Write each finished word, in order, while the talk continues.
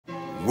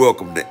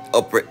Welcome to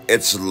Upper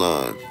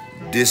Echelon.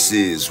 This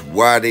is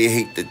Why They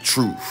Hate the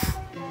Truth,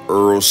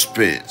 Errol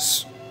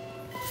Spence.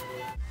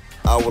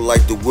 I would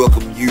like to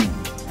welcome you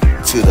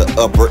to the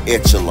Upper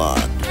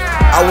Echelon.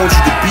 I want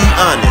you to be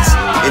honest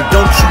and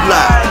don't you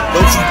lie.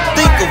 Don't you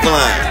think of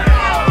lying.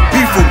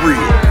 Be for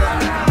real.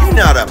 You're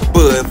not a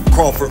Bud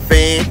Crawford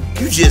fan.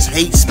 You just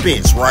hate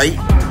Spence, right?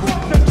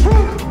 The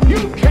truth.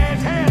 You can't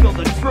handle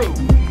the truth.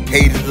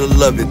 Hate it or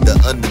love it, the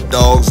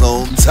underdog's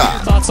on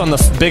top. Thoughts on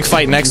the big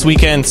fight next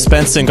weekend,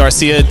 Spence and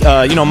Garcia?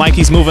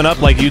 Mikey's moving up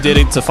like you did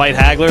it to fight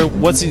Hagler.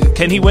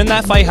 Can he win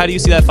that fight? How do you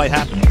see that fight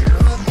happening?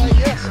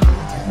 Yes.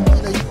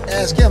 You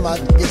ask him.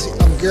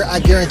 I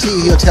guarantee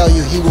you he'll tell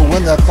you he will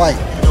win that fight.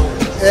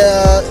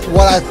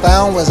 What I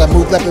found was I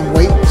moved up in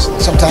weight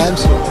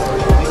sometimes.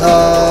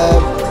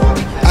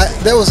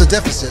 There was a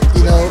deficit.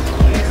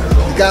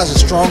 The guys are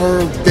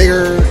stronger,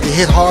 bigger, they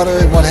hit harder,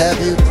 and what have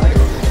you.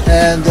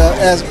 And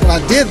when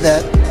I did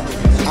that,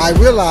 I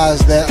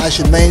realized that I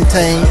should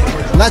maintain,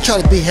 not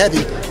try to be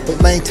heavy,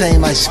 but maintain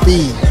my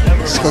speed.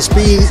 Because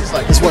speed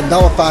is what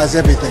nullifies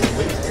everything.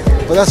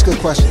 But that's a good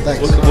question.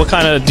 Thanks. What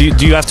kind of do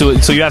you have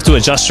to? So you have to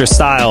adjust your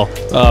style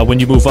when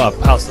you move up.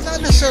 Not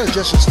necessarily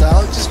adjust your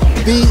style. Just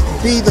be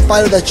the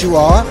fighter that you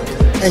are,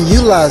 and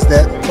utilize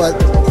that. But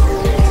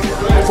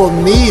for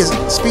me,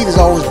 speed has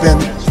always been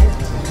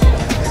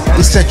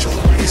essential.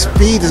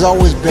 Speed has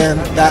always been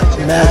that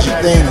magic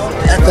thing.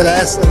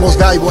 That's the most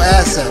valuable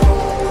asset,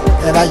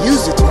 and I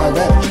used it to my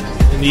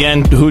advantage. In the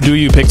end, who do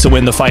you pick to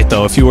win the fight,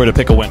 though? If you were to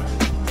pick a winner,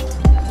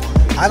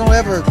 I don't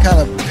ever kind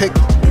of pick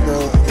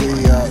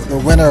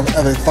the winner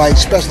of a fight,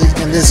 especially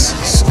in this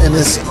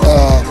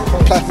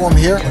platform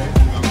here.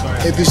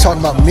 If you're talking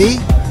about me,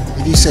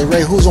 if you say,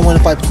 Ray, who's gonna win a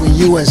fight between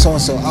you and so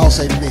and so, I'll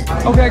say me.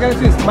 Okay, I got to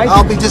do this. Mikey,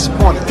 I'll be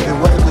disappointed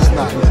if it's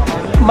not.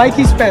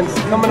 Mikey Spence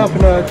coming up in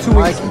 2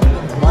 weeks.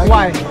 Mikey.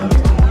 Why?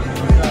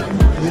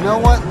 You know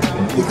what?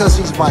 Because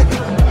he's Mikey.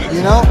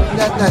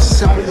 That's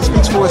simple. It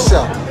speaks for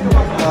itself.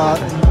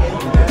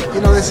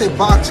 They say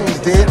boxing is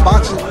dead.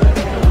 Boxing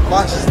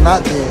is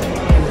not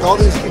dead. With all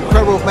these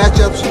incredible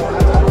matchups,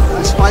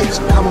 these fights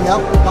coming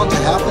up, about to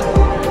happen.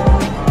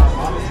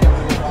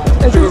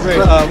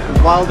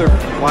 Wilder,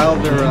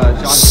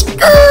 Johnson.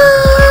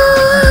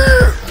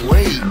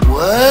 Wait,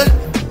 what?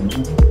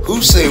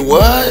 Who say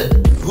what?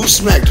 Who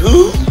smacked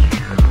who?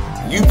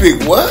 You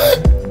pick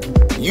what?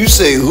 You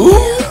say who?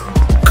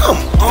 Come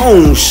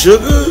on,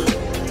 sugar.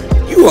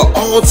 You are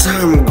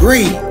all-time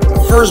great,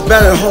 first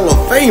ballot Hall of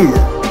Famer.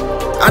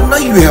 I know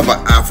you have an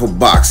eye for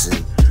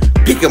boxing.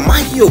 Picking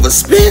Mikey over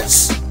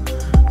Spence?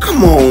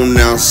 Come on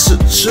now,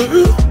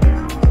 sugar.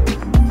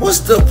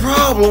 What's the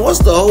problem? What's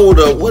the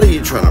holdup? What are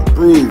you trying to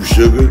prove,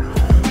 sugar?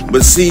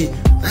 But see,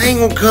 I ain't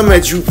gonna come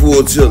at you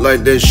full tilt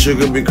like that,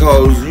 sugar,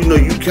 because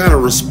you kind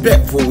of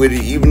respectful with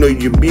it, even though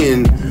you're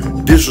being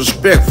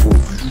disrespectful.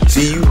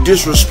 See, you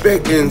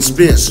disrespecting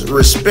Spence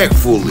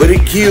respectfully, but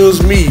it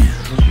kills me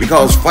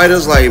because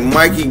fighters like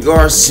Mikey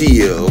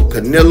Garcia or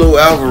Canelo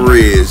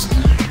Alvarez,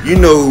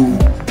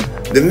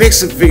 the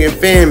Mexican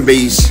fan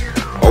base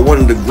are one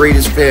of the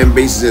greatest fan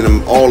bases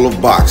in all of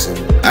boxing.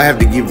 I have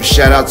to give a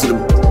shout out to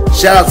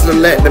the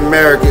Latin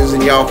Americans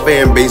and y'all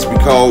fan base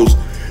because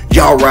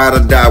y'all ride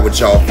or die with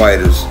y'all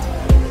fighters.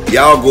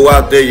 Y'all go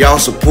out there, y'all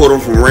support them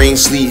from rain,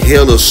 sleet,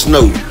 hail, or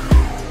snow.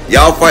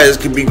 Y'all fighters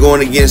could be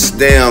going against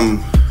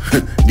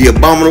the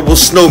abominable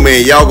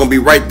snowman. Y'all gonna be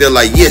right there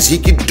like, yes, he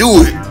can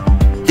do it.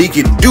 He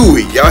can do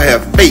it. Y'all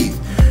have faith.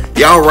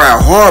 Y'all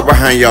ride hard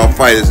behind y'all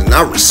fighters, and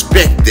I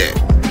respect that.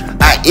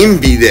 I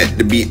envy that,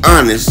 to be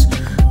honest.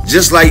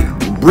 Just like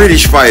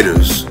British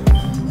fighters.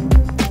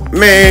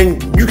 Man,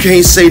 you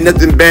can't say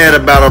nothing bad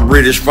about a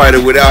British fighter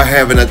without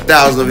having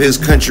 1,000 of his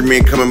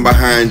countrymen coming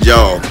behind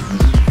y'all.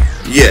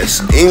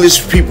 Yes,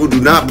 English people do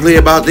not play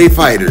about their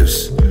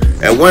fighters.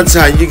 At one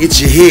time, you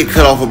get your head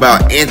cut off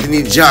about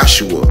Anthony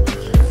Joshua,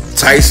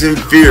 Tyson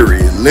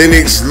Fury,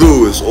 Lennox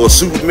Lewis, or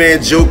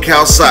Superman Joe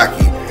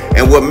Kawasaki.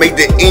 And what make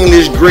the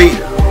English great,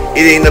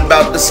 it ain't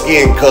about the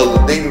skin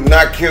color. They do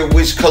not care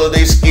which color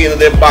their skin or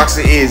their boxer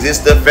is. It's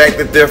the fact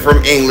that they're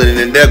from England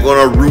and they're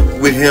gonna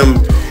root with him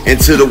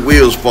until the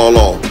wheels fall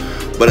off.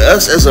 But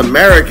us as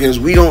Americans,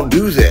 we don't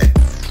do that.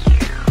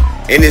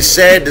 And it's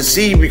sad to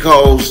see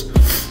because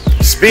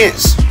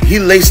Spence, he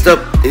laced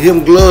up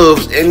him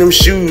gloves and them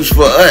shoes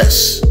for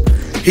us.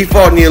 He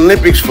fought in the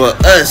Olympics for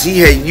us. He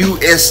had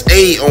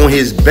USA on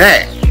his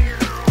back.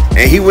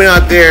 And he went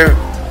out there,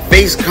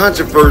 faced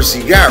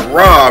controversy, got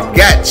robbed,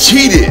 got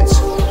cheated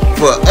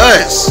for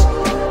us,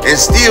 and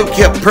still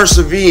kept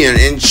persevering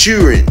and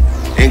cheering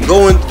and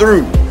going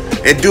through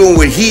and doing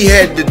what he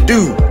had to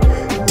do,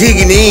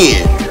 digging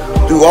in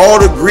through all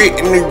the grit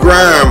and the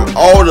grime,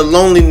 all the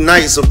lonely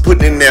nights of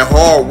putting in that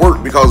hard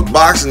work, because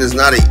boxing is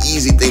not an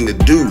easy thing to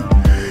do.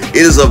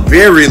 It is a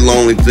very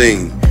lonely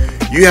thing.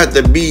 You have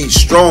to be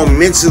strong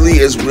mentally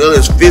as well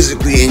as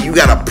physically, and you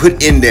got to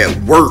put in that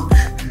work.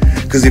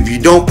 Because if you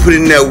don't put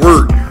in that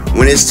work,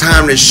 when it's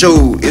time to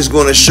show, it's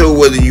going to show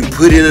whether you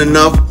put in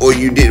enough or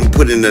you didn't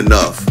put in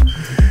enough.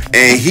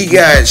 And he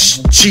got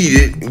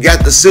cheated,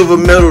 got the silver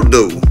medal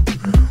though.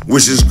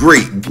 which is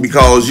great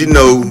because, you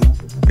know,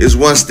 it's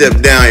one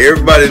step down.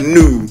 Everybody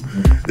knew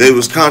there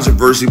was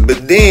controversy,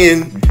 but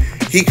then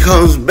he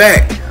comes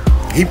back.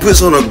 He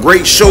puts on a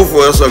great show for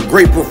us, a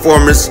great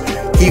performance.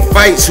 He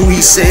fights who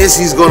he says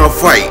he's gonna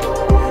fight.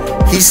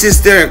 He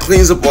sits there and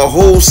cleans up a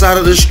whole side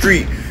of the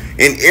street,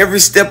 and every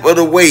step of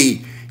the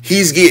way,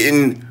 he's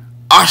getting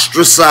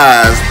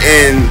ostracized,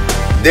 and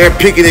they're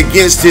picking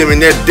against him,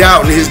 and they're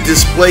doubting his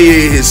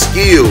display of his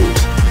skills.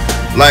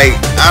 Like,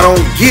 I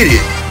don't get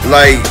it.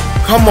 Like,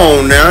 come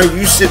on now.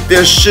 You sit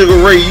there, Sugar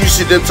Ray, you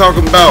sit there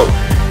talking about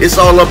it's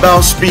all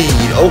about speed.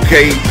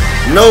 Okay,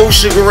 no,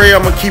 Sugar Ray,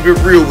 I'm gonna keep it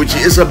real with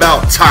you. It's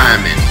about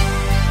timing.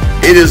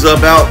 It is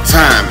about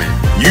timing.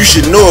 You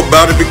should know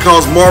about it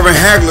because Marvin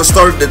Hagler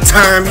started to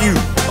time you.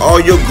 All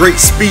your great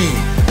speed.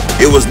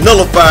 It was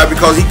nullified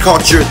because he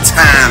caught your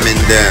timing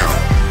down.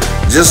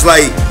 Just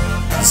like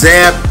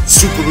Zab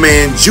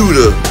Superman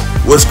Judah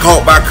was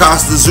caught by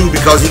Costa Zoo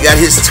because he got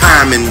his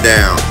timing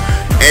down.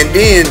 And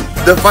then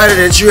the fighter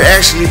that you're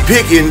actually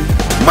picking,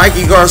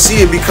 Mikey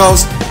Garcia,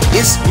 because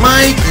it's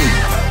Mikey.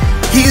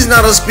 He's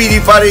not a speedy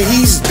fighter.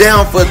 He's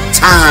down for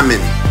timing.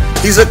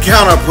 He's a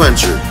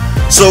counterpuncher.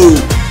 So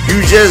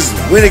you just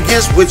went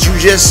against what you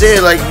just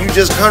said. Like, you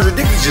just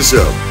contradicted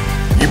yourself.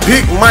 You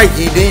pick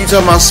Mikey, then you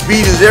talking about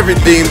speed is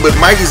everything, but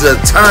Mikey's a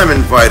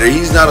timing fighter.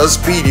 He's not a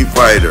speedy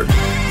fighter.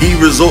 He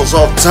results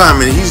off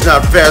timing. He's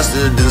not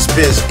faster than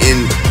Spence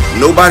in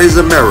nobody's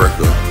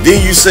America.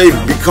 Then you say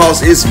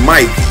because it's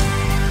Mikey.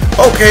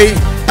 Okay,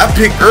 I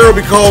picked Errol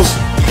because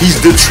he's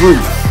the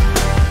truth.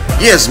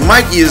 Yes,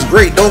 Mikey is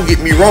great, don't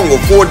get me wrong, a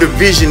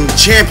 4-division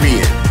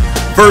champion.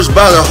 First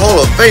by the Hall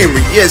of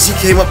Famer. Yes, he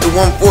came up to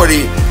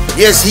 140.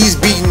 Yes, he's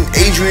beaten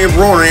Adrian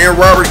Broner and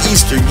Robert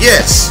Easter.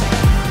 Yes.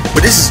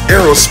 But this is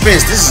Errol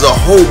Spence. This is a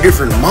whole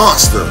different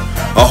monster.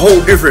 A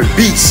whole different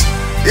beast.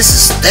 This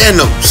is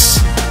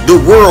Thanos, the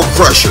world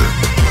crusher.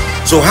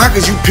 So how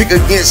could you pick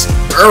against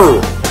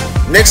Errol?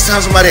 Next time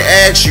somebody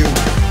asks you,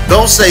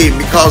 don't say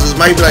because it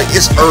might be like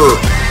it's Errol.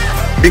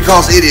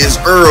 Because it is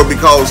Errol,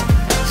 because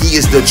he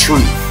is the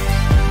truth.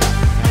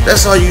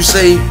 That's all you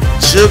say,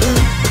 Sugar?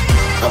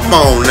 Come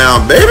on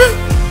now, baby.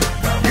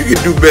 You can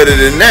do better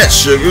than that,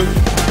 Sugar.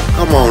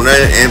 Come on now.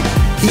 And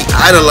he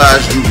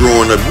idolized you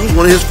growing up. You was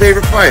one of his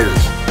favorite fighters.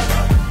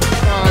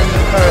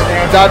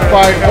 That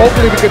fight,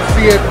 hopefully we could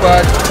see it,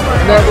 but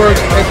network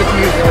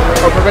entities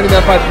are preventing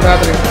that fight from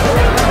happening.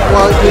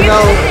 Well, you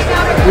know,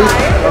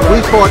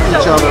 we fought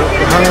each other,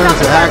 the Hearns,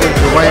 the Haggards,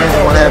 the Wayans,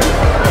 and what have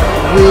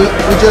you.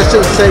 We just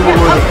didn't say we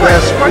were the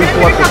best, we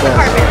fought the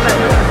best.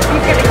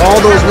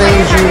 All those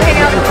names you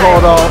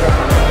called off,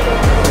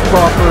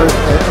 Crawford,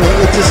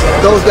 it's just,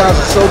 those guys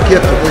are so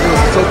gifted, they're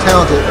just so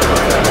talented.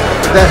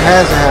 That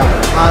has to happen.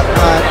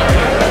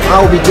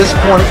 I would be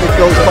disappointed if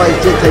those fights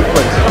did take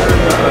place.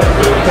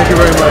 Thank you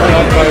very much.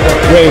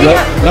 Wait,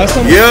 last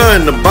time? Yeah,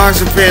 and the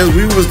boxing fans,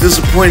 we was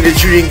disappointed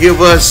that you didn't give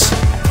us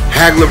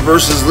Hagler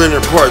versus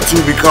Leonard Part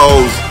 2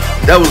 because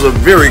that was a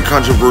very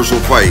controversial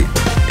fight.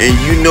 And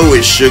you know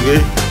it,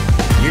 Sugar.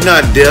 You're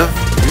not deaf.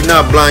 You're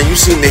not blind. You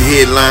seen the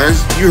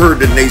headlines. You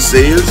heard the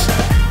naysayers.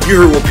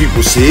 You heard what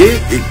people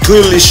said. It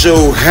clearly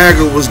showed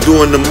Hagler was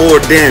doing the more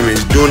damage,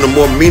 doing the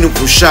more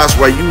meaningful shots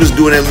while you was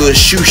doing that little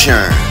shoe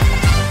shine.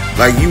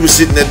 Like you was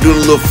sitting there doing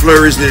a little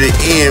flourish at the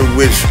end,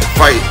 which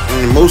fight,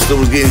 and most of it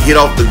was getting hit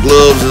off the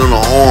gloves and on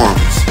the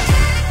arms.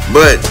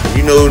 But,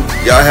 you know,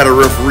 y'all had a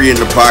referee in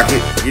the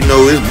pocket. You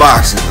know, it's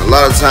boxing. A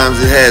lot of times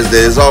it has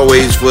that. It's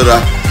always for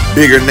the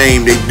bigger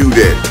name they do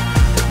that.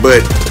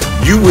 But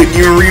you wouldn't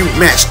even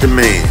rematch the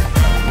man.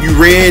 You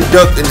ran,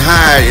 ducked, and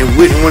hide and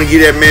wouldn't want to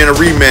give that man a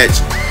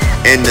rematch.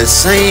 And the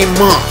same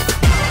month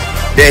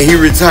that he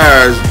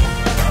retires,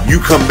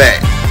 you come back.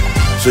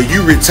 So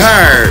you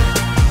retired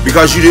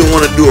because you didn't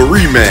want to do a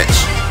rematch.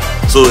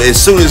 So as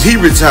soon as he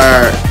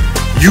retired,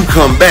 you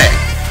come back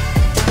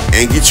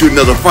and get you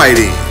another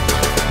fight in.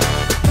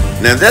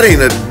 Now that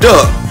ain't a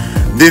duck,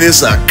 then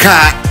it's a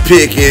cock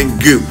picking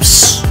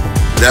goose.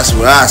 That's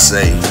what I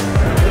say.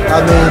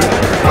 I mean,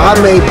 I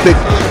made big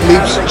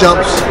leaps,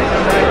 jumps.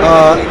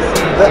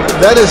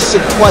 That is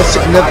quite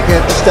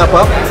significant step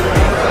up.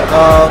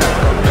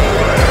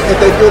 If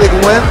they feel they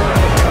can win,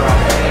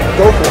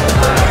 go for it.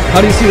 How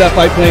do you see that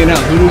fight playing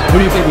out? Who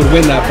do you think would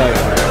win that fight?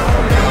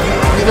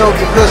 You know,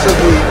 because of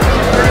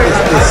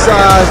the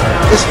size,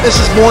 it's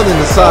just more than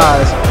the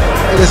size,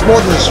 and it's more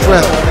than the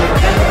strength.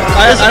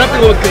 I don't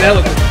think it was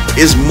Canelo.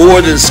 It's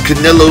more than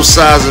Canelo's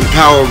size and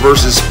power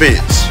versus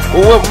Spence.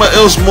 Well, what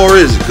else more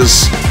is it?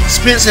 Because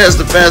Spence has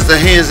the faster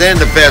hands and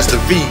the faster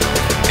feet.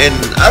 And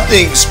I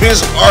think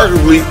Spence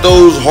arguably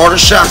throws harder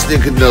shots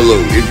than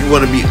Canelo, if you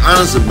want to be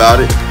honest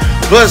about it.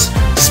 Plus,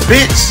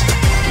 Spence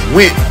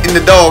went in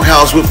the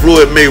doghouse with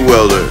Floyd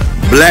Mayweather,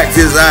 blacked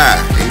his eye,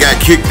 and got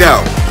kicked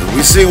out. And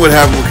we seen what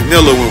happened when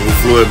Canelo went with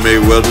Floyd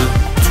Mayweather.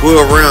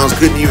 12 rounds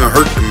couldn't even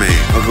hurt the man.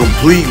 A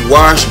complete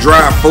wash,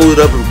 dry, folded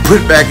up, and put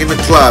back in the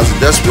closet.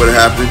 That's what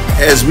happened.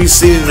 As we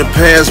seen in the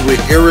past with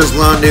Errol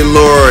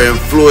and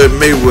Floyd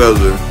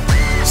Mayweather,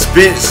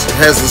 Spence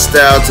has the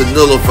style to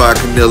nullify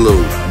Canelo,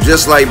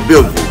 just like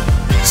Bivol.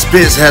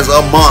 Spence has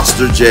a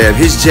monster jab.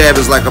 His jab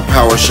is like a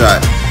power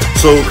shot.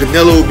 So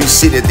Canelo will be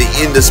sitting at the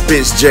end of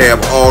Spence's jab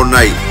all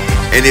night.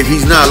 And if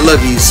he's not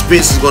lucky,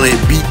 Spence is going to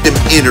beat them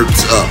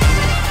innards up.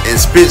 And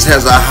Spence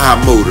has a high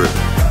motor.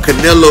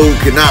 Canelo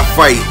cannot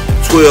fight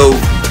 12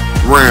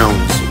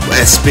 rounds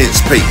at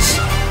Spence's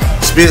pace.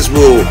 Spence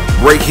will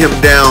break him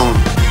down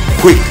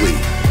quickly.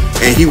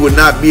 And he would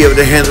not be able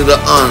to handle the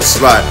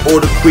onslaught or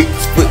the quick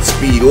foot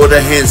speed or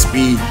the hand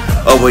speed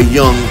of a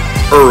young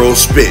Errol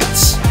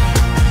Spence.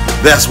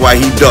 That's why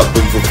he ducked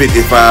him for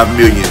 $55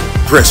 million.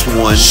 Press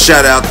 1.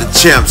 Shout out to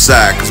Champ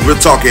Side, because we're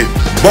talking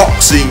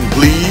boxing,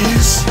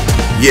 please.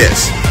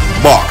 Yes,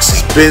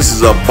 boxing. Spence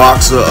is a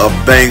boxer, a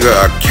banger,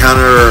 a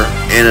counterer,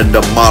 and a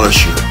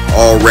demolisher,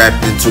 all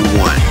wrapped into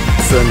one.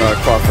 Tyson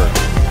Crawford.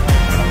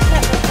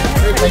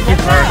 Thank you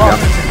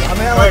for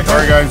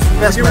Sorry, guys.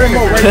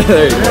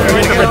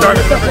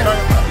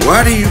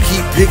 Why do you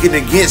keep picking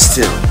against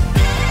him?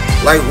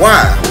 Like,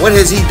 why? What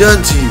has he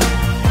done to you?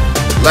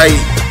 Like,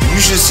 you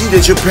should see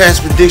that your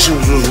past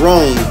predictions was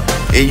wrong,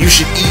 and you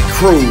should eat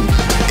crow,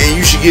 and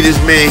you should get this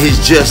man his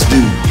just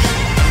dues.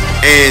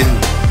 And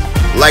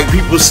like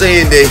people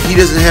saying that he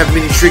doesn't have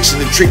many tricks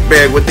in the trick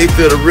bag, what they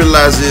fail to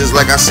realize is,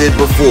 like I said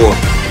before,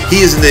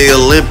 he is an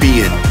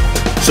Olympian.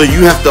 So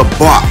you have to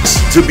box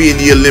to be in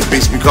the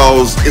Olympics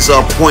because it's a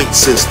point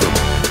system.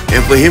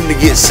 And for him to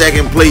get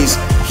second place,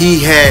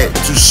 he had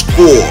to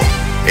score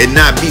and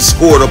not be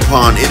scored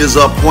upon. It is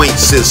a point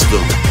system.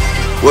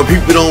 What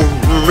people don't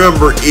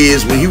remember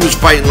is when he was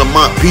fighting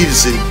Lamont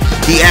Peterson,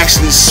 he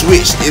actually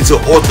switched into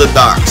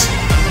orthodox.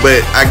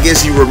 But I guess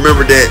he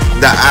remembered that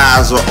the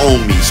eyes are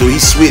on me, so he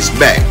switched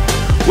back.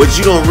 What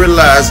you don't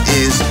realize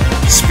is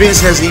Spence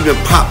hasn't even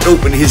popped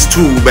open his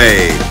tool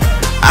bag.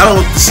 I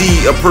don't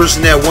see a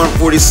person at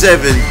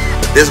 147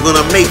 that's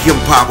gonna make him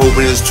pop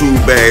open his tool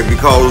bag,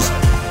 because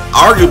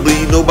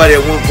arguably nobody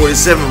at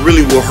 147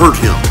 really will hurt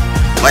him.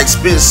 Like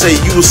Spence say,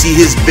 you will see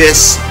his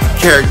best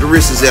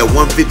characteristics at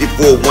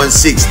 154,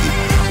 160,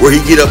 where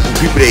he get up with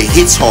people that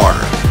hits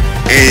harder,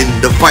 and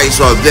the fights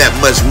are that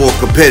much more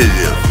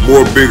competitive.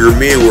 More bigger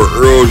men where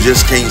Errol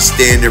just can't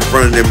stand in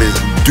front of them and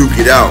duke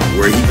it out,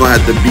 where he gonna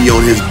have to be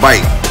on his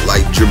bike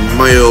like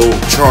Jamel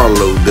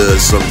Charlo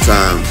does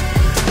sometimes.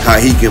 How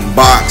he can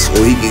box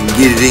or he can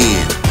get it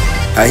in.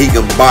 How he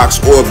can box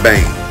or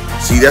bang.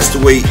 See, that's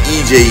the way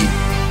EJ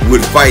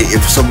would fight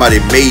if somebody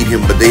made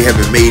him, but they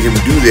haven't made him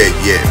do that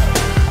yet.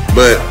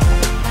 But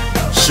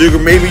Sugar,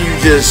 maybe you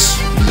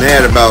just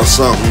mad about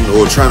something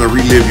or trying to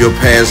relive your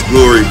past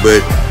glory,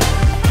 but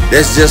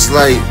that's just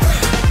like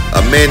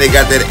a man that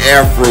got that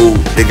afro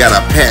that got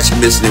a patch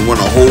missing and want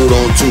to hold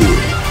on to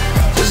it.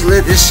 Just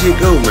let this shit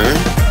go, man.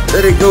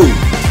 Let it go.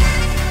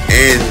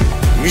 And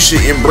you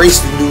should embrace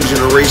the new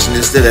generation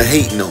instead of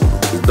hating on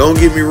them. Don't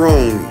get me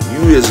wrong,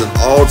 you is an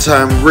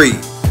all-time great,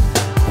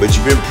 but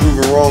you've been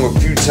proven wrong a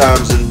few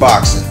times in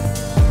boxing,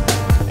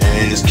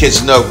 and it's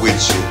catching up with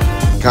you.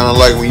 Kind of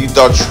like when you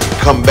thought you could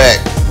come back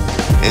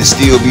and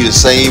still be the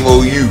same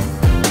old you,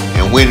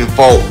 and went and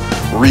fought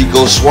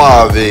Rico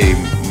Suave,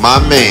 my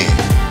man,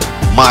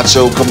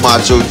 Macho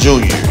Camacho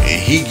Jr.,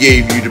 and he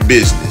gave you the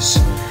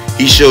business.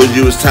 He showed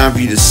you it was time for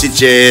you to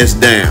sit your ass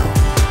down.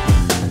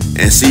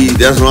 And see,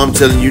 that's what I'm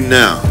telling you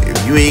now.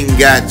 If you ain't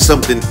got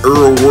something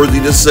Errol worthy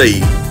to say,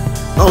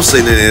 don't say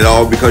nothing at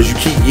all, because you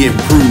keep getting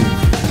proved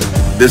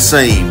the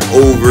same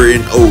over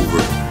and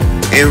over.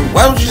 And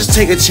why don't you just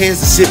take a chance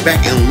to sit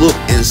back and look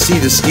and see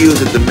the skills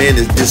that the man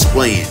is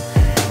displaying?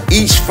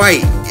 Each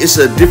fight, it's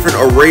a different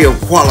array of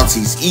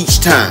qualities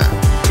each time.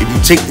 If you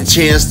take the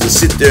chance to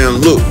sit there and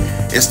look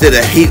instead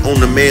of hate on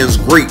the man's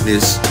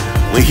greatness,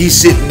 when he's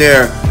sitting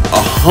there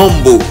a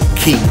humble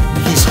king,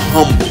 he's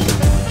humble.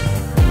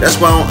 That's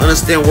why I don't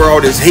understand where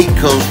all this hate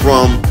comes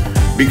from,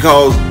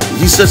 because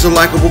he's such a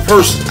likable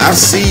person. I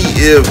see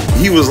if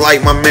he was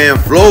like my man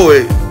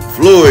Floyd,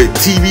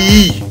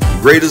 TBE,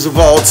 greatest of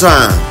all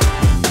time.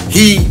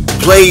 He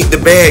played the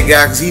bad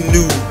guy because he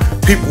knew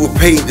people were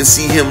paid to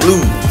see him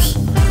lose.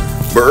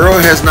 But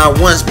Errol has not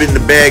once been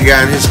the bad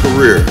guy in his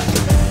career.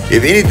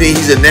 If anything,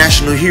 he's a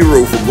national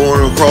hero for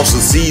going across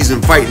the seas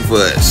and fighting for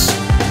us.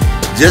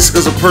 Just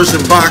because a person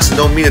boxing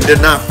don't mean that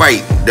they're not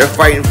fighting. They're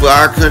fighting for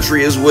our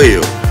country as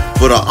well,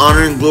 for the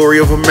honor and glory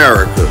of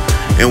America.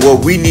 And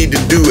what we need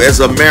to do as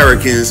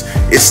Americans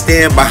is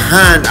stand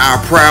behind our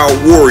proud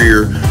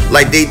warrior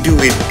like they do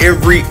in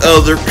every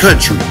other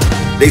country.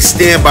 They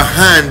stand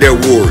behind their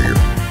warrior.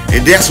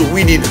 And that's what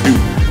we need to do.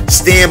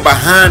 Stand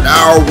behind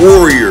our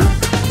warrior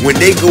when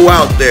they go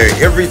out there,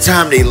 every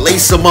time they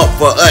lace them up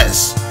for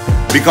us,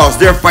 because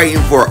they're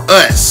fighting for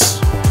us.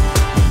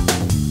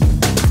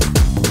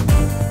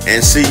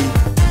 And see,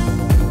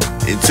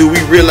 until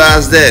we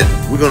realize that,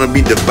 we're going to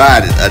be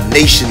divided, a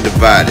nation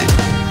divided.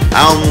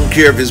 I don't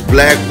care if it's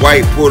black,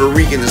 white, Puerto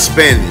Rican, and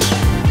Spanish.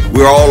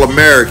 We're all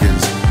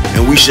Americans,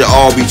 and we should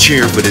all be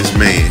cheering for this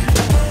man.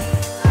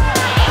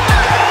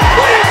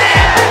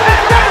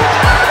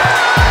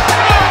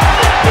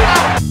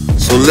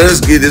 So let us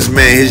give this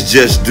man his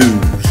just dues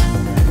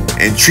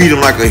and treat him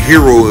like a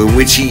hero in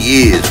which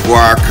he is for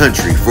our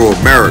country, for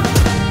America.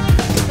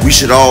 We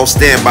should all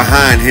stand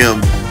behind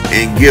him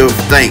and give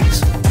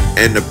thanks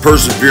and the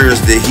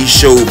perseverance that he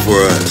showed for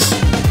us.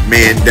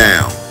 Man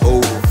down.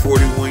 Over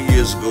 41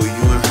 years ago,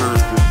 you and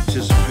Hearns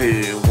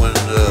participated in one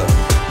of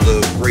the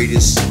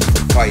greatest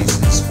fights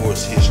in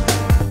sports history,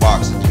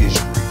 boxing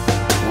history,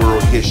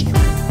 world history.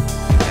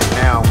 And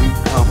now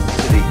we've come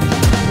to the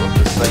eve of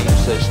the same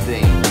such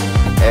thing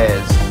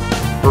as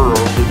Errol,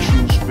 the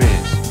true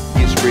Spence,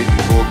 gets ready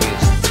to go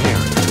against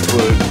Terrence,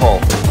 Floyd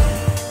Crawford.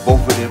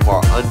 Both of them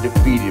are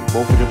undefeated.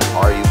 Both of them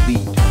are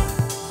elite.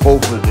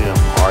 Both of them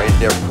are in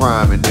their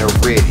prime and they're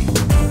ready.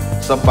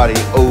 Somebody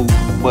old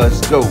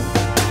must go.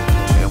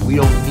 And we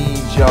don't need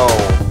y'all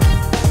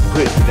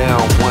putting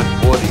down one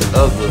or the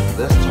other.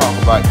 Let's talk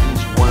about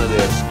each one of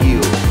their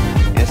skills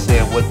and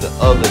saying what the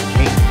other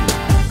can't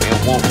do and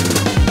won't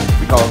do.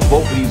 Because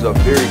both of these are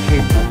very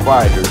capable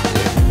fighters.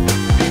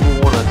 And people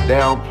want to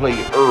downplay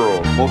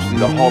Errol, mostly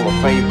the Hall of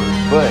Famers,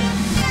 but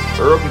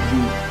Errol can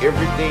do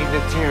everything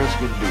that Terrence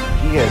can do.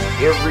 He has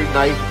every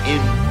knife in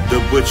the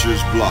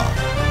butcher's block.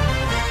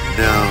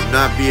 Now,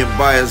 not being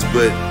biased,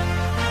 but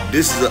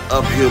this is an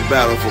uphill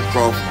battle for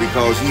Crawford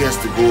because he has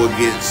to go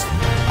against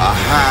a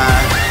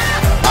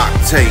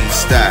high-octane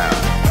style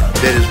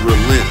that is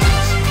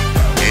relentless,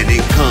 and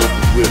it comes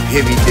with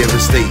heavy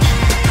devastation.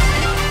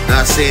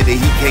 Not saying that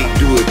he can't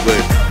do it, but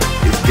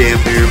it's damn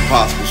near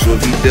impossible. So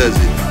if he does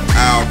it,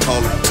 I'll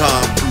call him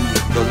Tom Cruise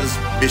because it's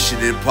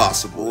mission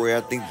impossible. Roy,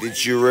 I think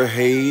that you're a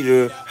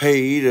hater.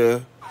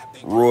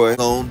 Roy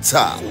on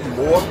top.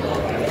 More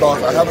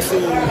because I haven't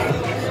seen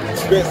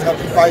Spence have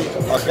to fight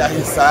a guy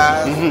his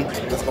size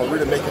that's gonna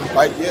really make him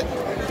fight yet.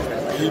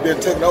 He been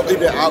taking up, he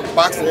been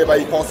outboxing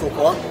everybody he fought so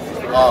far.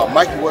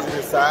 Mikey wasn't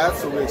his size,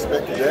 so we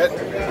expected that.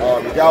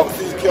 The guy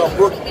overseas, Kell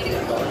Brook,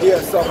 he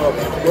had some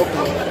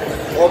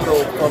broken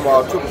orbital from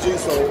Triple G,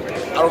 so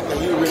I don't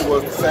think he really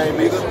was the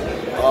same either.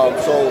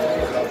 So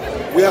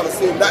we haven't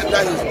seen not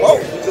his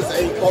fault. He just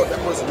ain't fought that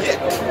person yet.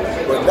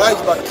 But now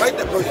he's about to fight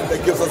that person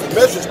that gives us a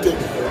measure stick.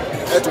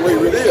 That's the way he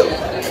really is.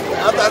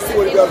 After I see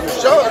what he does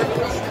with Sean,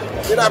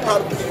 then I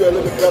probably give you a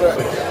little bit better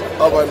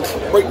of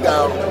a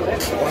breakdown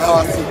on how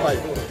I see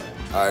fighting.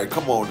 All right,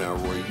 come on now,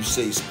 Roy. You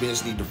say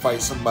Spence need to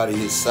fight somebody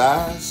his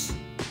size?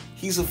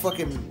 He's a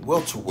fucking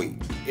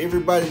welterweight.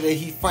 Everybody that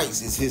he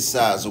fights is his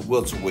size of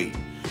welterweight.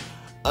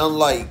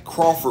 Unlike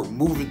Crawford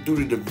moving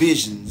through the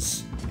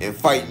divisions and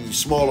fighting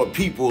smaller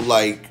people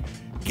like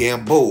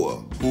Gamboa,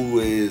 who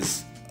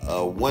is a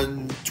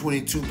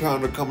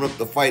 122-pounder coming up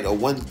to fight a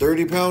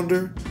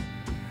 130-pounder,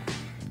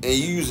 and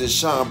using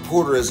Sean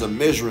Porter as a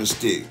measuring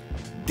stick.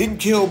 Didn't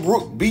Kell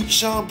Brook beat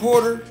Sean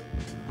Porter?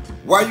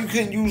 Why you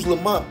couldn't use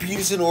Lamont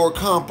Peterson or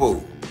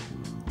Ocampo?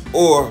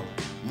 Or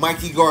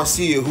Mikey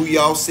Garcia, who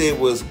y'all said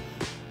was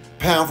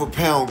pound for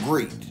pound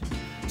great?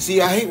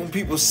 See, I hate when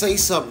people say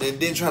something and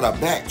then try to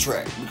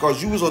backtrack,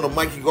 because you was on the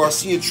Mikey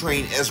Garcia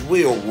train as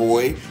well,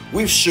 Roy,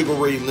 with Sugar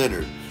Ray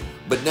Leonard.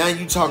 But now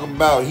you talking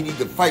about he need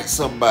to fight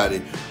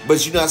somebody,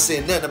 but you're not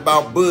saying nothing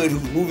about Bud,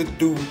 who's moving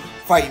through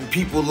fighting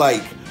people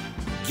like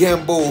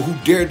Gamboa, who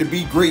dared to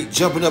be great,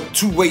 jumping up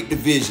 2 weight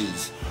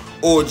divisions,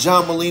 or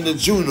John Molina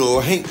Jr.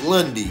 or Hank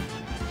Lundy.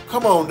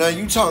 Come on now,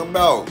 you talking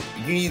about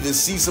you need to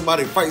see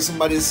somebody fight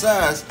somebody's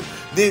size,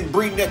 then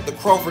bring that to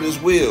Crawford as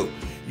well.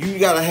 You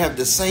gotta have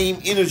the same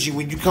energy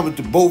when you come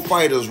into both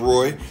fighters,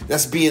 Roy.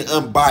 That's being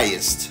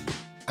unbiased.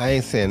 I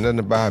ain't saying nothing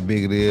about how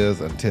big it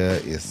is until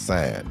it's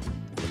signed,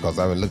 because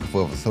I've been looking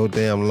for it for so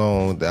damn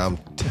long that I'm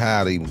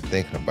tired of even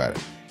thinking about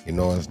it. You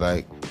know, it's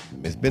like,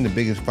 it's been the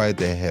biggest fight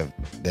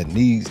that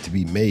needs to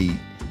be made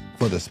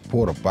for the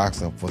sport of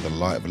boxing for the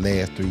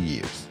last 3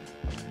 years.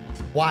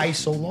 Why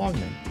so long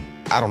then?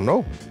 I don't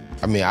know.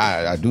 I mean,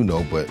 I do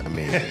know, but I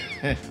mean,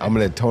 I'm gonna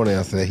let Toney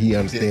answer that. He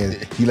understands.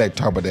 He like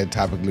to talk about that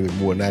topic a little bit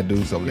more than I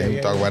do, so let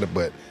him talk about it.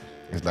 But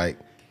it's like,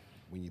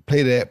 when you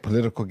play that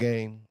political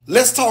game.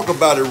 Let's talk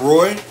about it,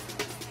 Roy.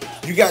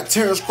 You got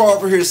Terrence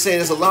Crawford here saying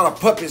there's a lot of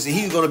puppets and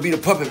he's gonna be the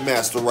puppet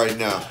master right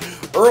now.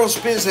 Errol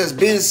Spence has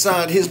been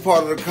signed his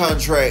part of the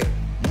contract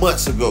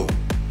months ago.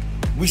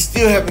 We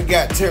still haven't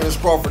got Terrence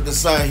Crawford to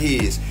sign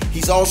his.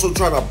 He's also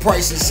trying to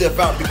price himself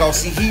out because,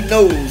 see, he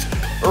knows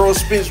Errol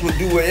Spence will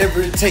do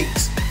whatever it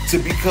takes to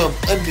become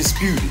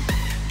undisputed.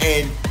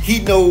 And he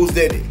knows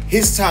that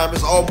his time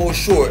is almost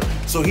short,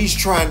 so he's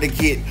trying to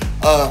get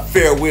a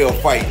farewell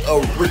fight, a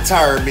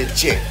retirement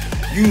check.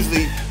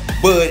 Usually,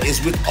 Bud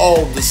is with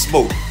all the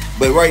smoke,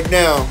 but right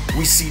now,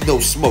 we see no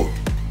smoke.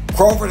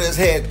 Crawford has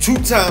had 2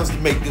 times to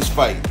make this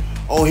fight.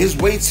 On his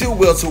way to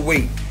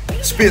welterweight,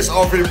 Spence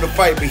offered him the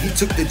fight, but he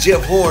took the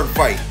Jeff Horn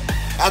fight.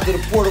 After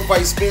the Porter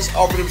fight, Spence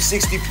offered him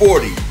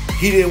 60-40.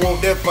 He didn't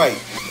want that fight.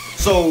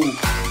 So,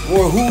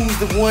 Roy, who's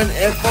the one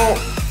at fault?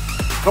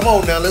 Come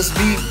on now, let's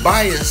be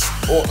biased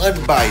or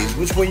unbiased.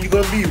 Which one you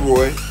gonna be,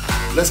 Roy?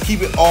 Let's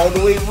keep it all the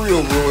way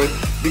real, Roy.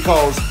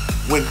 Because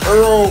when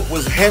Errol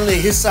was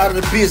handling his side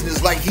of the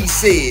business like he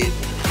said,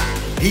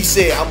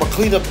 I'm gonna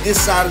clean up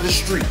this side of the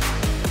street.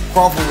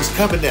 Crawford was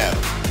coming at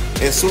him.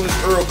 As soon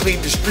as Errol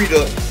cleaned the street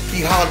up,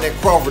 he hollered at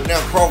Crawford. Now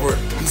Crawford,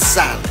 he's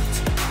silent.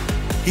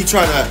 He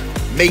trying to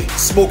make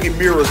smoke and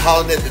mirrors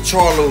hollering at the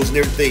Charlos and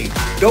everything.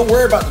 Don't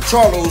worry about the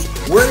Charlos.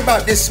 Worry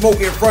about this smoke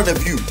in front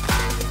of you.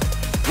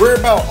 Worry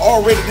about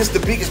already this the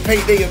biggest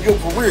payday of your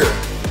career.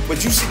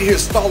 But you sitting here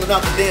stalling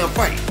out the damn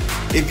fight.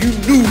 If you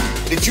knew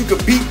that you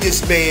could beat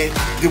this man,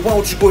 then why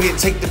don't you go ahead and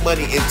take the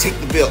money and take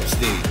the belts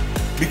then?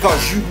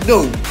 Because you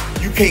know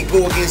you can't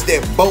go against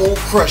that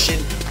bone-crushing,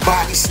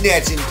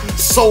 body-snatching,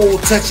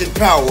 soul-touching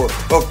power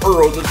of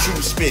Errol the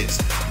True Spence.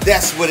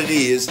 That's what it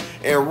is.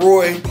 And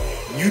Roy,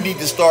 you need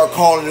to start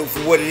calling him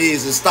for what it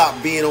is and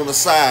stop being on the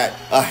side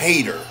a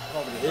hater.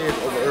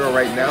 Over Errol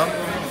right now.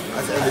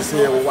 I said, they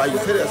said, well, why you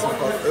say that? So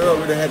because Errol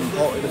really hadn't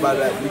fought anybody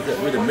that we could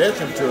really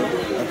mention to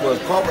as well as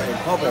Carver and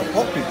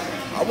Hopkins.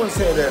 I wasn't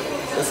saying that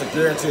it's a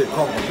guaranteed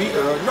Carver to beat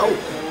Errol, no.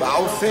 But I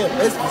was saying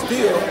basically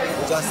still,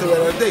 which I said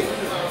the other day,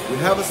 we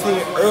haven't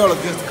seen Errol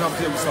against the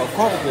competition we saw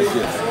Carver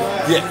against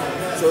yet.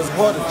 So it's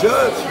hard to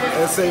judge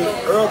and say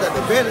Errol got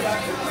the advantage.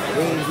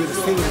 We ain't really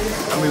seen it.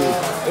 I mean,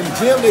 in the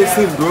gym they've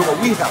seen him do it, but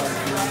we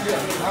haven't.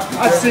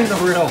 I've seen the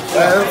real.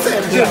 I'm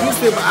saying, the gym you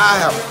see it, but I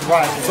haven't.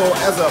 Right. So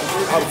as an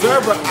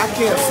observer, I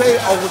can't say,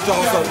 oh, what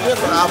y'all saw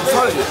different. I'm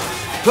telling you.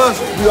 Plus,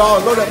 we all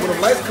know that when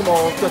the lights come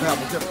on, stuff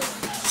happens different.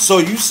 So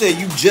you say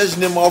you judging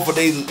them off of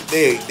they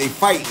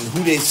fighting,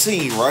 who they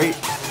seen, right?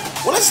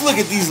 Well, let's look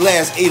at these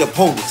last 8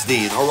 opponents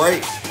then, all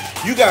right?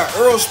 You got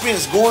Errol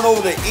Spence going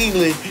over to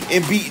England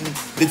and beating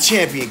the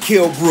champion,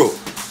 Kell Brook.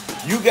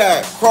 You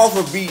got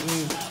Crawford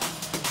beating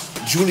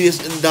Julius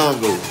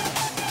Ndongo.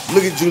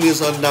 Look at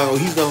Julius Ndongo.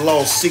 He's done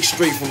lost 6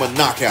 straight from a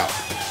knockout.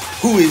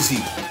 Who is he?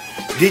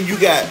 Then you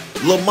got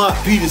Lamont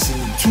Peterson,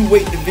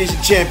 2-weight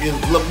division champion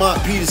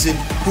Lamont Peterson,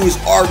 who is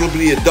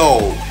arguably a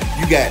dog.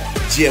 You got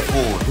Jeff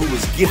Horn, who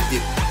was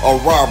gifted a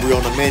robbery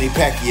on the Manny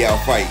Pacquiao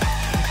fight.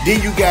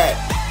 Then you got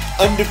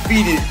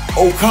undefeated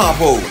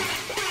Ocampo,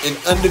 an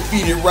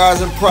undefeated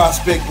rising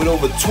prospect with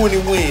over 20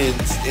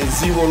 wins and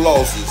 0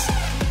 losses,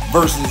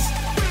 versus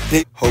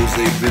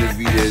Jose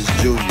Benavidez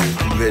Jr.,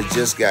 who had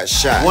just got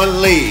shot.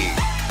 One leg,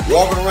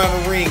 walking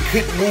around the ring,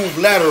 couldn't move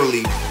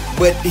laterally,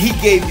 but he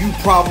gave you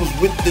problems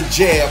with the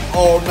jab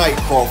all night,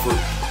 Crawford.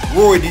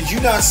 Roy, did you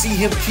not see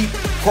him keep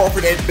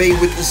Crawford at bay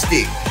with the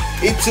stick?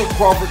 It took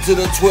Crawford to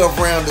the 12th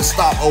round to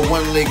stop a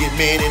one-legged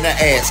man in an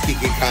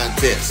ass-kicking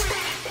contest.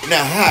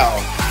 Now,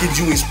 how could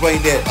you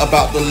explain that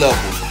about the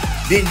levels?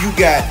 Then you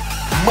got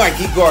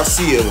Mikey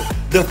Garcia,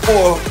 the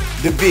 4th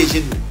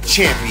division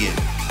champion,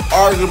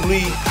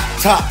 arguably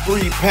top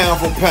 3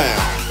 pound for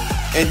pound.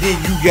 And then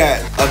you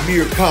got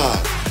Amir Khan,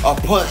 a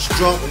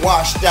punch-drunk,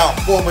 washed-out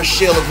former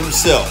shell of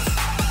himself,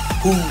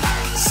 who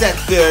sat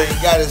there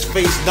and got his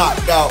face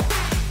knocked out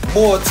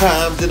more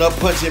times than a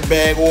punching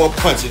bag or a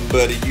punching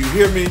buddy. You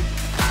hear me?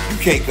 You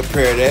can't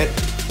compare that.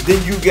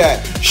 Then you got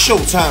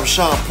Showtime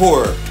Sean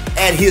Porter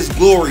at his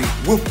glory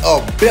with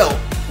a belt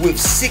with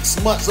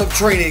 6 months of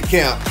training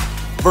camp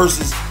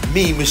versus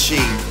Mean Machine.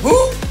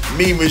 Who?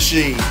 Mean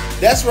Machine.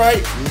 That's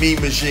right,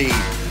 Mean Machine.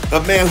 A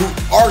man who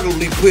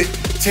arguably put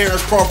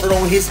Terrence Crawford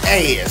on his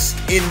ass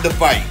in the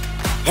fight.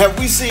 Have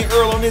we seen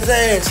Errol on his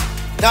ass?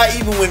 Not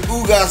even when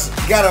Ugas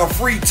got a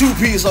free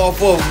 2-piece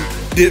off of him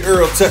did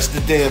Errol touch the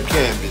damn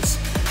canvas.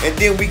 And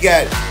then we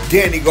got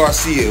Danny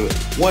Garcia,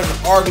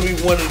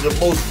 arguably one of the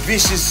most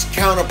vicious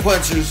counter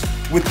punchers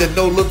with the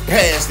no-look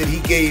pass that he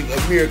gave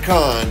Amir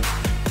Khan,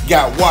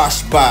 got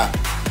washed by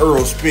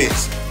Errol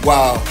Spence,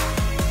 while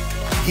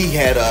he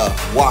had a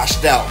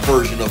washed-out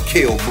version of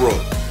Kell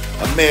Brook,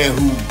 a man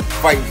whose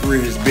fighting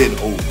career has been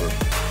over.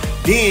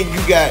 Then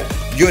you got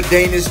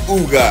Yordenis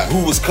Ugas,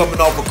 who was coming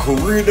off a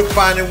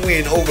career-defining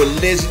win over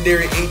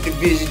legendary 8th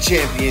division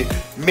champion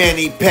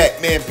Manny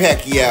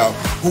Pacquiao,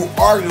 who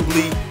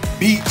arguably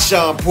beat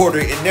Sean Porter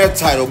in their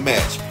title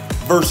match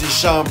versus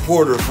Sean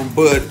Porter from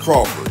Bud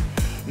Crawford.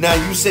 Now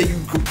you say you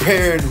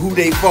comparing who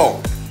they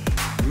fought.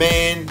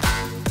 Man,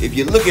 if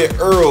you look at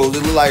Errol,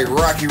 it look like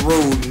Rocky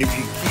Road, and if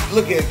you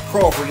look at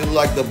Crawford, it look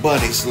like the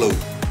bunny slope.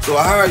 So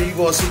how are you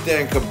gonna sit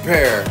there and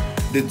compare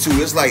the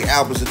two? It's like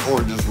apples and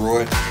oranges,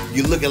 Roy.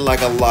 You're looking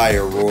like a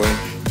liar, Roy.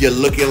 You're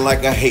looking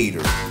like a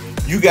hater.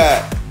 You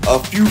got a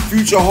few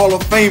future Hall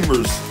of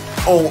Famers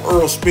on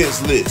Errol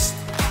Spence's list.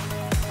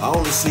 I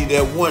only see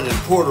that one in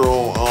Porter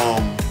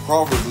on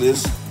Crawford's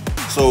list.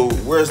 So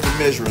where's the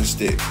measuring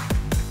stick?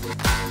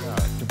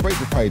 To break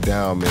the fight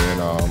down, man,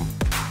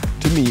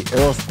 to me,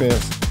 Errol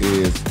Spence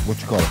is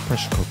what you call a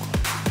pressure cooker.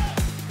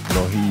 You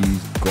know,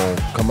 he's going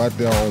to come out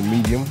there on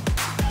medium,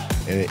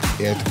 and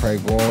as the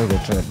fight goes, he's going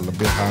to turn up a little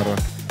bit hotter,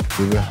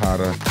 a little bit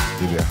hotter,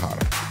 a little bit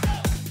hotter.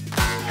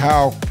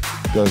 How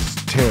does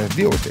Terrence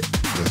deal with it?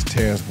 Does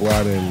Terrence go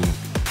out and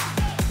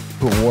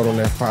put water on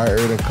that fire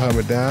early and calm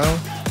it down?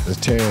 Does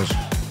Terrence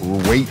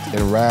wait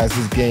and rise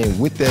his game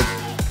with that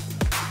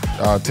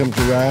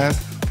temperature rise?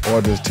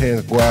 Or does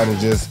Terrence go out and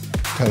just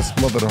kind of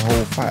smother the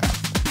whole fire?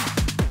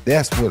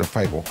 That's where the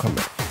fight will come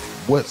at.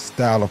 What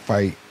style of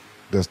fight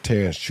does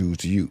Terrence choose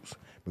to use?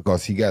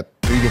 Because he got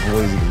 3 different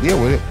ways he can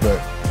deal with it,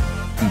 but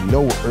we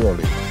know what Errol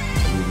is.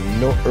 And we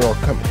know Errol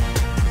coming.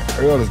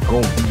 Errol is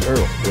going to be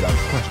Errol without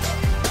question.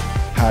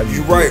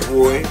 You're right,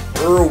 Roy.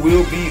 Errol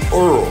will be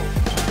Errol,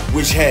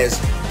 which has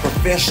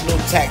professional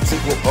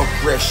tactical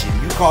aggression.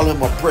 You call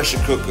him a pressure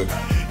cooker.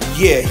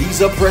 Yeah, he's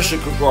a pressure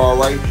cooker, all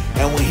right.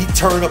 And when he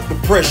turn up the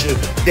pressure,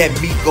 that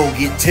meat gon'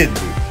 get tender.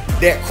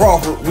 That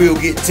Crawford will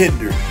get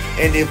tender.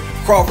 And if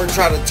Crawford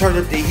try to turn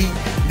up the heat,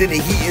 then the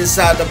heat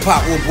inside the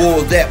pot will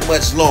boil that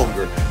much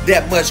longer,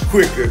 that much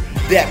quicker,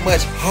 that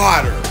much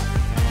hotter.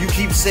 You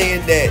keep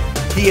saying that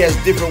he has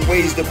different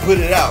ways to put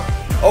it out.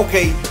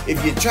 Okay,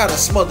 if you try to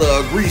smother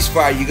a grease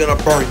fire, you're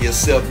gonna burn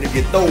yourself. And if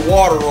you throw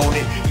water on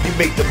it, you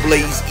make the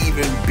blaze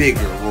even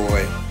bigger,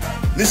 Roy.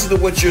 Listen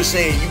to what you're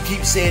saying. You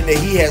keep saying that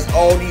he has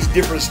all these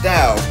different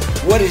styles.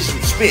 What is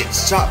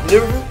Spence? Chopped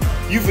liver?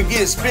 You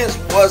forget Spence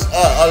was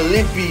an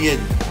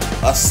Olympian,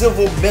 a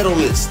silver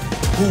medalist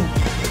who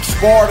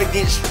sparred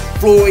against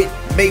Floyd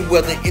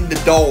Mayweather in the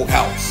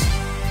doghouse.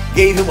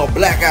 Gave him a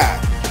black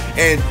eye.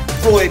 And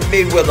Floyd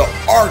Mayweather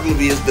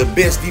arguably is the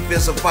best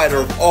defensive fighter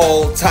of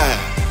all time.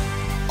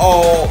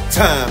 All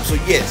time. So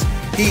yes,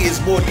 he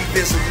is more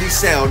defensively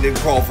sound than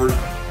Crawford.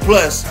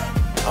 Plus,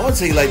 I'm gonna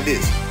tell you like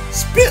this.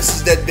 Spence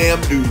is that damn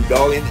dude,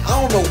 dog. And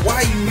I don't know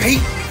why you hate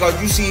him, because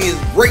you see his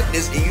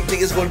greatness and you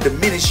think it's gonna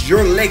diminish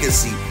your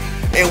legacy.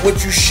 And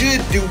what you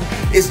should do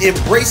is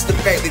embrace the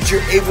fact that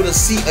you're able to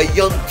see a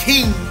young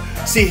king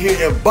sit here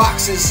and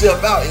box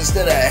himself out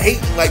instead of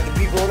hating like the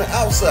people on the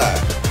outside.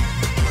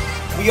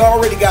 We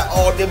already got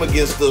all them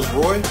against us,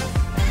 Roy.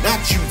 Not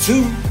you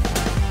too.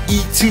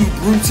 E2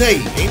 Brute.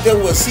 Ain't that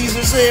what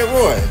Caesar said,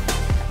 Roy?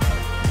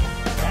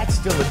 That's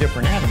still a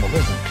different animal,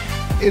 isn't it?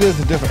 It is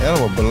a different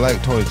animal, but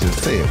like Toney just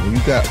said, when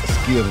you got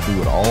skill to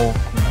do it all,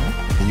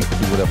 and you can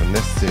do whatever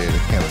necessary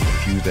to kind of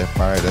diffuse that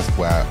fire, that's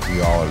why we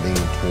all lean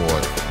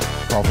toward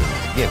Crawford in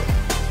the beginning.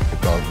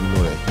 Because we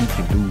know that he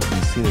can do,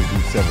 we've seen him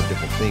do several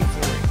different things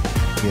already.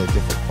 He has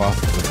different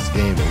facets of this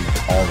game that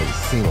we've already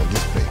seen on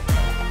display.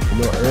 You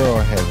know,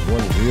 Errol has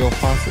one real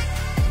facet.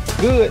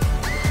 Good,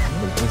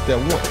 but just that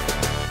one.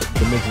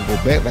 To make him go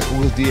back like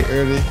Uzi did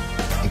earlier,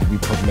 it could be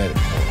problematic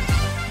for him.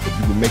 If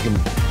you would make him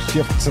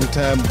shift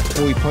sometime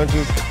before he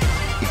punches,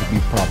 it could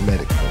be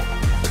problematic for him.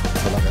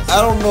 So like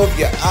I don't know if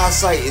your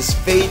eyesight is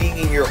fading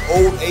in your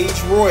old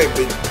age, Roy,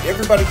 but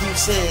everybody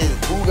keeps saying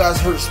Ugas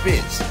hurt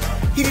Spence.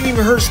 He didn't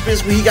even hurt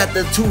Spence when he got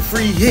the 2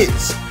 free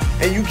hits.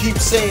 And you keep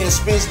saying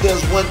Spence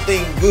does one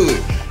thing good.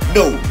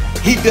 No,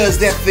 he does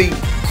that thing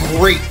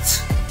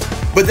great.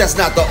 But that's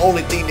not the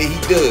only thing that he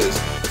does.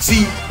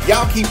 See,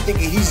 y'all keep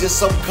thinking he's just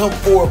some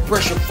come-forward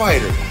pressure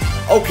fighter.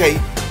 Okay,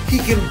 he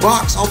can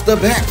box off the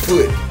back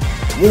foot.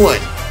 1,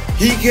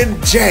 he can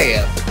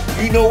jab.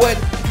 You know what?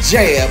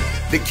 Jab.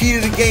 The key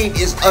to the game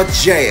is a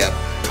jab.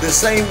 The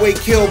same way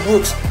Kell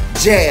Brooks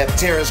jabbed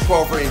Terrence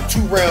Crawford in 2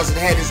 rounds and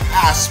had his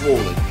eye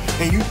swollen.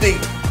 And you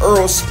think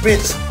Errol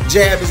Spence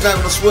jab is not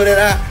going to swell that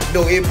eye?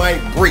 No, it might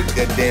break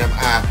that damn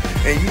eye.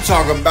 And you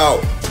talking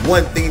about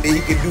one thing that he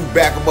can do,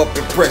 back him up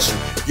in pressure.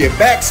 You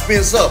back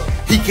Spence up,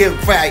 he can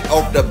fight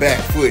off the back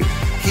foot.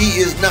 He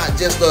is not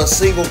just a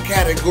single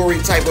category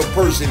type of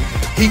person.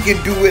 He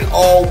can do it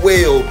all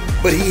well,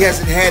 but he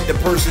hasn't had the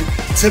person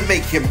to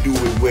make him do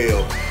it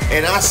well.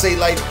 And I say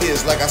like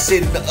this, like I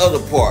said in the other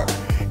part,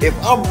 if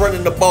I'm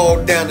running the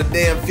ball down the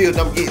damn field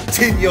and I'm getting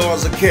 10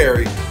 yards of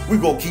carry, we're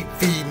going to keep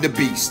feeding the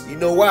beast. You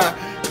know why?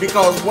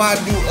 Because why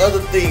do other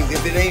things?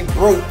 If it ain't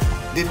broke,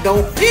 then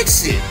don't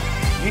fix it.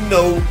 You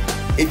know,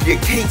 if you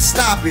can't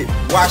stop it,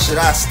 why should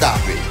I stop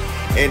it?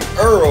 And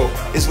Errol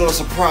is going to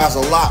surprise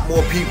a lot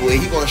more people, and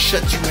he's going to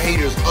shut you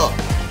haters up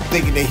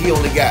thinking that he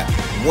only got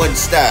one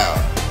style.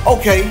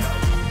 Okay,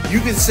 you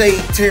can say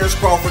Terrence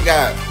Crawford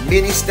got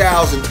many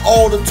styles and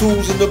all the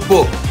tools in the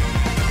book.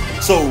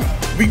 So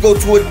we go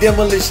to a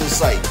demolition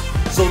site.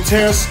 So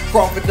Terrence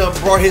Crawford done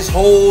brought his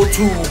whole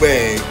tool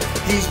bag.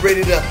 He's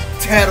ready to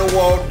tear the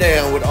wall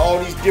down with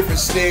all these different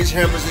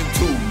sledgehammers and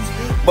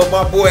tools. But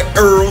my boy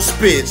Errol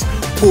Spence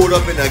pulled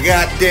up in a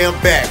goddamn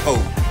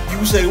backhoe.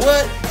 You say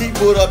what? He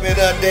pulled up in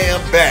a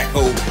damn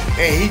backhoe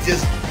and he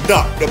just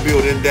knocked the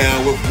building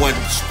down with one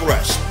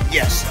thrust.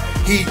 Yes,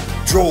 he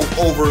drove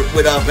over it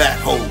with a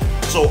backhoe.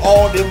 So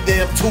all them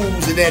damn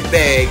tools in that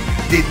bag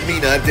didn't mean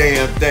a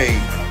damn thing.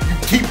 You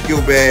keep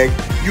your bag,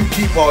 you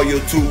keep all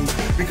your tools,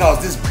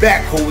 because this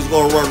backhoe is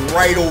gonna run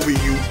right over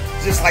you,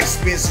 just like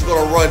Spence is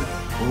gonna run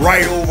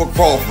right over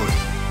Crawford.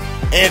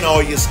 And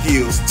all your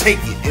skills, take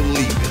it and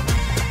leave it.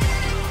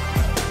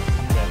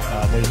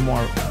 There's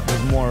more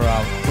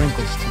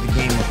wrinkles to the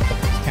game of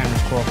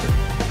Terrence Crawford,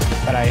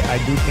 but I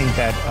do think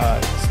that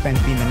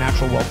Spence being the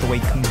natural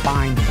welterweight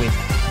combined with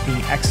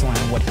being excellent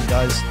at what he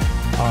does,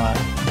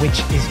 which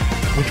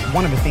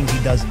one of the things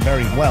he does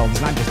very well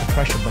is not just the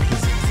pressure, but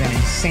it's an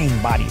insane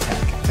body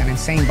attack. It's an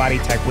insane body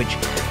attack, which,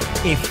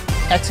 if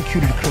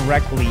executed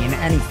correctly in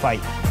any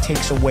fight,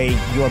 takes away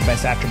your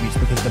best attributes,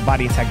 because the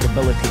body attack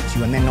debilitates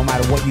you. And then no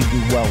matter what you do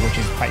well, which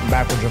is fighting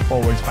backwards or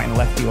forwards, fighting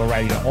lefty or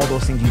righty, all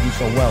those things you do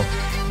so well,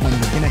 when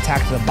you've been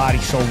attacked to the body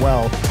so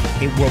well,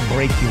 it will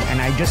break you.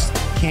 And I just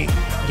can't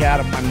get out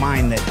of my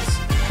mind that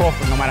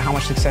Crawford, no matter how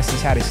much success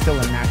he's had, is still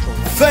a natural.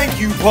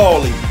 Thank you,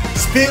 Paulie.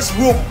 Spence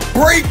will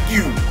break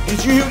you.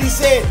 Did you hear what he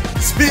said?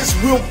 Spence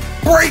will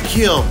break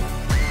him,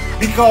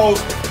 because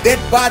that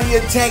body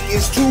attack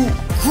is too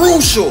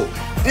crucial.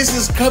 This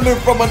is coming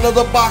from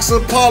another boxer,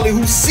 Paulie,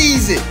 who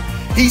sees it.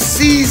 He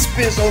sees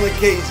Spence on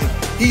occasion.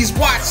 He's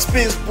watched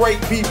Spence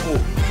break people.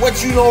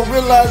 What you don't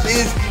realize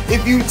is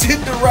if you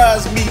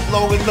tenderize meat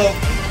long enough,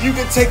 you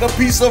can take a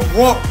piece of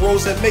rump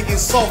roast and make it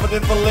softer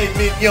than filet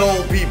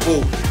mignon,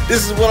 people.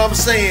 This is what I'm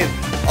saying.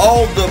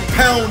 All the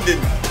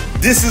pounding.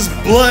 This is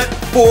blunt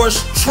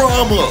force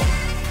trauma.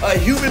 A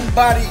human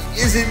body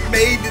isn't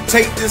made to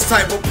take this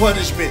type of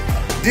punishment,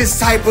 this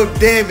type of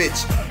damage.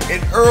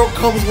 And Errol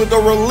comes with a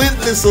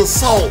relentless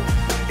assault.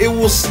 It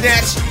will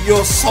snatch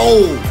your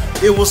soul.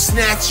 It will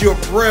snatch your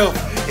breath.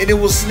 And it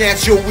will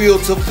snatch your will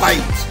to fight.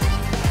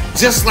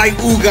 Just like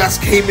Ugas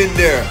came in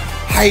there,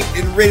 hyped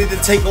and ready to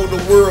take on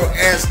the world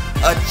as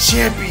a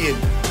champion,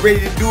 ready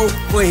to do it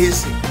for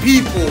his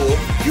people of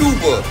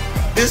Cuba.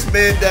 This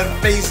man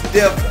done faced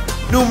death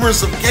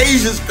numerous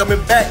occasions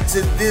coming back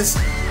to this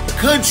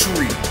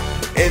country,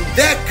 and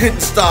that couldn't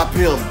stop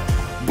him.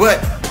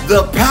 But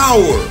the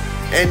power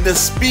and the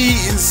speed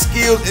and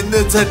skills and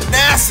the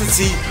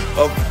tenacity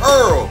of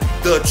Errol,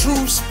 the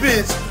true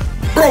Spence,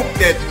 broke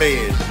that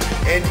man.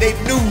 And they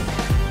knew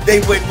they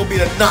wasn't gonna be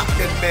to knock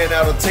that man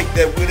out or take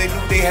that win. They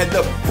knew they had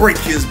to break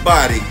his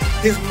body.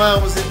 His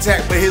mind was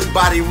intact, but his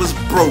body was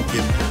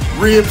broken.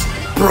 Ribs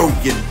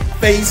broken,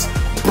 face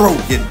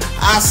broken,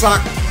 eye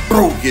sock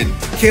broken,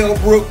 Kell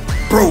Brook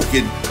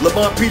broken,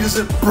 Lamont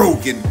Peterson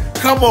broken.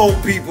 Come on,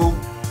 people.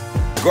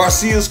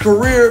 Garcia's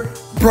career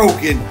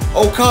broken.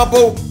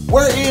 Ocampo,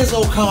 where is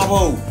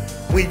Ocampo?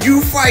 When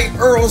you fight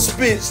Errol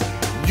Spence,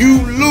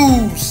 you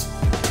lose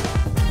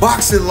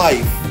boxing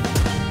life.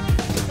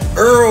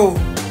 Errol,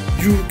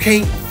 you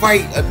can't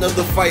fight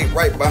another fight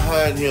right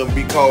behind him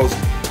because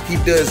he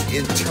does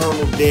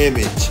internal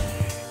damage.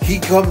 He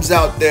comes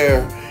out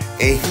there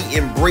and he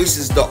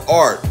embraces the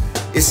art.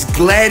 It's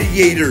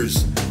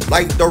gladiators,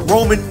 like the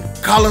Roman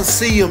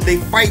Colosseum. They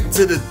fight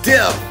to the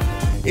death.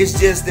 It's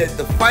just that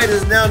the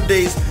fighters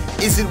nowadays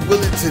isn't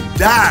willing to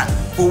die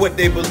for what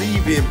they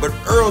believe in. But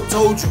Errol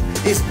told you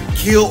it's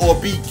kill or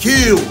be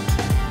killed.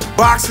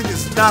 Boxing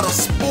is not a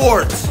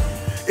sport.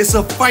 It's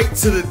a fight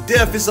to the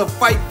death. It's a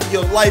fight for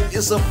your life.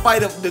 It's a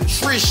fight of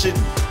nutrition.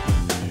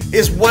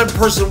 It's one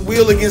person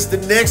will against the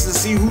next to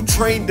see who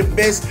trained the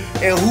best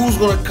and who's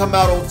going to come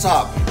out on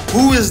top.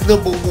 Who is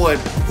number one?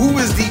 Who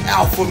is the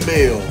alpha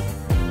male?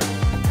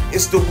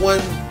 It's the one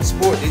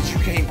sport that you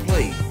can't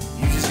play.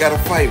 You just got to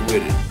fight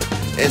with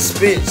it. And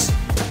Spence,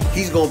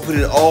 he's going to put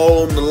it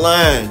all on the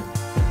line.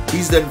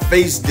 He's done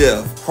faced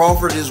death.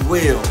 Crawford as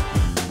well.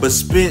 But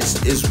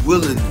Spence is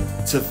willing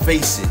to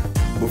face it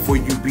before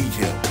you beat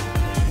him.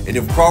 And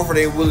if Crawford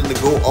ain't willing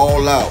to go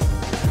all out,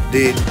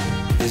 then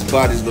his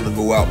body's going to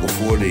go out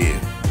before then.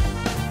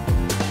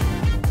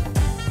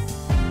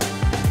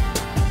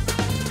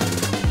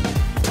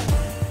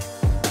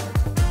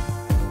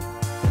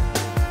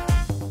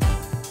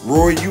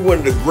 Roy, you one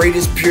of the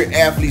greatest pure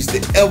athletes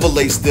to ever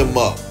lace them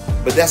up.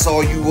 But that's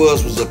all you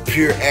was a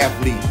pure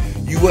athlete.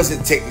 You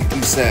wasn't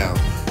technically sound.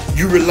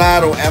 You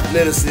relied on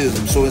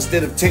athleticism. So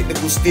instead of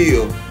technical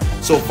skill,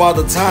 so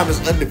Father Time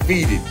is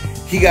undefeated.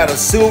 He got a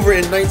silver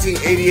in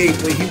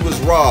 1988 when he was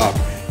robbed.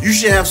 You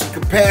should have some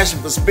compassion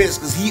for Spence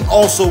because he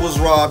also was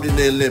robbed in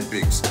the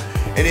Olympics.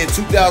 And in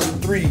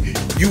 2003,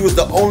 you was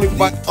the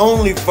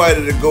only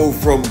fighter to go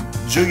from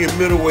junior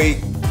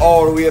middleweight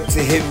all the way up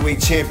to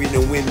heavyweight champion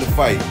and win the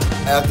fight.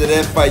 After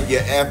that fight,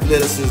 your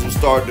athleticism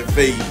started to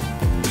fade.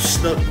 You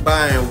snuck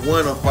by and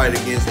won a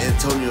fight against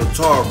Antonio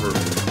Tarver,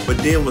 but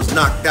then was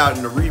knocked out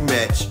in the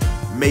rematch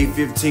May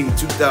 15,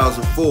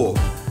 2004.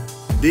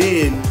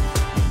 Then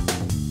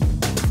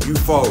you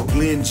fought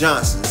Glenn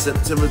Johnson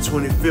September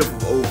 25th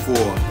of 04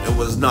 and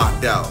was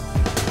knocked out.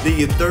 Then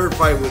your third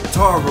fight with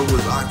Tarver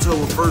was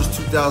October 1st,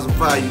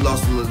 2005. You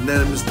lost a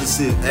unanimous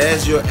decision.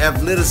 As your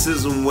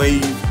athleticism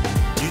wave,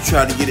 you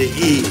try to get an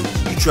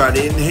edge. You try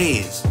to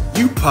enhance.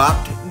 You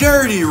popped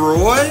dirty,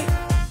 Roy.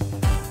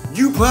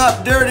 You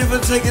popped dirty for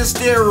taking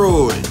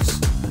steroids.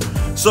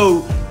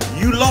 So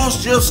you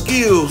lost your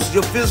skills,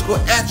 your physical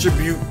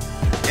attribute,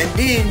 and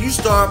then you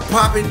start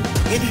popping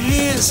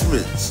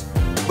enhancements.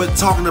 But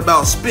talking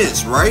about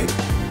Spence, right?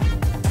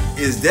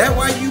 Is that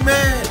why you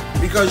mad?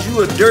 Because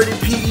you a dirty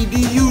PED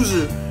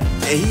user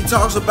and he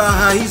talks about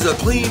how he's a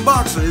clean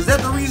boxer. Is that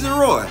the reason,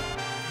 Roy?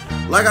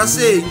 Like I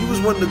said, you was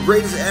one of the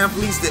greatest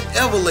athletes to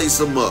ever lace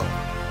him up.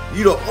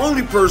 You the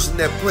only person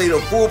that played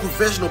a full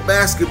professional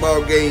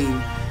basketball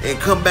game and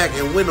come back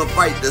and win a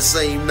fight the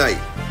same night.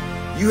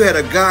 You had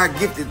a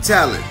God-gifted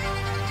talent,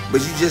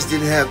 but you just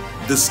didn't have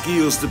the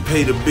skills to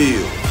pay the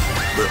bill.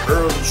 But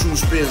Errol the True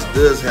Spence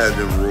does have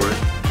them, Roy.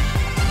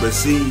 But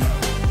see,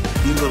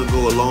 he's gonna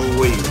go a long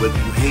way, whether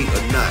you hate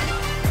or not.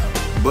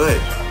 But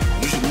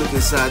you should look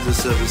inside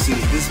yourself and see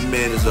that this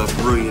man is a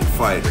brilliant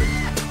fighter.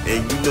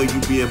 And you know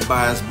you being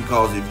biased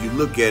because if you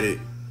look at it,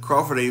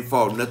 Crawford ain't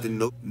fought nothing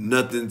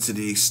to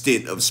the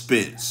extent of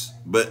Spence.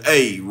 But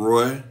hey,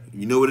 Roy,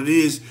 you know what it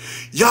is?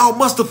 Y'all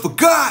must have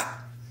forgot.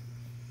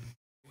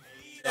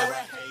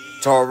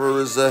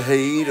 Tarver is a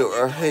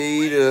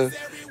hater,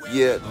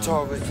 Yeah,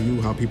 Tarver.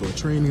 View how people are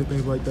training and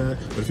things like that.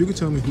 But if you could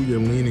tell me who you're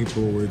leaning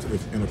towards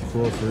in a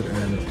Crawford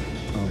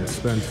and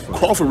Spence fight.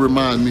 Crawford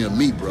reminds me of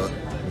me, bro.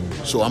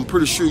 So I'm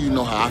pretty sure you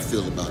know how I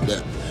feel about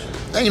that.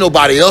 Ain't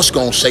nobody else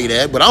gonna say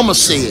that, but I'ma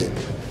say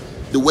it.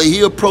 The way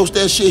he approached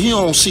that shit, he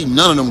don't see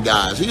none of them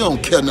guys. He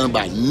don't care nothing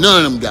about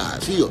none of them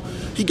guys.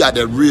 He got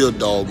that real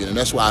dog in him.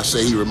 That's why I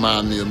say he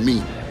reminds me of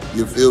me.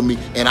 You feel me?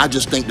 And I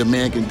just think the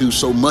man can do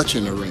so much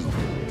in the ring.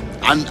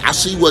 I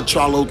see what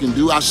Charlo can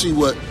do. I see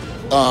what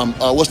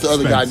what's the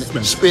other guy?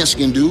 Spence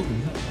can do.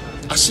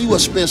 I see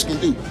what Spence can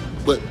do.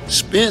 But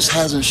Spence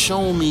hasn't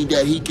shown me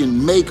that he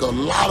can make a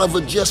lot of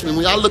adjustment.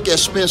 When I look at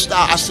Spence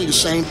style, I see the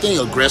same thing,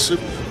 aggressive,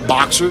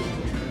 boxer.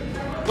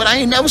 But I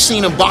ain't never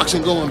seen him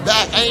boxing going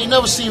back. I ain't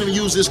never seen him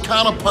use his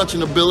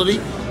counter-punching ability.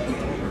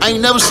 I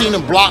ain't never seen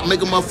him block,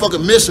 make a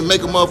motherfucker miss, and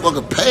make a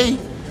motherfucker pay.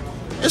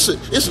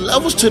 It's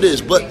levels to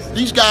this. But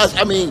these guys,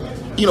 I mean,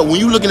 you know, when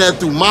you're looking at it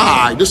through my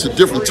eye, this is a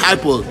different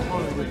type of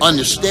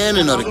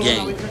understanding of the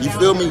game. You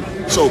feel me?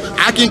 So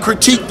I can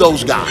critique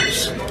those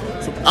guys.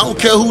 I don't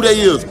care who they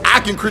is. I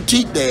can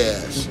critique their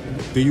ass.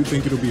 Do you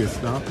think it'll be a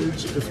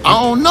stoppage?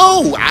 I don't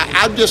know.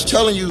 I'm just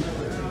telling you,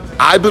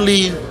 I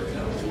believe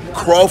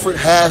Crawford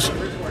has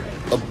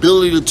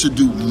ability to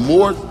do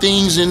more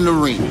things in the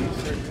ring.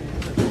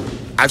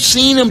 I've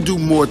seen him do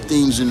more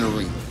things in the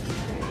ring.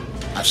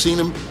 I've seen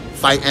him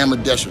fight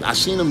ambidextrous. I've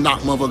seen him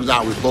knock motherfuckers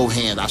out with both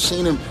hands. I've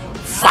seen him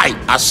fight.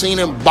 I've seen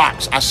him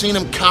box. I've seen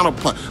him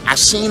counterpunch. I've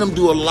seen him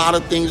do a lot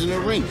of things in the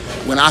ring.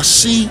 When I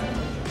see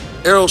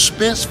Errol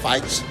Spence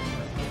fights,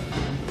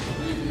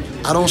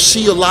 I don't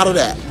see a lot of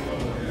that.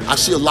 I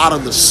see a lot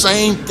of the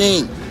same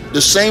thing.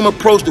 The same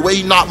approach, the way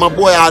he knocked my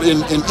boy out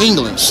in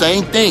England.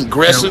 Same thing,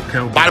 aggressive,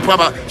 body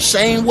pop,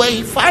 same way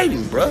he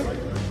fighting, bro.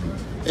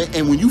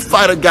 And when you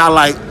fight a guy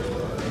like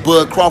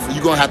Bud Crawford,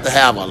 you're gonna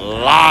have a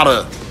lot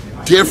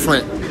of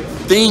different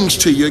things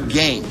to your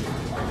game.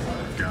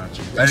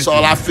 Gotcha. That's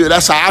all I feel.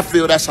 That's how I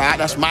feel.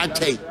 That's my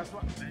take.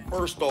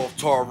 First off,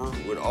 Tarver,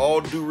 with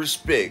all due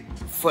respect,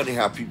 funny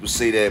how people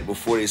say that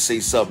before they say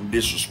something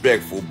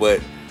disrespectful,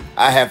 but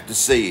I have to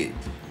say it.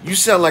 You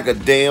sound like a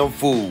damn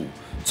fool.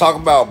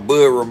 Talking about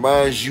Bud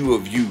reminds you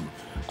of you.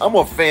 I'm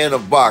a fan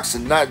of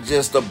boxing, not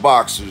just the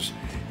boxers.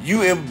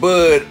 You and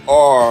Bud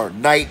are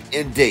night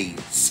and day.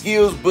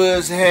 Skills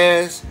Bud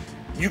has,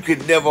 you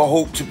could never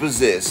hope to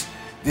possess.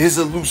 His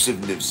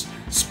elusiveness,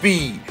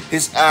 speed,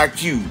 his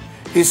IQ,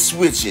 his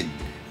switching,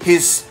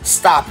 his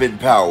stopping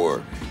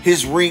power,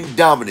 his ring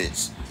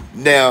dominance.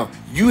 Now,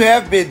 you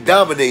have been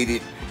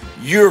dominated.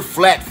 You're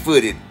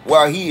flat-footed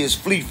while he is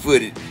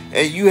fleet-footed.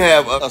 And you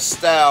have a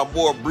style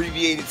more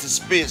abbreviated to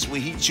Spence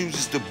when he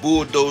chooses to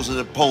bulldoze an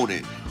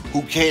opponent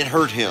who can't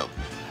hurt him.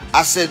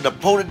 I said an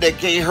opponent that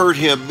can't hurt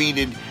him,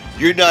 meaning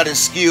you're not as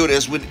skilled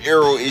as when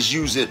Errol is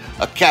using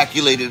a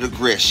calculated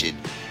aggression.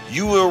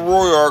 You and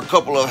Roy are a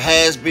couple of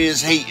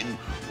has-beens hating,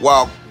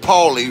 while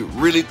Paulie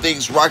really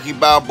thinks Rocky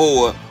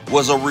Balboa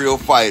was a real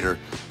fighter.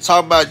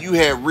 Talking about you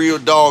had real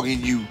dog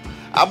in you.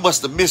 I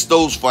must have missed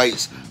those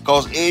fights,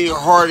 cause Eddie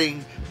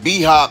Harding,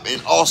 B-Hop,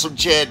 and Awesome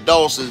Chad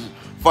Dawson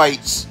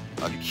fights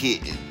are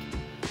kidding.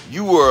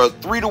 You were a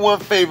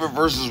 3-1 favorite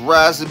versus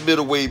rising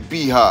middleweight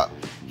B-Hop.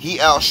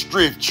 He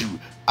outstripped you,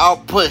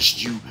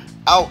 outpunched you,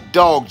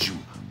 outdogged you,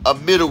 a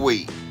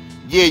middleweight.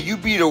 Yeah, you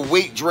beat a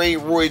weight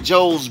drained Roy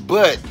Jones,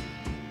 but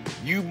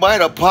you might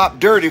have popped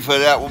dirty for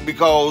that one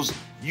because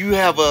you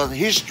have a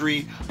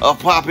history of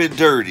popping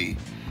dirty.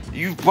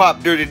 You've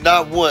popped dirty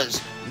not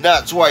once,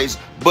 not twice,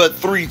 but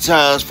 3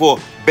 times for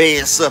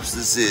banned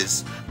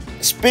substances.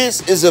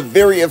 Spence is a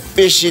very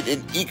efficient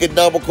and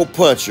economical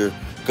puncher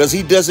because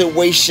he doesn't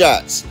waste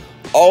shots.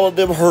 All of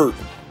them hurt.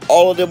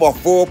 All of them are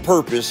for a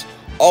purpose.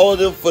 All of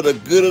them for the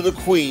good of the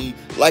queen,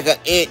 like an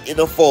ant in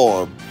a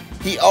farm.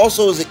 He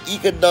also is an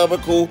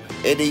economical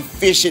and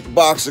efficient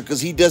boxer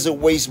because he doesn't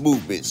waste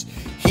movements.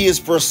 He is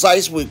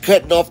precise when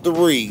cutting off the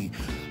ring.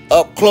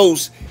 Up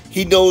close,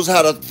 he knows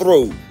how to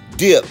throw,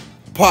 dip,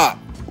 pop,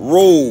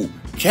 roll,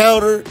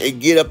 counter,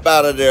 and get up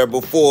out of there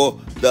before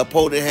the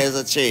opponent has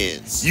a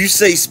chance. You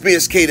say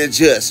Spence can't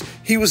adjust.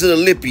 He was an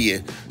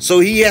Olympian, so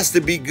he has to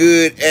be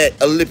good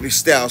at Olympic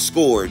style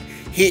scoring.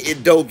 Hit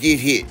and don't get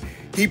hit.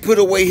 He put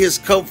away his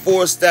come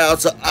forward style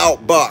to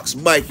outbox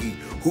Mikey,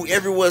 who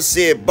everyone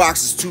said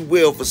boxes too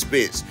well for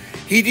Spence.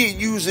 He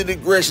didn't use an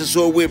aggression,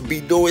 so it wouldn't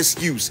be no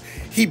excuse.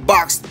 He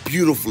boxed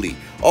beautifully,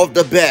 off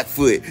the back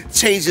foot,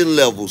 changing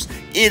levels,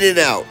 in and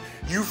out.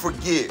 You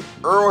forget,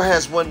 Errol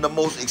has one of the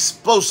most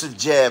explosive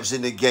jabs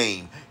in the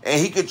game, and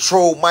he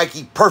controlled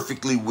Mikey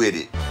perfectly with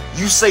it.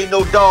 You say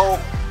no dog?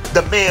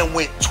 The man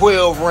went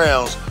 12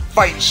 rounds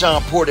fighting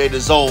Sean Porter in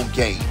his own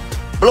game.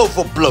 Blow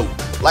for blow,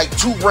 like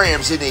 2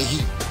 rams in a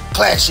heap,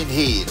 clashing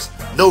heads.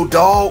 No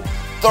dog?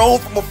 Thrown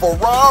from a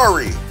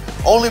Ferrari.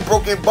 Only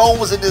broken bone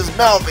was in his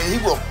mouth, and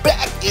he was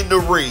back in the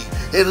ring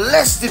in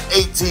less than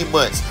 18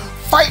 months.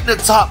 Fighting the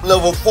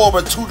top-level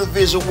former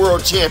 2-division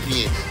world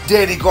champion,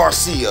 Danny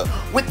Garcia,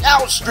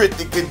 without strength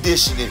and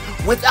conditioning,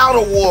 without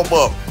a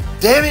warm-up.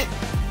 Damn it,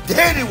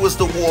 Danny was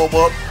the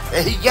warm-up,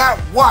 and he got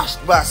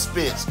washed by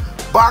Spence.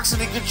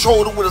 boxing and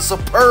controlled him with a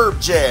superb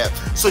jab.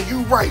 So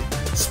you right,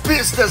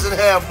 Spence doesn't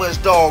have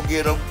much dog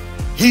in him.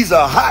 He's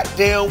a hot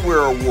damn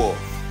werewolf.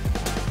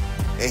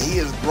 And he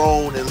has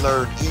grown and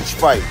learned each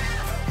fight.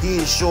 He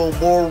has shown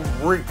more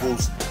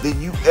wrinkles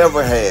than you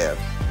ever have.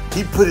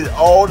 He put it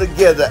all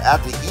together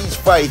after each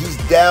fight. He's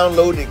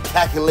downloading and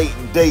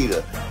calculating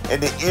data.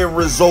 And the end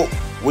result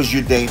was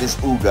Udanis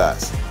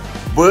Ugas.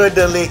 Bud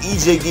done let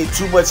EJ get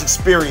too much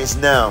experience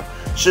now.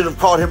 Should have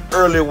caught him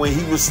earlier when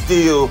he was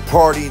still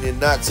partying and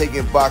not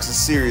taking boxing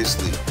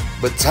seriously.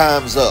 But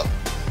time's up.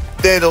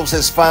 Thanos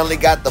has finally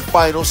got the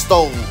final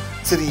stone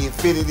to the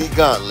Infinity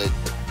Gauntlet.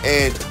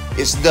 And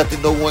it's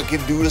nothing no one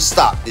can do to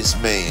stop this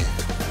man.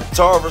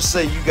 Tarver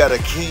say you got a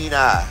keen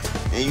eye.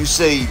 And you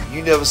say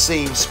you never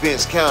seen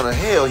Spence counter.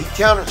 Hell, he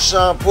countered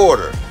Sean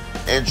Porter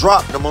and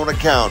dropped him on the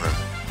counter.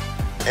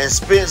 And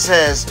Spence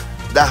has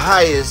the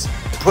highest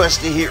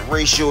punch-to-hit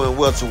ratio in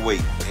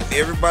welterweight. And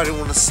everybody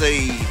want to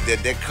say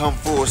that come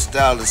forward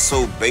style is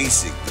so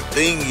basic. The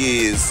thing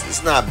is,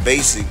 it's not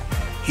basic.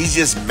 He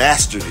just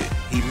mastered it.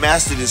 He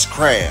mastered his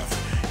craft.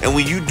 And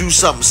when you do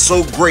something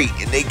so great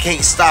and they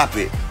can't stop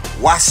it,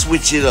 why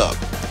switch it up?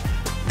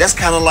 That's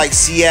kind of like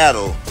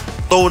Seattle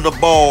throwing the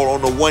ball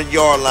on the 1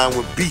 yard line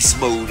with beast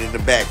mode in the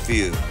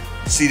backfield.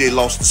 See, they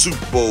lost the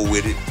Super Bowl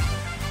with it.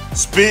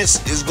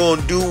 Spence is going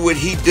to do what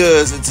he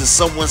does until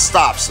someone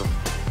stops him.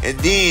 And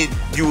then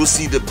you will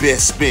see the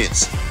best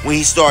Spence when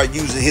he starts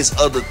using his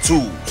other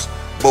tools.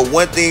 But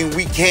one thing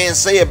we can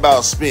say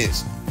about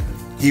Spence,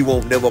 he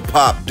won't never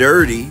pop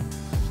dirty.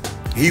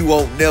 He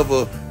won't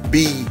never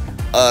be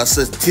a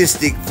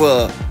statistic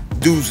for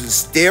using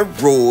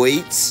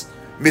steroids.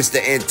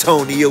 Mr.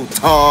 Antonio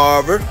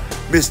Tarver,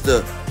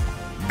 Mr.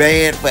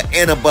 Banned for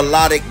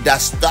anabolic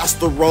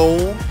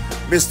testosterone.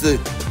 Mr.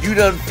 You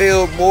done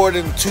failed more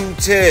than 2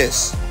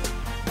 tests.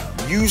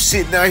 You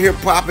sitting out here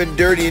popping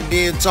dirty and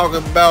then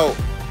talking about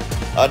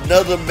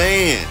another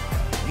man.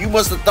 You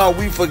must have thought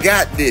we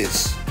forgot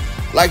this.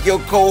 Like your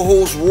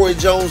co-host Roy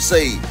Jones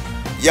say,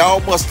 y'all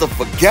must have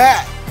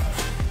forgot.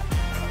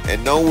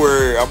 And don't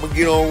worry, I'm going to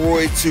get on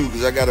Roy too,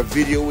 because I got a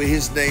video with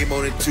his name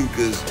on it too.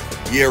 Because,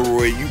 yeah,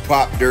 Roy, you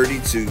pop dirty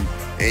too.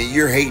 And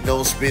you're hating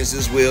on Spence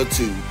as well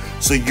too.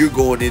 So you're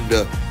going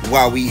into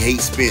why we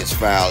hate Spence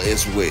file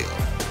as well.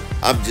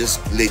 I'm just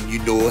letting you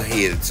know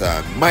ahead of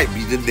time. Might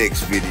be the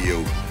next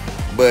video.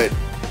 But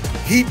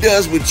he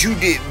does what you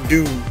didn't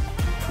do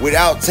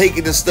without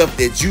taking the stuff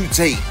that you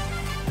take.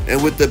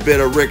 And with the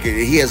better record,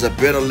 he has a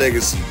better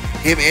legacy.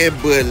 Him and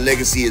Bud's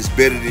legacy is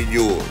better than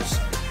yours.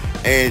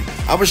 And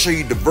I'm going to show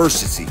you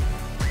diversity.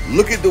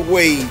 Look at the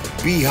way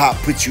B-Hop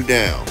put you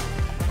down.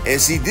 And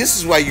see, this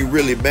is why you're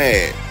really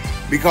mad.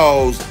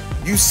 Because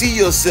you see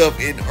yourself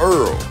in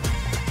Errol.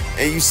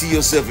 And you see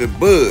yourself in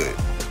Bud.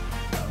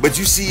 But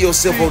you see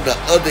yourself on the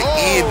other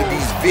end of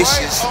these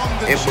vicious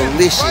and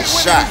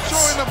malicious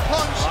shots.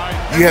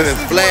 You having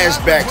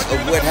flashbacks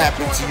of what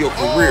happened to your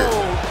career.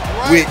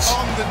 Which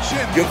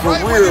your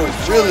career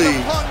really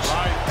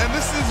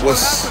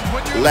was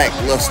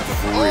lackluster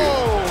for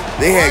real.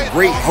 They had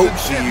great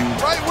hopes for you,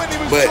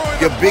 but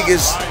your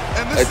biggest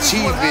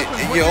achievement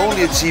and your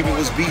only achievement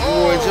was beating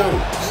Roy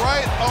Jones.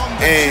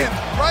 And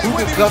who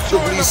can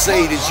comfortably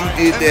say that you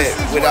did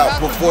that without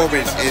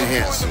performance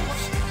enhancers?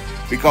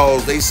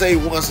 Because they say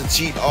once a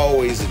cheat,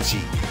 always a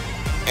cheat.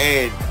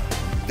 And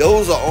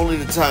those are only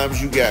the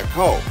times you got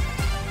caught.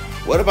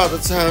 What about the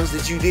times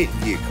that you didn't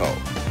get caught?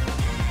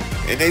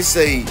 And they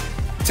say,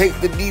 take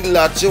the needle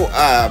out your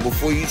eye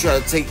before you try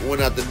to take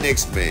one out the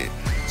next man.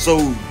 So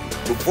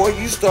before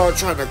you start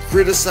trying to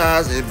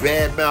criticize and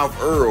badmouth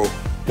Errol,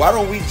 why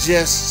don't we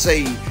just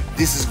say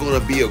this is going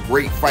to be a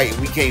great fight and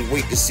we can't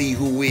wait to see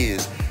who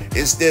wins,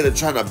 instead of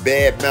trying to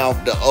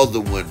badmouth the other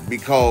one?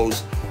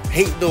 Because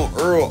hating on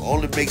Errol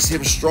only makes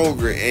him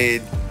stronger.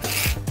 And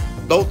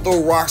don't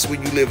throw rocks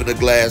when you live in a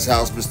glass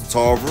house, Mr.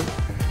 Tarver.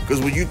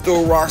 Because when you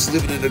throw rocks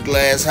living in a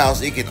glass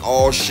house, it can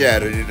all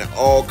shatter and it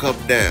all come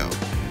down.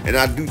 And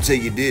I do tell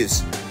you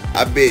this,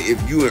 I bet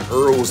if you and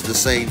Errol was the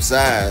same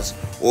size,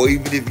 or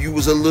even if you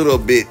was a little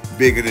bit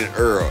bigger than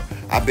Errol,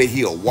 I bet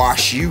he'll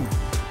wash you.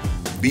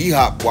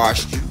 B-Hop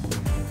washed you.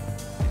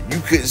 You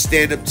couldn't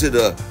stand up to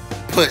the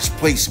punch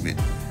placement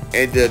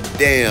and the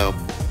damn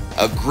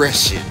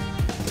aggression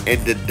and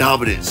the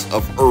dominance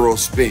of Errol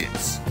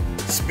Spence.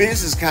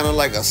 Spence is kind of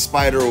like a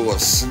spider or a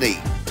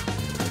snake.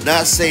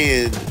 Not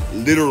saying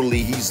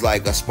literally he's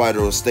like a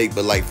spider or a snake,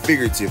 but like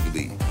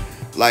figuratively.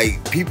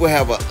 Like, people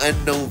have an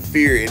unknown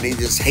fear and they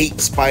just hate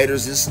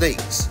spiders and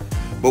snakes.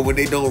 But when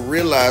they don't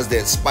realize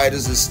that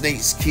spiders and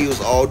snakes kills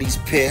all these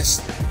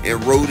pests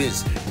and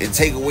rodents and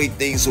take away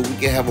things so we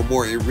can have a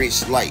more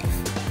enriched life.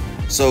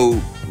 So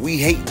we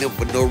hate them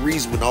for no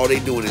reason when all they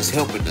doing is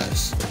helping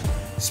us.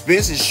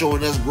 Spence is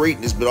showing us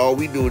greatness, but all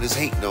we doing is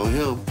hating on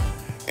him.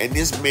 And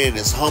this man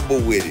is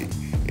humble with it.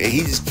 And he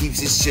just keeps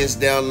his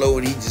chest down low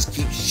and he just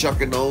keeps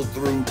chucking on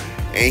through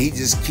and he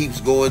just keeps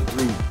going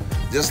through.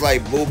 Just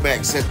like Bo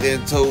Mack sat there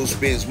and told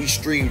Spence, we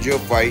streamed your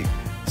fight.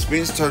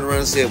 Spence turned around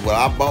and said, well,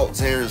 I bought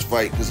Terrence's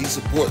fight because he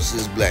supports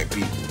his black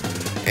people.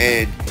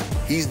 And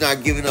he's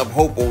not giving up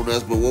hope on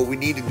us, but what we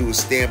need to do is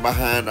stand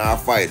behind our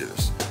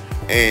fighters.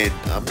 And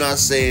I'm not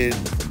saying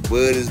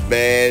Bud is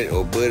bad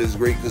or Bud is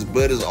great, because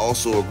Bud is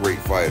also a great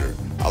fighter.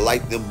 I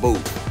like them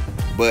both.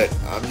 But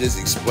I'm just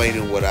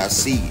explaining what I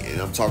see,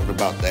 and I'm talking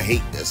about the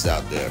hate that's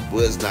out there.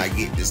 Bud's not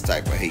getting this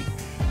type of hate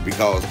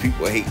because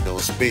people are hating on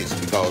Spence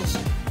because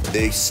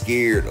they're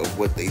scared of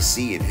what they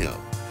see in him.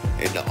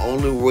 And the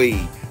only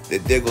way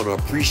that they're going to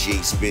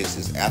appreciate Spence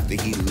is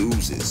after he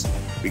loses.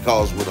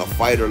 Because when a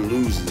fighter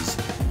loses,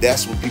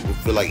 that's when people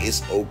feel like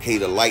it's okay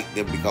to like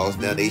them because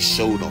now they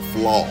showed a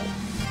flaw.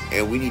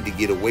 And we need to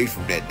get away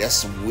from that. That's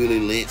some Willie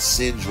Lynch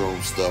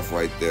syndrome stuff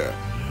right there.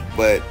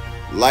 But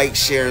like,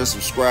 share, and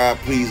subscribe,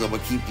 please. I'm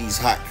going to keep these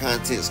hot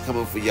contents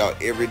coming for y'all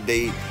every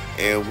day.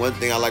 And one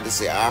thing I like to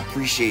say, I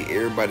appreciate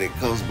everybody that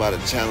comes by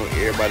the channel,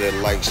 everybody that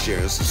likes, share,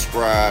 and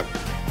subscribe.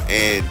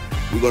 And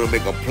we're going to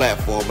make a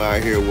platform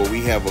out here where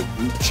we have a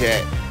group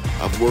chat.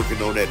 I'm working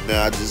on that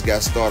now. I just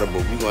got started,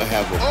 but we're going to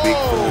have a big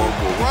forum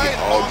where we can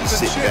all just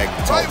sit back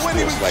and talk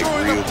sports like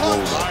real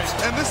grown-ups.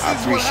 I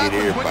appreciate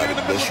everybody.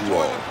 Bless you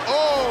all.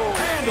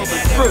 Handle the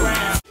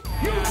truth.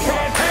 You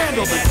can't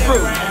handle the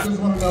truth. I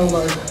just want to know,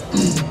 like,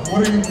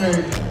 what do you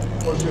think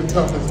was your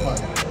toughest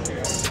fight?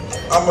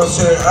 I'm gonna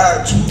say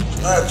I had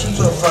two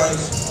tough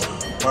fights.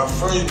 My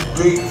first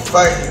big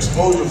fight,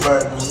 exposure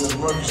fight, was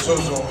against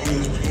Espinoza on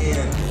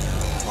ESPN,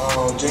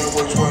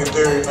 January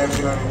 23rd,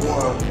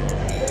 1991.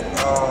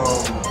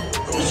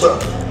 It was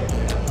tough.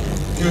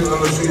 He was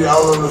undefeated. I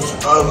was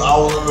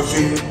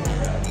undefeated.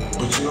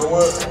 But you know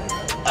what?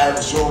 I had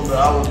to show him that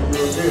I was the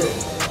real deal.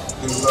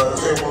 Because like I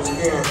said, once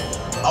again,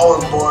 I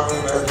was born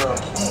in as a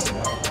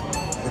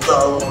they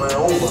thought I was going to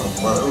over,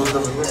 but it was a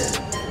different thing.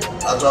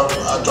 I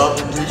dropped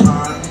him 3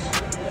 times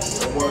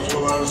and won to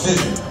a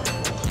decision.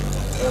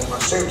 And my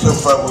second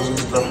tough fight was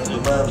against the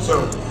man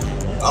himself.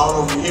 I don't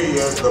know if you hear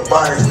yet, the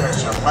body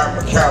snatcher, Mike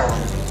McCallum.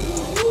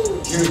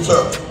 He was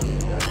tough.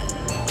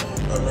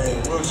 I mean,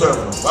 real tough.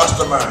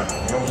 Mastermind,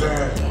 you know what I'm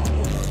saying?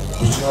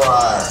 But you know,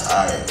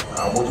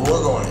 I went to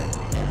work on it.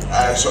 I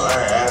had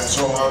to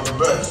show him I was the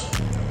best.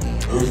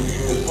 It was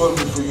supposed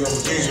to be for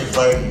unification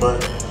fight,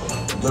 but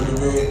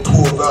WWE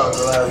pulled out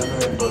the last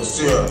minute. But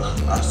still,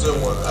 I still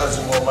want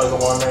Mike on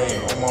my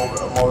name, on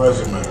my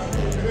resume.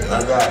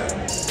 I got it.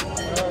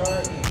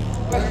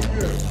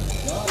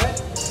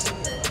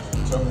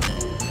 Tell me,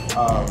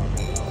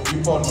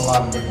 you fought in a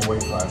lot of different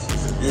weight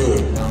classes.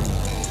 Yeah. You know?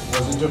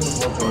 Was it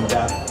difficult to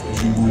adapt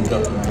as you moved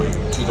up in weight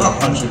to the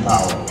punching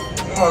power?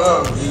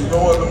 No. You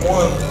know what?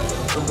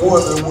 The more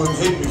that wouldn't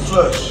hit me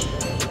flush.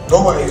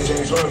 Nobody hit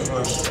James Toney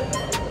flush.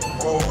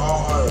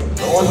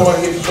 The only time I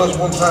hit flush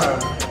one time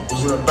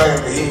was in the back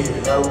of the head.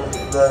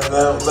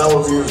 That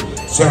was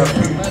against Sam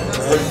Pete,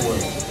 the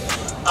heavyweight.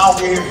 I don't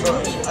get hit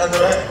flush. After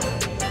that,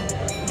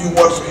 you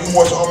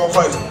watch all my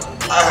fights.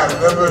 I have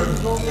never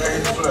got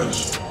hit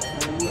flush.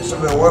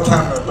 Except that one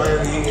time in the back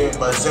of the head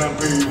by Sam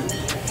Pete.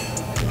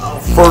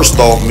 First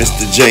off,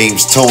 Mr.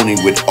 James Toney,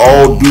 with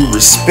all due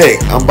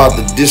respect, I'm about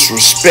to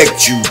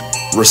disrespect you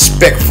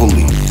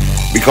respectfully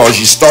because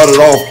you started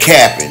off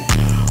capping.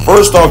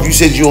 First off, you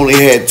said you only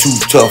had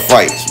 2 tough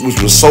fights,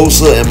 which was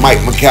Sosa and Mike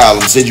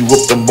McCallum. Said you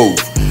whooped them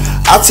both.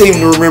 I seem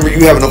to remember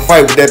you having a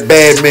fight with that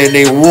bad man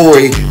named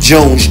Roy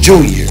Jones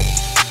Jr.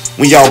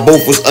 when y'all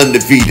both was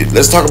undefeated.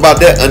 Let's talk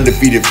about that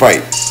undefeated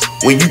fight.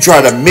 When you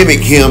tried to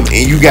mimic him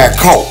and you got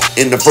caught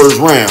in the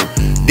first round.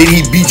 Then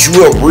he beat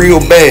you up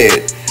real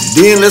bad.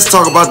 Then let's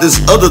talk about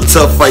this other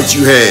tough fight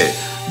you had.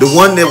 The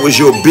one that was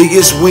your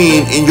biggest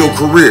win in your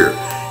career.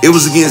 It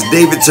was against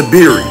David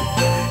Tiberi.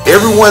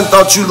 Everyone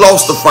thought you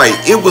lost the fight.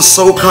 It was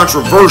so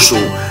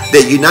controversial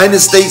that United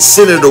States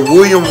Senator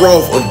William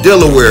Roth of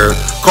Delaware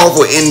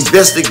called for an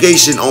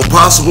investigation on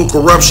possible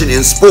corruption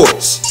in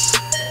sports.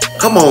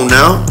 Come on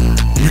now.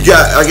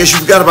 I guess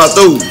you forgot about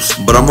those,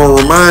 but I'm gonna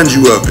remind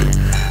you of it.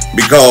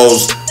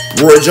 Because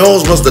Roy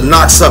Jones must have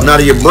knocked something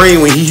out of your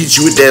brain when he hit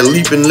you with that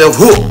leaping left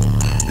hook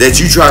that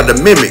you tried to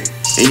mimic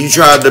and you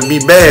tried to be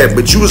bad,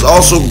 but you was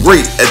also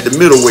great at the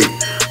middleweight.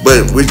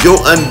 But with your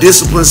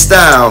undisciplined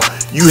style,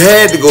 you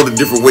had to go to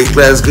different weight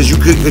classes because you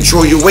couldn't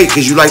control your weight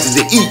because you liked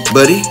to eat,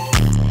 buddy.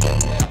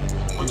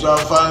 But y'all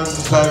finally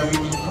decided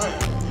he was great.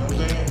 You know what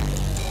I'm saying?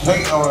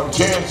 Take on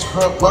Terrence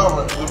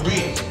Crawford, the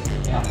beat.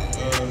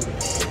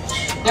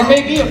 There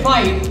may be a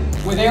fight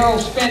with Errol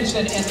Spence,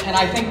 and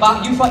I think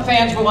you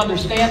fans will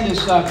understand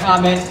this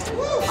comment.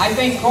 I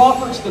think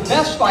Crawford's the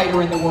best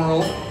fighter in the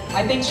world.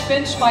 I think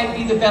Spence might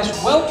be the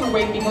best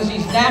welterweight because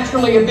he's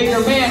naturally a bigger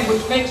man,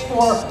 which makes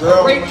for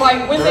a great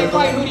fight. When they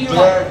fight, who do you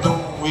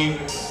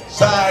like?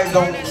 Size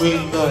don't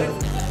mean nothing.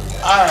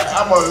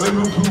 I'm a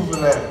living proof of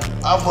that.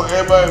 I'm for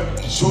everybody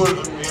sure.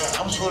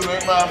 I'm sure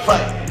everybody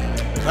fight.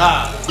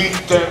 Nah, beat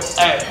that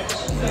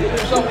ass.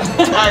 So,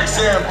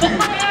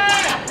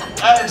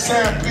 Ask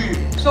Sam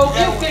Pete. So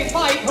if they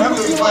fight, who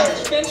would you like?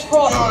 Spence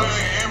Crawford?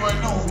 Everybody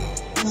know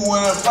who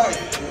won that fight.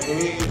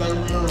 It's like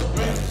Errol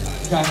Spence.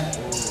 Okay.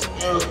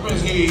 Errol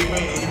Spence,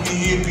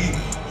 he'll be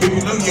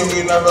looking at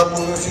me like I'm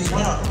moving 6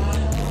 rounds.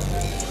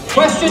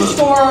 Questions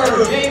for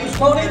James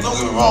Toney? Don't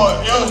get me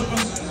wrong, Errol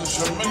Spence is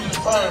a tremendous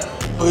fighter,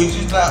 but he's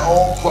just not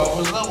on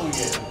Crawford's level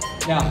yet.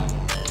 Yeah.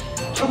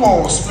 Come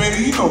on,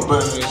 Smitty, you know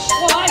better than this.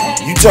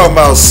 You talking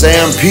about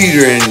Sam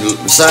Peter and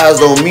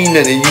size don't mean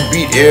nothing and you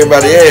beat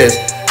everybody ass.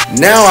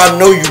 Now I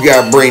know you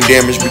got brain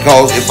damage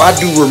because if I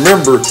do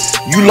remember,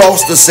 you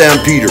lost to Sam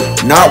Peter,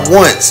 not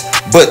once,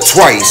 but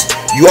twice.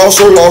 You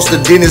also lost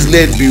to Dennis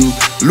Ledbew,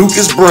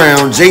 Lucas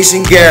Brown,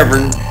 Jason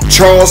Gavin,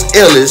 Charles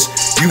Ellis.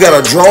 You got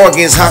a draw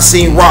against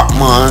Hassan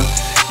Rahman.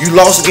 You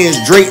lost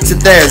against Drake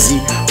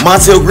Tadazi.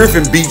 Montel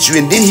Griffin beat you,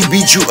 and then he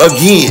beat you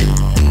again.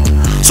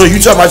 So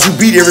you talking about you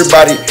beat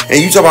everybody, and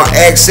you talking about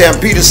ask Sam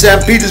Peters. Sam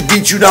Peters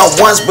beat you not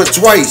once, but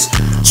twice.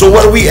 So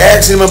what are we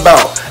asking him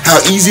about? How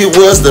easy it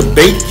was to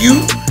bake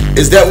you?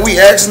 Is that what we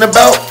asking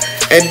about?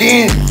 And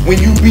then when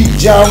you beat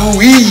John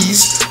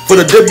Ruiz for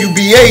the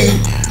WBA,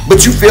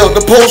 but you failed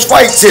the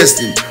post-fight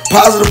testing,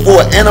 positive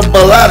for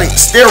anabolic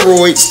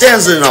steroid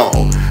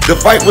stanzanol. The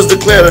fight was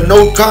declared a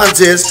no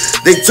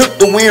contest. They took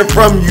the win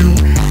from you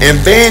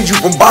and banned you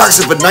from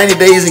boxing for 90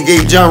 days and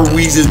gave John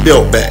Ruiz his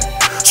belt back.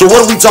 So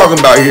what are we talking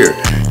about here?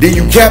 Then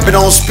you capping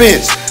on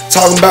Spence,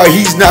 talking about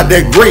he's not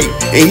that great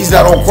and he's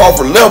not on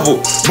Crawford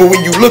level. But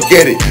when you look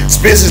at it,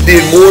 Spence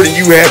did more than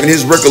you have and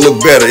his record look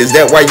better. Is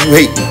that why you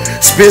hate him?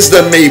 Spence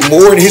done made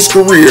more in his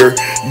career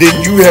than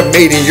you have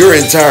made in your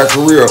entire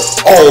career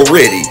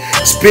already.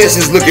 Spence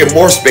is looking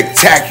more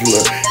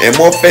spectacular and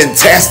more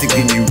fantastic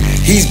than you.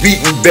 He's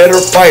beating better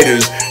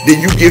fighters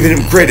than you giving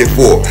him credit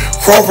for.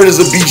 Crawford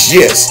is a beast,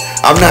 yes.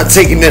 I'm not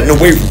taking nothing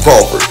away from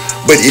Crawford.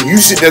 But if you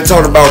sit there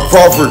talking about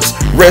Crawford's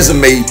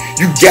resume,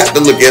 you got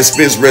to look at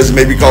Spence's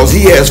resume because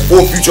he has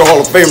 4 future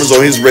Hall of Famers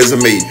on his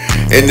resume.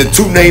 And the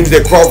 2 names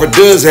that Crawford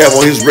does have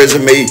on his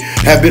resume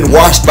have been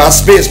watched by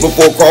Spence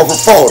before Crawford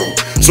fought him.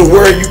 So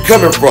where are you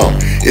coming from?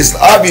 It's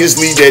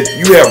obviously that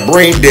you have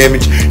brain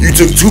damage. You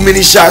took too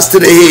many shots to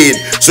the head,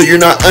 so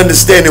you're not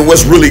understanding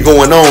what's really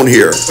going on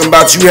here.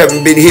 About you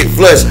haven't been hit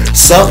flush.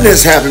 Something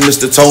has happened,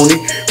 Mr. Toney,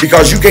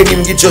 because you can't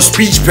even get your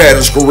speech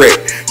patterns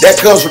correct.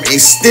 That comes from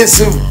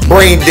extensive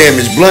brain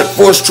damage, blunt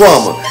force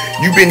trauma.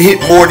 You've been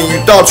hit more than you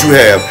thought you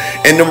have.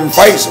 And them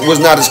fights was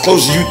not as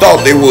close as you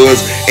thought they was.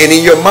 And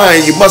in your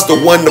mind, you must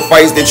have won the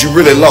fights that you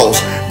really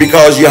lost.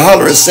 Because you're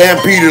hollering Sam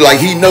Peter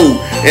like he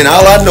knew. And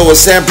all I know is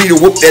Sam Peter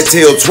whooped that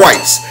tail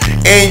twice.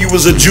 And you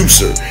was a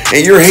juicer.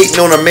 And you're hating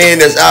on a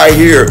man that's out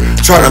here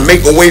trying to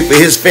make a way for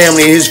his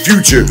family and his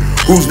future,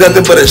 who's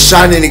nothing but a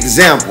shining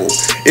example.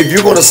 If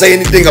you're going to say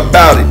anything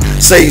about it,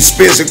 say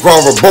Spence and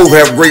Crawford both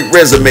have great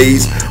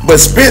resumes,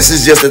 but Spence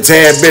is just a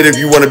tad better if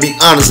you want to be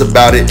honest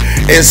about it.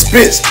 And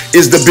Spence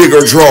is the bigger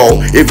draw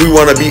if we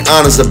want to be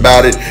honest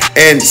about it.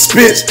 And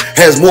Spence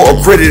has more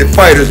accredited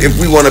fighters if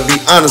we want to be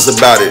honest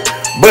about it.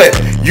 But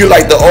you're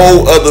like the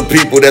old other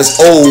people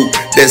that's old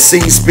that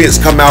seen Spence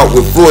come out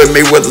with Floyd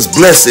Mayweather's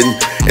blessing.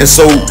 And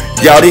so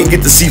y'all didn't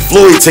get to see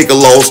Floyd take a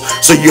loss,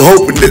 so you're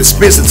hoping that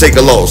Spence will take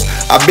a loss.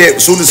 I bet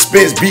as soon as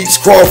Spence beats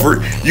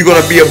Crawford, you're going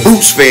to be a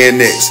Boots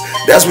fan next.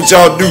 That's what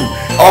y'all do.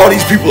 All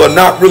these people are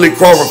not really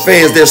Crawford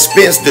fans. They're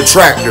Spence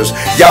detractors.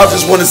 Y'all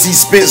just want to see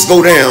Spence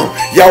go down.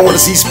 Y'all want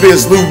to see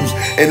Spence lose.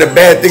 And the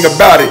bad thing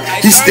about it,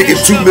 he's sticking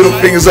 2 middle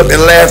fingers up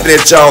and laughing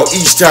at y'all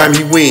each time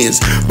he wins.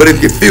 But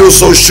if you feel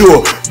so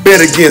sure,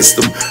 bet against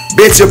him.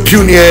 Bet your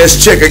puny ass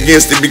check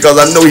against him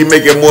because I know he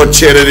making more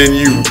cheddar than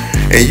you.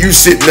 And you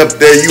sitting up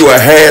there, you a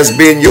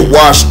has-been, you're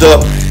washed up,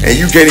 and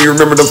you can't even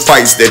remember the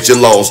fights that you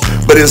lost.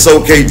 But it's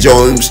okay,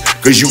 Jones,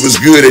 because you was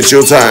good at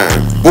your time.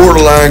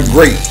 Borderline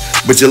great,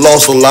 but you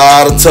lost a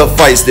lot of tough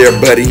fights there,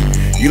 buddy.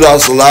 You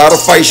lost a lot of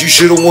fights you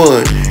should have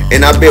won.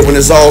 And I bet when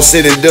it's all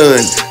said and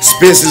done,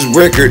 Spence's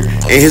record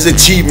and his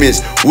achievements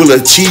will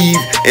achieve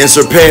and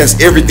surpass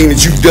everything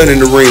that you've done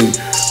in the ring.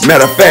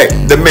 Matter of fact,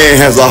 the man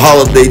has a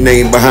holiday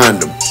name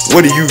behind him.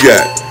 What do you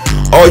got?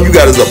 All you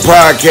got is a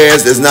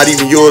podcast that's not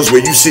even yours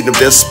where you sitting up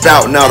there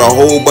spouting out a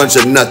whole bunch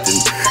of nothing.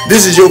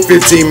 This is your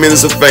 15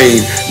 minutes of fame.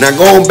 Now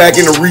going back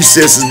in the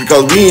recesses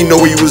because we didn't know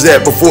where you was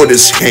at before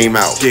this came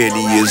out.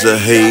 Daddy is a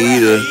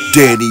hater.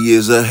 Daddy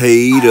is a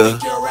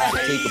hater.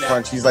 Take a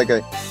punch. He's like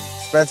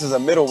Spence is a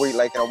middleweight,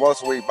 like in a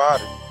welterweight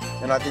body.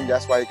 And I think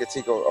that's why he could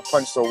take a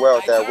punch so well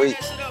at that weight.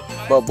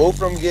 But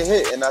both of them get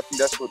hit, and I think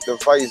that's what the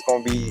fight is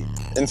going to be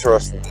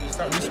interesting.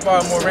 We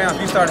sparred more rounds.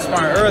 We started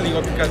sparring early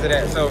because of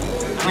that. So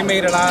we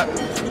made a lot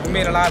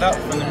up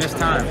from the missed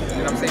time. You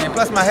know what I'm saying?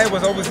 Plus my head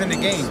was always in the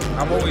game.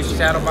 I'm always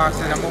shadow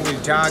boxing. I'm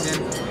always jogging.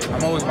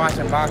 I'm always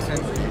watching boxing.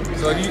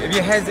 So if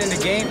your head's in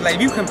the game, like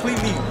if you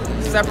completely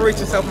separate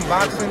yourself from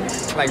boxing,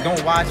 like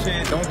don't watch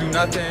it, don't do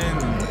nothing,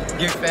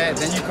 get fat,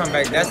 then you come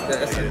back. That's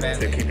the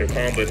advantage. To keep it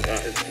calm, but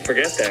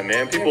forget that,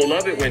 man. People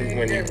love it when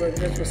you. Yeah, but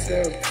that's what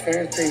sells.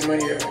 Fans take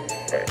money out.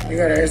 Right. You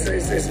gotta. It's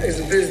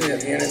a business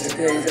at the end of the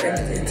day. It's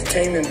an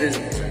entertainment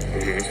business.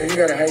 Mm-hmm. So you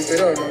gotta hype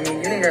it up. I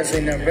mean, you don't gotta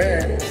say nothing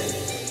bad.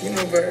 You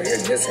know, but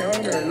listen, I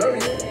don't gotta love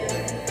you.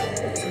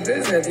 It's a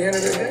business at the end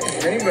of the day.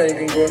 Anybody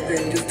can go up there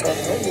and just talk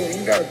humble.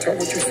 You gotta talk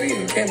what you feel.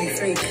 You can't be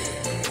fake.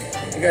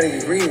 You gotta be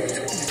real.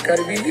 It's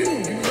gotta be you.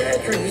 You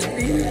natural. Just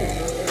be you.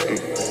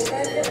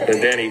 And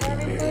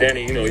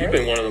Danny, you know, you've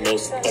been one of the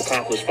most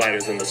accomplished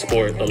fighters in the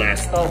sport the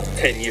last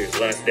 10 years,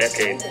 the last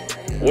decade.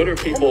 What are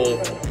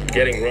people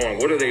getting wrong?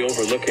 What are they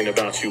overlooking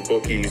about you,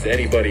 bookies,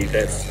 anybody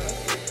that's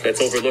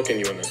overlooking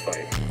you in this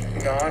fight?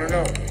 No, I don't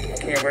know. I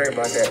can't worry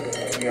about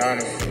that, to be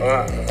honest.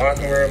 All I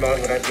can worry about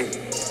is what I do.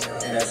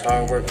 And that's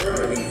hard work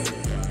and belief.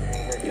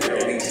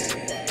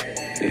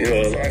 That's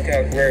all I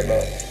can't worry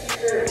about.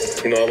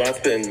 You know, a lot's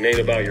been made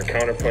about your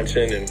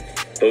counterpunching and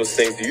those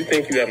things. Do you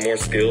think you have more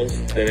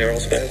skills than Errol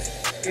Spence?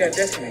 Yeah,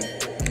 definitely.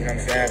 You know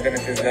what I'm saying? I've been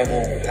at this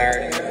level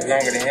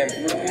longer than him.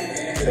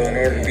 So in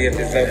order to be at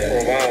this level for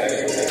a while,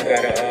 you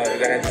gotta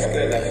have the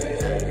skill level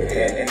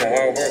and the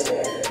hard work.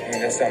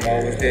 And that's something I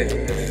always did.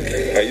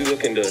 Are you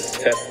looking to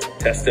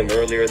test him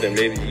earlier than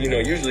maybe, you know,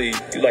 usually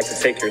you like to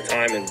take your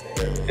time and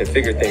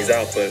figure things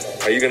out, but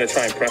are you going to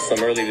try and press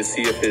him early to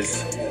see if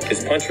his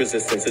punch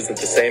resistance isn't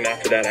the same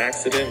after that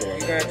accident? Or?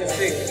 You're going to have to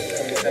see.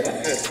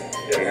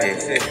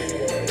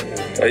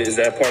 Is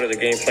that part of the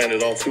game plan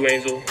at all too,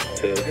 Angel?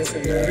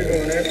 Listen, man, we're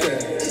going after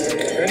him.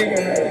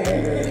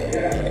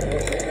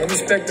 I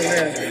respect the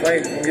man's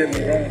fight, don't get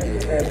me wrong.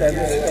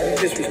 I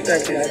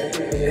disrespect his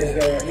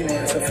you know,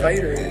 as a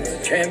fighter, he's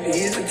a champion.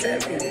 He's a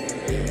champion.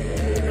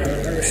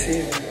 I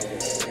receive him.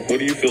 What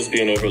do you feel is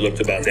being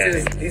overlooked about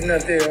that? He's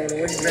not there on the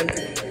way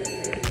mentally.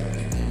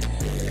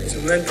 It's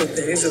a mental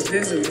thing.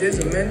 There's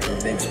a mental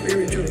thing,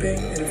 spiritual thing,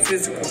 and a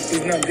physical.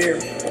 He's not there.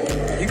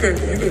 You could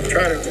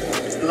try to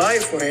lie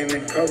for him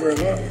and cover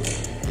him up.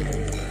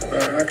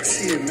 I can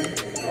see it, man.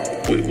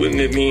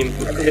 Wouldn't it mean...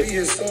 I can read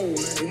his soul, man.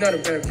 He's not a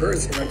bad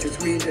person. I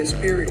just read his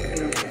spirit, you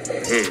know. I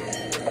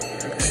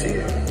can see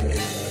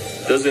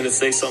it. Doesn't it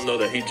say something, though,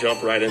 that he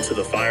jumped right into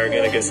the fire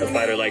again against a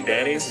fighter like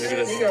Danny?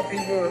 He got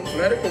people,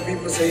 medical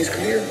people say he's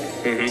clear.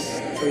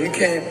 So you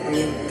can't, I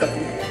mean,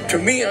 to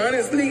me,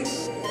 honestly,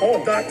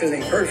 all doctors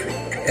ain't perfect.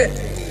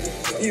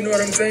 You know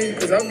what I'm saying?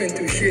 Because I've been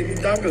through shit.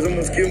 The doctors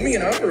almost killed me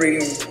in the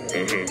operating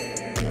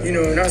room. You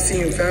know, and I've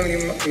seen family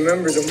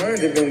members of mine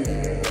that have been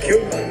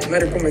killed by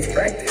medical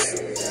malpractice.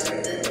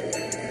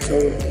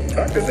 So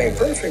doctors ain't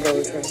perfect all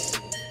the time.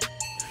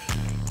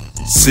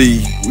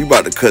 See, we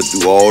about to cut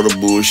through all the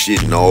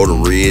bullshit and all the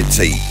red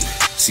tape.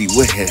 See,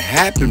 what had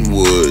happened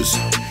was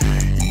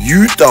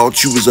you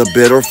thought you was a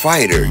better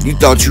fighter. You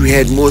thought you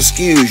had more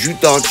skills. You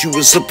thought you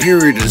was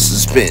superior to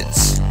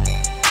Spence.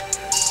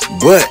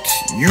 But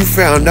you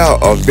found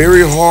out a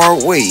very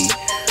hard way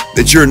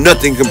that you're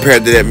nothing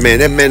compared to that man.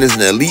 That man is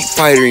an elite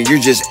fighter and you're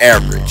just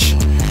average.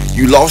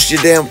 You lost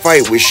your damn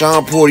fight with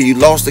Sean Porter. You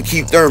lost to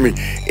Keith Thurman.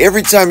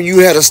 Every time you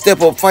had a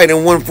step-up fight in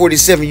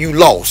 147, you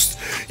lost.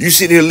 You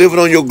sitting here living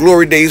on your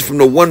glory days from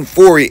the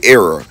 140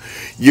 era.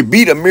 You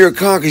beat Amir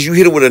Khan because you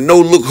hit him with a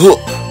no-look hook.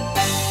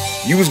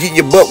 You was getting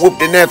your butt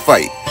whooped in that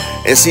fight.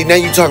 And see, now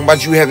you talking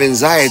about you have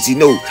anxiety.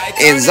 No,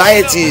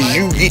 anxiety is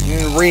you getting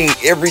in the ring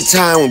every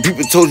time when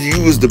people told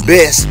you was the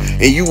best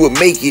and you would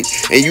make it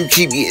and you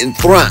keep getting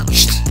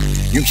thrashed.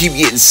 You keep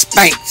getting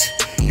spanked.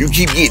 You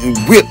keep getting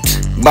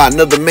whipped by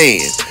another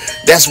man.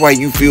 That's why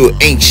you feel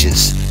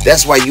anxious.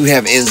 That's why you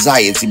have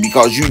anxiety,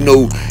 because you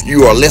know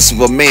you are less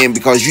of a man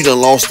because you done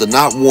lost to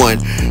not one,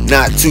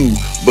 not two,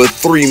 but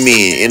three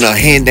men in a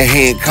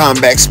hand-to-hand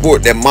combat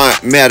sport that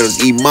matters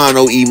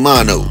mano a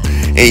mano.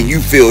 And you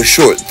feel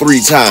short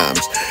 3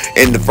 times.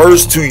 And the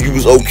first 2 you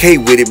was okay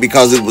with it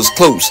because it was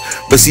close.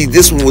 But see,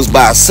 this one was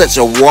by such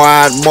a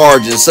wide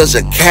margin, such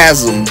a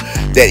chasm,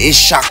 that it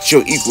shocked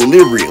your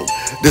equilibrium.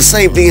 The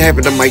same thing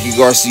happened to Mikey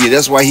Garcia.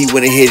 That's why he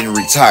went ahead and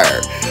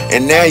retired.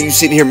 And now you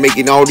sitting here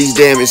making all these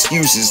damn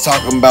excuses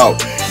talking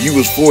about you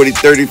was 40,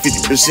 30,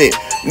 50%.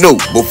 No,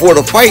 before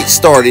the fight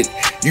started,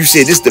 you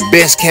said this is the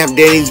best camp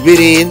Danny's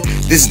been in.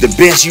 This is the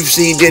best you've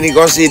seen Danny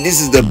Garcia. This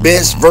is the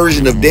best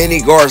version of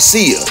Danny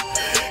Garcia.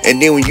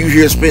 And then when you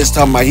hear Spence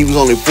talking about he was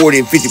only 40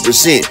 and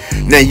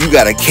 50%, now you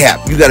got to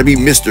cap. You got to be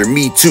Mr.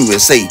 Me Too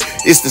and say,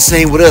 it's the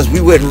same with us.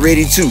 We wasn't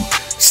ready to.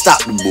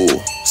 Stop the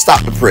bull.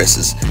 Stop the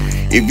presses.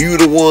 If you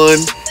the one,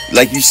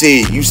 like you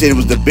said it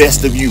was the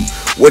best of you.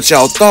 What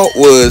y'all thought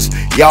was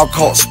y'all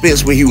caught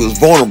Spence when he was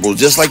vulnerable,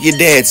 just like your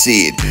dad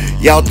said.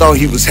 Y'all thought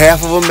he was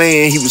half of a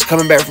man. He was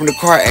coming back from the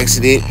car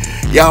accident.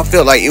 Y'all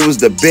felt like it was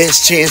the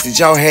best chance that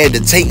y'all had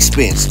to take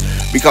Spence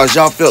because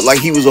y'all felt like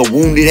he was a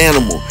wounded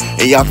animal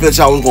and y'all felt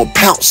y'all was going to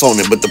pounce on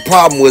him. But the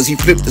problem was he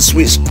flipped the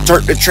switch,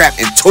 turned the trap,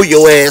 and tore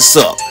your ass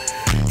up.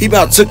 He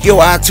about took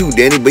your eye too,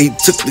 Danny, but he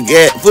took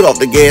the foot off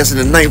the gas in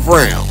the 9th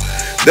round.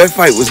 That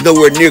fight was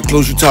nowhere near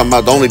close. You're talking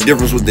about the only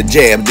difference was the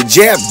jab. The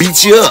jab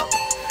beat you up,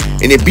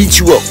 and it beat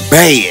you up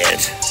bad.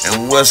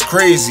 And what's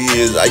crazy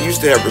is I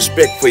used to have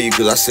respect for you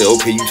because I said,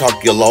 okay, you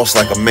talk your loss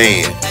like a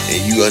man, and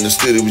you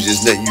understood it was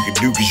just nothing you could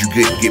do because you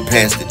couldn't get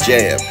past the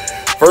jab.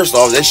 First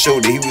off, that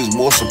showed that he was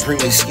more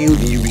supremely skilled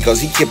than you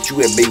because he kept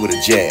you at bay with a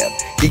jab.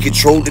 He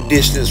controlled the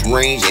distance,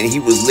 range, and he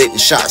was letting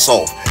shots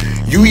off.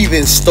 You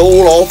even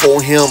stole off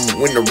on him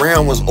when the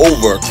round was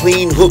over, a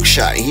clean hook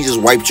shot, and he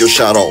just wiped your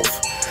shot off.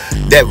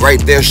 That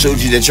right there showed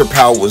you that your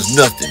power was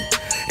nothing.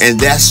 And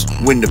that's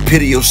when the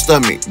pit of your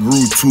stomach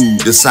grew to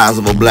the size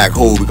of a black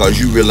hole because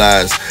you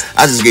realized,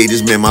 I just gave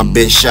this man my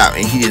best shot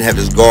and he didn't have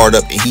his guard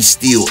up and he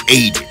still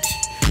ate it.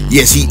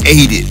 Yes, he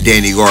ate it,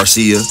 Danny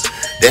Garcia.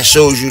 That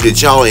shows you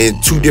that y'all are in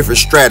 2 different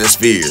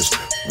stratospheres.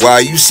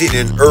 While you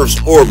sitting in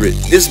Earth's orbit,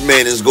 this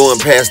man is going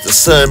past the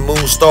sun,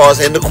 moon, stars,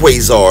 and the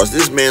quasars.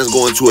 This man's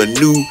going to a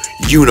new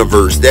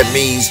universe. That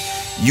means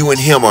you and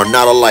him are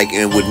not alike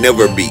and would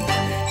never be.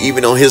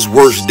 Even on his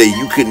worst day,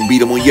 you couldn't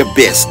beat him on your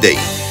best day.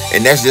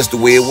 And that's just the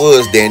way it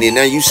was, Danny. And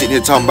now you sitting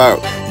here talking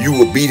about you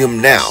will beat him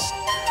now.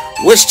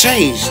 What's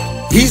changed?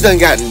 He's done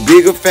gotten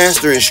bigger,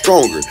 faster, and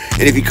stronger.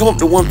 And if he come up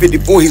to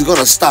 154, he's going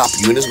to stop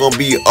you. And it's going to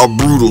be a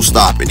brutal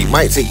stop. And he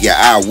might take your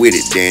eye with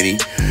it, Danny.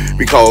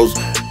 Because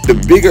the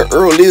bigger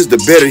Errol is,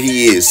 the better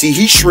he is. See,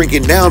 he's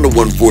shrinking down to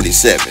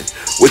 147.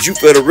 What you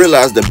fail to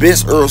realize, the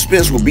best Errol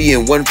Spence will be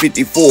in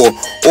 154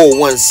 or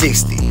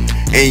 160.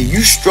 And you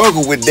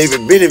struggle with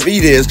David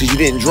Benavidez because you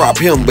didn't drop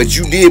him, but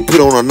you did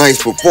put on a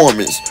nice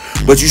performance.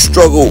 But you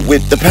struggled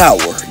with the power.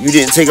 You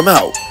didn't take him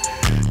out.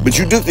 But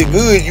you looked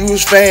good. You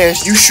was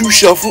fast. You shoe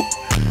shuffled.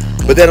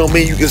 But that don't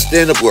mean you can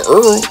stand up with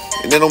Errol.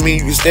 And that don't mean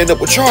you can stand up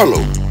with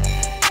Charlo.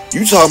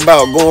 You talking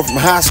about going from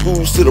high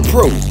schools to the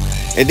pro.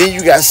 And then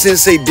you got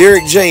Sensei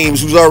Derek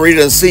James, who's already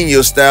done seen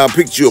your style,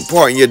 picked you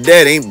apart, and your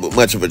dad ain't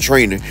much of a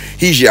trainer.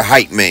 He's your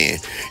hype man.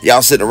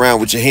 Y'all sitting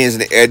around with your hands in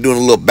the air doing a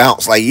little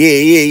bounce like,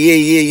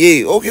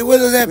 yeah. Okay, what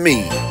does that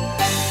mean?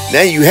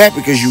 Now you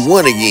happy because you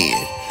won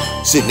again.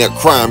 Sitting there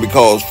crying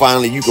because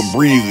finally you can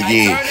breathe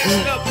again.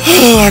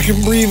 I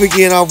can breathe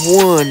again, I've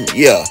won.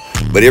 Yeah,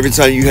 but every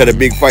time you had a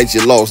big fight,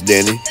 you lost,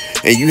 Danny.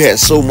 And you had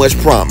so much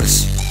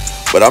promise.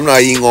 But I'm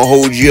not even going to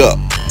hold you up.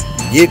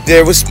 Get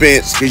there with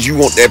Spence because you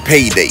want that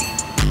payday.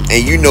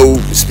 And you know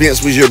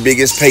Spence was your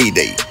biggest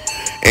payday.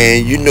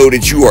 And you know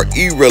that you are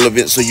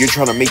irrelevant, so you're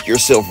trying to make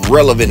yourself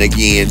relevant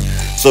again.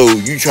 So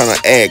you're trying to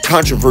add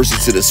controversy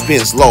to the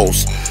Spence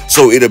loss,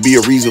 so it'll be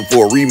a reason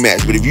for a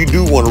rematch. But if you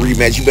do want a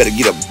rematch, you better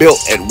get a belt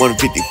at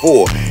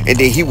 154, and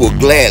then he will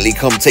gladly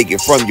come take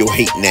it from your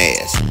hating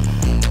ass.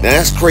 Now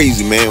that's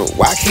crazy, man.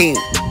 Why can't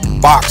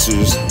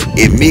boxers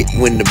admit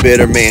when the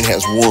better man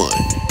has won?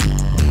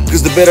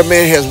 Because the better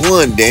man has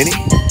won, Danny.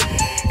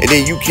 And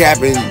then you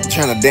capping,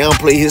 trying to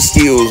downplay his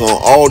skills on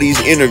all these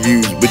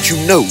interviews, but you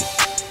know,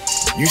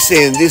 you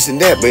saying this and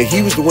that, but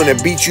he was the one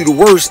that beat you the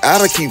worst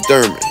out of Keith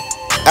Thurman,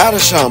 out of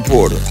Sean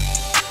Porter.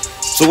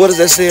 So what does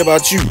that say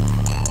about you?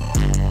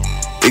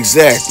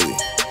 Exactly.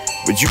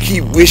 But you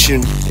keep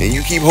wishing and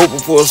you keep hoping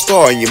for a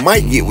star, and you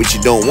might get what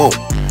you don't want.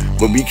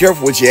 But be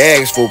careful what you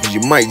ask for, because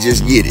you might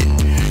just get it.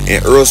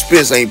 And Errol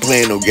Spence ain't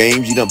playing no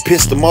games. You done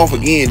pissed him off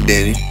again,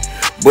 Danny.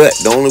 But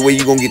the only way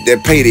you're going to get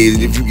that payday is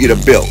if you get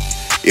a belt.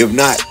 If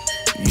not,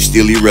 you're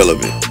still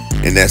irrelevant.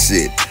 And that's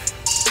it.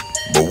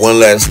 But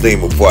one last thing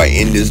before I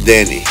end this,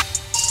 Danny.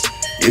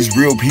 It's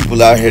real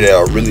people out here that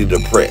are really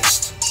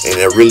depressed. And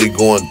they're really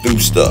going through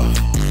stuff.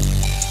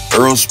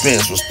 Errol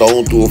Spence was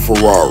thrown through a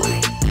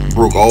Ferrari.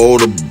 Broke all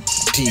the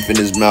teeth in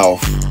his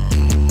mouth.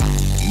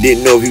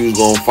 Didn't know if he was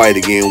going to fight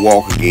again,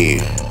 walk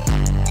again.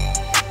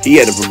 He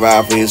had to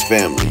provide for his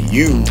family.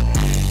 You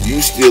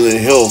still in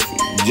health.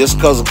 Just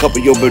because a couple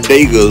of your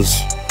bodegas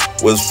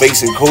was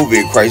facing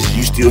COVID crisis,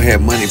 you still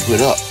had money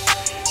put up.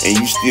 And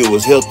you still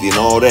was healthy and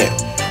all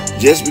that.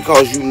 Just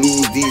because you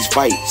lose these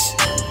fights,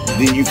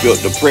 then you felt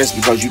depressed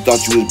because you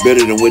thought you was better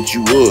than what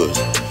you was.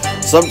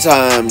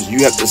 Sometimes you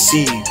have to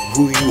see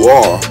who you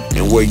are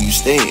and where you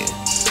stand.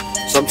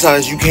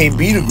 Sometimes you can't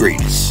be the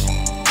greatest.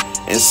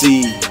 And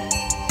see,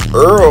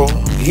 Errol,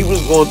 he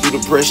was going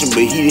through depression, but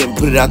he didn't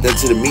put it out there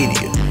to the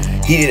media.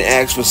 He didn't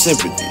ask for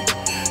sympathy.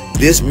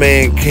 This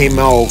man came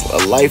off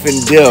a life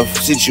and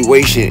death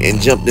situation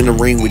and jumped in the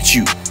ring with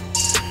you.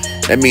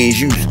 That means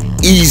you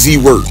easy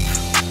work.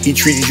 He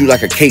treated you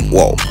like a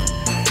cakewalk.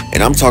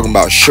 And I'm talking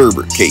about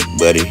sherbet cake,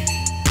 buddy.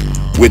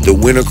 With the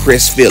winter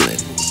crest filling.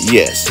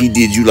 Yes, he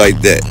did you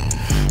like that.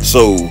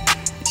 So,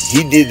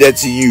 he did that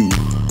to you.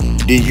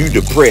 Then you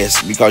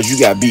depressed because you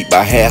got beat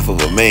by half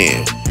of a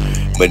man.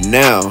 But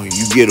now,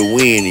 you get a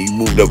win and you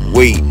moved up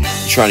weight,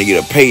 trying to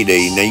get a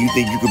payday. Now you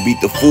think you could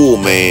beat the full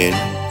man.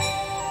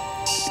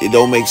 It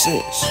don't make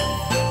sense.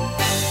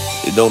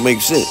 It don't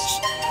make sense.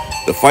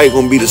 The fight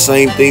gonna be the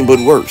same thing but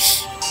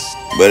worse.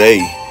 But hey,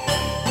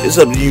 it's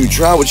up to you.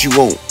 Try what you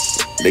want.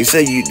 They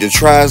say the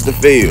try is to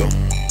fail.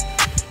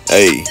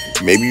 Hey,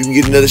 maybe you can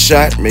get another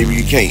shot, maybe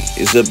you can't.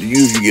 It's up to you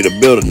if you get a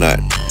belt or not.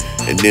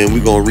 And then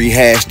we're gonna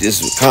rehash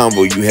this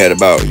combo you had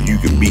about you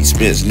can beat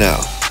Spence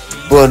now.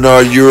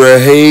 Bernard, you're a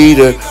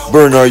hater.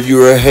 Bernard,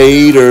 you're a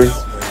hater.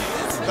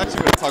 Actually,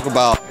 we're gonna talk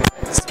about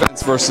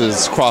Spence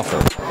versus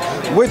Crawford.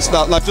 Which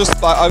not just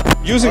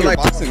using your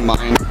boxing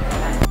mind.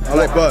 I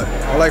like Bud.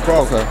 I like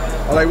Crawford. Okay.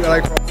 I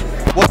like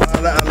Crawford. What?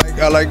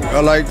 I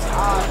like.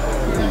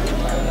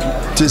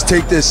 Just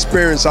take the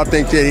experience. I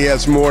think that he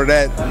has more of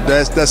that.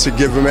 That's a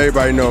given.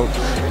 Everybody know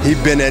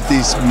he's been at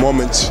these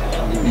moments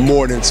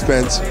more than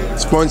Spence.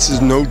 Spence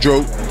is no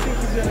joke.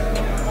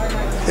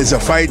 It's a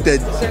fight that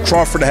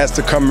Crawford has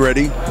to come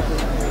ready.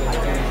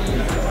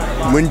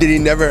 When did he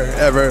never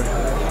ever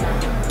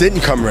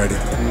didn't come ready?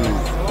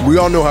 We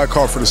all know how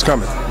Crawford is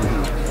coming.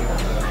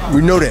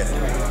 We know that.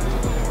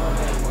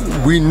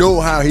 We know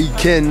how he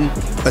can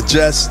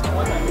adjust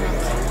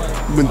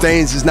when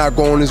things is not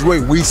going his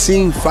way. We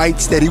seen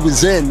fights that he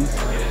was in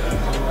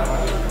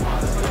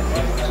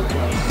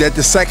that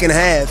the second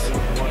half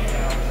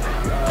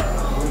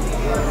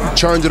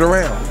turned it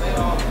around.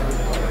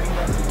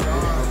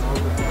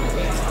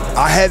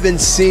 I haven't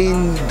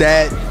seen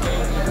that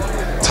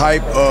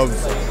type of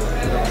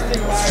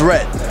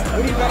threat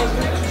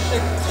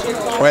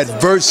or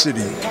adversity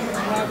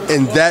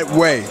in that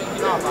way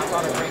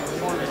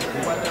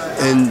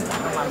in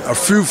a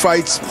few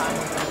fights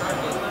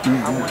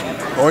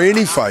or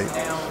any fight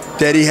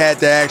that he had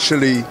to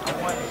actually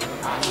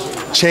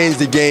change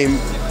the game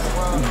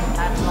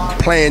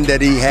plan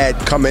that he had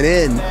coming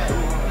in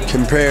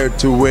compared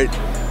to what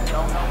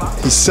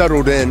he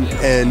settled in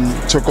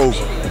and took over.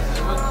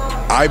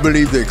 I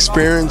believe the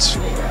experience,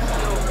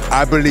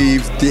 I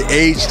believe the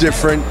age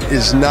difference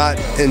is not,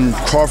 in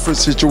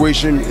Crawford's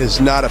situation, is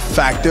not a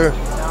factor.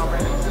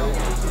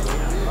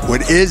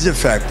 What is a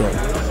factor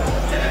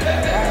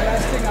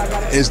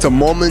is the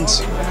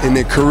moments in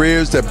the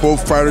careers that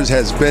both fighters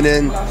has been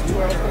in,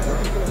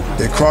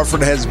 that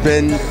Crawford has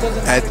been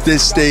at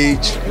this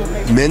stage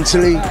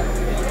mentally.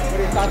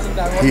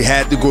 He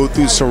had to go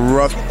through some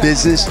rough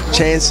business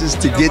chances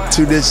to get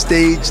to this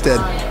stage that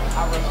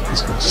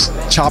is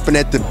chopping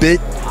at the bit.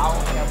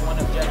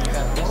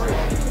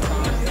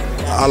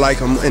 I like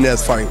him in that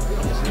fight.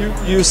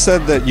 You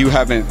said that you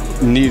haven't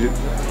needed,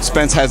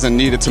 Spence hasn't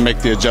needed to make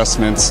the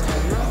adjustments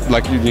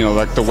like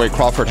like the way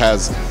Crawford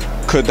has.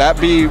 Could that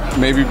be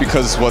maybe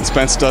because what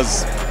Spence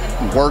does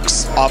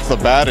works off the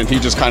bat and he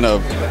just kind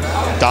of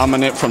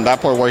dominant from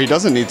that point where he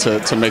doesn't need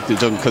to make the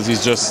adjustment because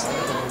he's just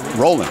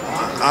rolling?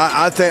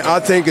 I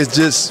think it's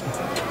just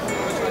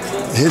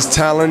his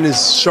talent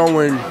is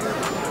showing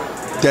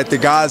that the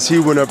guys he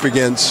went up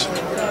against,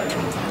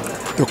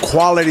 the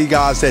quality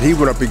guys that he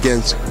went up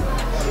against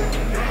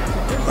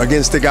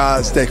the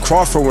guys that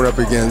Crawford went up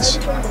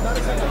against,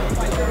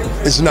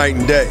 it's night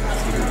and day.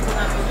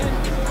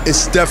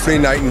 It's definitely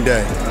night and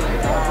day.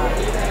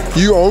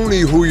 You only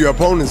who your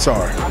opponents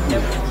are.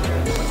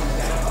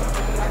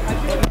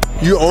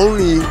 You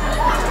only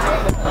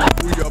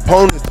who your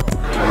opponents are.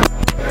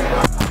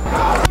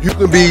 You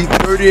can be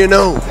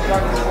 30-0.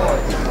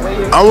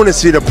 I want to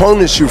see the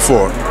opponents you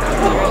fought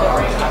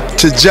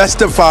to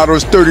justify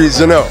those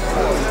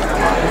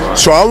 30s-0.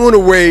 So I want to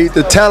weigh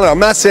the talent. I'm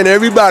not saying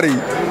everybody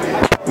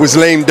was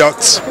lame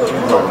ducks.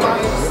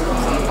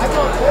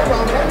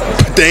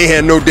 They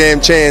had no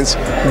damn chance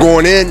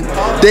going in.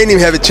 They didn't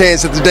even have a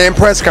chance at the damn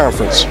press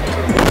conference,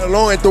 let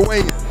alone at the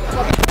weigh-in.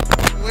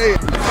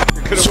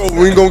 So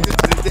we're going to get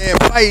to the damn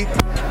fight.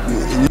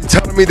 You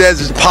telling me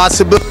there's a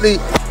possibility?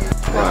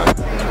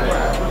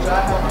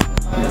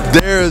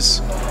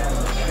 There's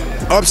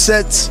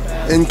upsets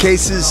in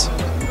cases,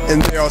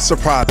 and there are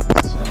surprises.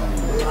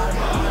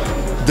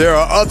 There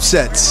are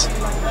upsets,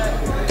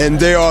 and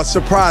there are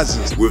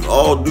surprises. With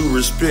all due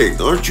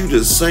respect, aren't you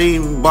the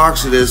same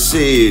boxer that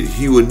said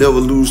he would never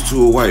lose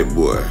to a white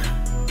boy?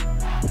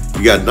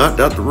 You got knocked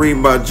out the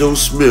ring by Joe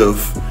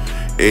Smith,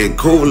 and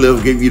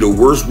Kovalev gave you the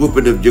worst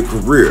whooping of your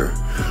career.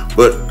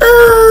 But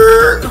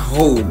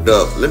hold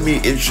up, let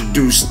me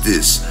introduce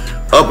this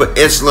upper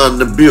echelon in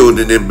the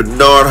building, and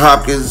Bernard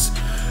Hopkins.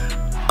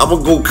 I'm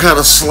gonna go kind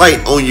of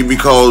slight on you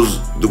because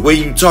the way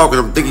you talking,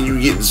 I'm thinking you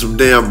getting some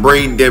damn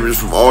brain damage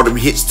from all them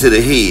hits to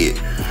the head.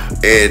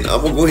 And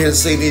I'm gonna go ahead and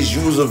say this: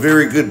 you was a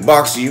very good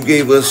boxer. You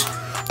gave us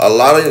a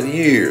lot of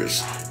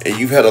years, and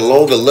you've had a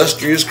long,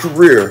 illustrious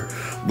career.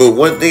 But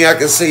one thing I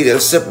can say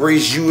that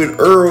separates you and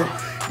Errol,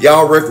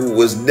 y'all record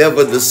was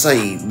never the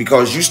same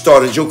because you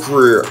started your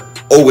career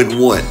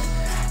 0-1.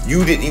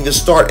 You didn't even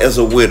start as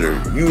a winner.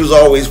 You was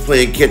always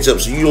playing catch up,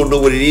 so you don't know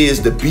what it is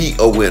to be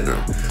a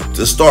winner,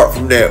 to start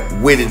from that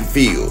winning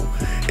field.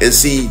 And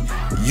see,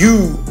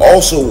 you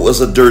also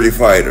was a dirty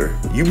fighter.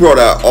 You brought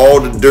out all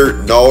the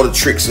dirt and all the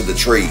tricks of the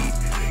trade.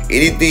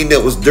 Anything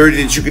that was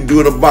dirty that you could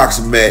do in a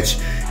boxing match,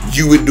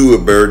 you would do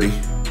it, Birdie.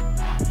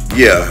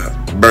 Yeah,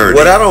 Birdie.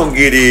 What I don't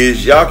get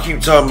is y'all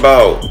keep talking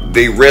about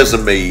their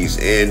resumes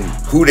and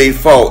who they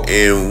fought,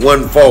 and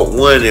one fought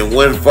one and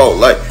one fought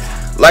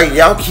like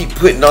y'all keep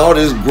putting all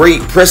this great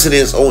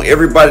precedence on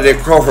everybody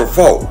that Crawford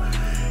fought.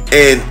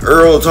 And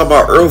Errol, talking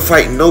about Errol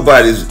fighting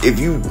nobodies, if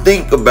you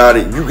think about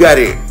it, you got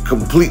it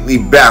completely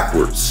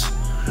backwards.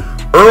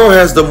 Errol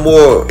has the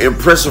more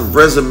impressive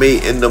resume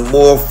and the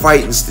more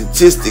fighting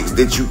statistics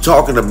that you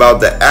talking about,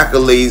 the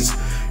accolades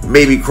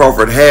maybe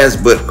Crawford has,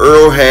 but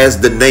Errol has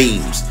the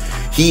names.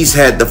 He's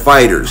had the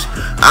fighters.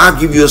 I'll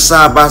give you a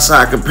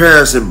side-by-side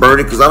comparison,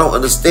 Bernie, because I don't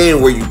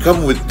understand where you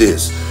come with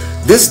this.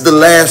 This is the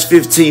last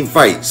 15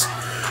 fights.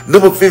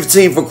 Number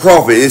 15 for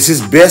Crawford is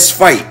his best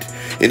fight,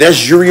 and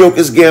that's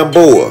Yuriokas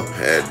Gamboa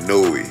at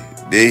Noe.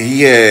 Then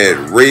he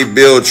had Ray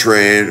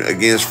Beltran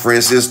against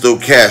Francisco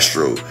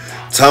Castro,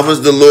 Thomas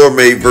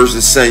Delorme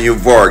versus Samuel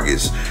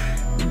Vargas,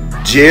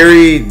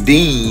 Jerry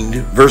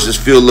Dean versus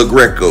Phil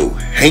LaGreco,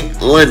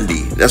 Hank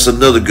Lundy, that's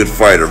another good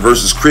fighter,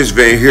 versus Chris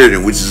Van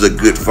Heerden, which is a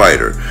good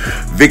fighter,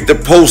 Victor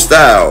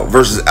Postile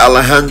versus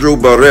Alejandro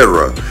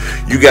Barrera.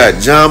 You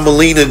got John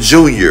Molina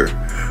Jr.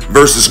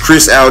 versus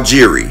Chris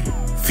Algieri,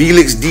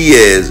 Felix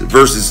Diaz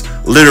versus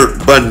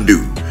Leonard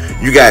Bundu.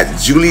 You got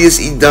Julius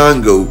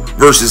Idongo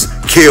versus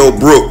Kell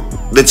Brook.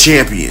 the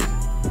champion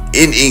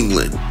in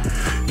England.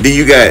 Then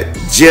you got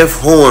Jeff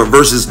Horn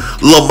versus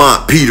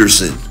Lamont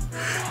Peterson.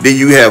 Then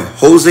you have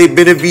Jose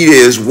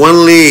Benavidez,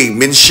 one leg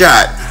been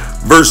shot,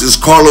 versus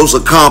Carlos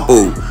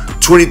Ocampo,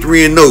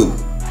 23-0.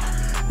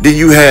 Then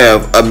you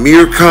have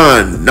Amir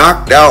Khan,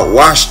 knocked out,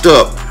 washed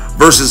up,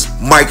 versus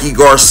Mikey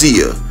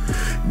Garcia.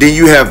 Then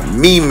you have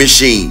Mean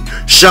Machine,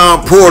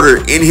 Sean Porter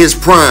in his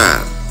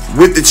prime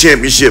with the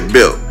championship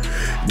belt.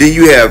 Then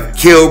you have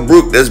Kell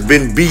Brook that's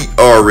been beat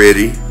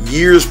already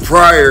years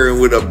prior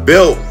with a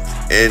belt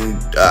and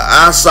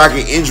eye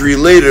socket injury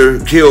later.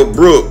 Kell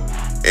Brook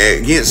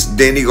against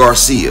Danny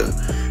Garcia.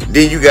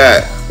 Then you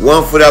got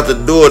 1 foot out the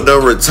door,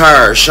 done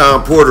retired,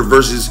 Sean Porter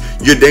versus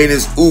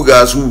Yordenis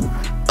Ugas, who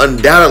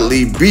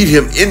undoubtedly beat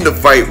him in the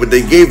fight, but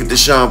they gave it to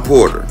Sean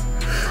Porter.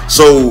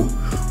 So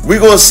we're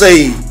gonna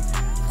say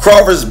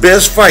Crawford's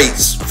best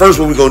fights. First,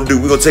 what we're gonna do,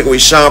 we're gonna take away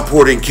Sean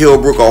Porter and Kell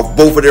Brook off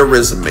both of their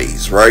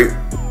resumes, right?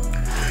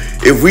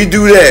 If we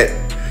do that,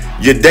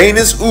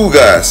 Yordenis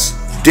Ugas,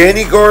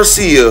 Danny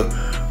Garcia,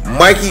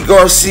 Mikey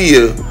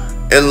Garcia,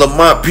 and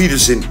Lamont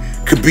Peterson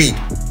could beat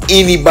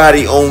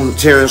anybody on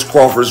Terrence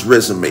Crawford's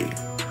resume.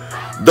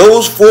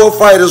 Those 4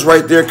 fighters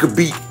right there could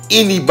beat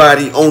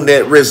anybody on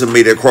that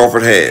resume that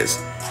Crawford has.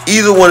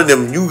 Either one of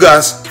them, you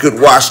guys could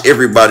wash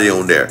everybody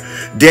on there.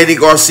 Danny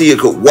Garcia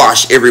could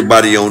wash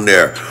everybody on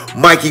there.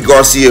 Mikey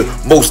Garcia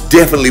most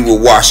definitely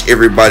would wash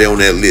everybody on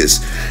that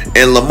list.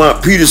 And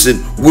Lamont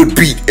Peterson would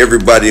beat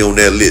everybody on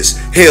that list.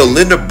 Hell,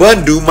 Linda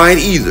Bundu might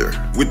either.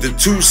 With the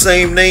 2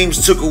 same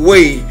names took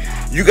away,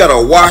 you got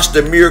a washed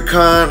Amir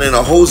Khan and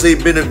a Jose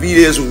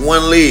Benavidez with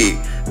 1 leg.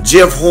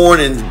 Jeff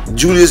Horn and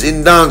Julius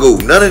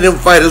Indongo. None of them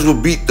fighters will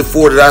beat the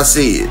 4 that I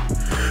said.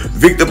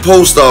 Victor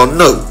Postol,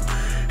 no.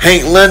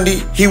 Hank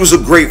Lundy, he was a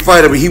great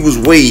fighter, but he was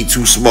way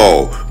too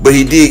small. But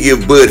he did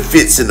give Bud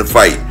fits in the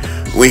fight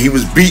when he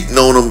was beating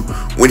on him,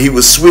 when he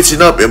was switching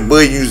up, and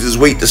Bud used his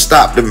weight to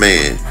stop the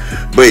man.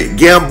 But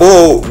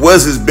Gamboa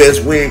was his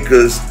best win,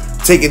 because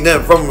taking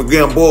that from him,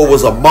 Gamboa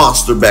was a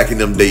monster back in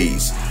them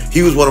days.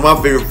 He was one of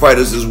my favorite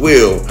fighters as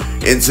well,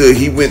 until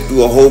he went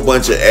through a whole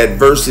bunch of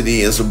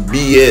adversity and some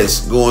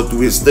BS going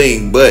through his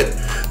thing. But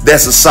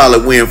that's a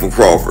solid win for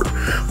Crawford.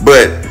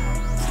 But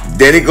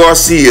Danny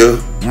Garcia,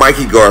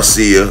 Mikey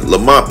Garcia,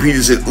 Lamont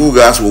Peterson,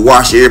 Ugas will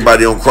wash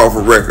everybody on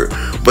Crawford record.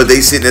 But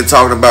they sitting there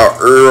talking about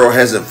Errol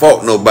hasn't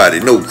fought nobody.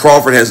 No,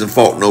 Crawford hasn't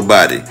fought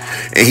nobody.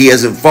 And he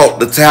hasn't fought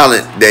the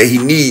talent that he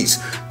needs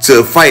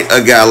to fight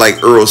a guy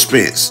like Errol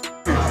Spence.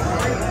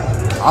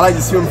 I like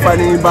to see him fight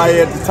anybody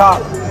at the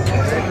top.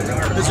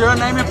 Is there a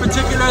name in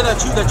particular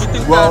that you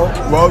think Well,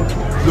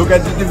 look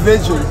at the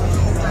division.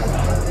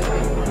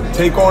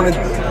 Take on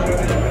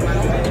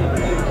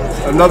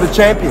another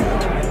champion.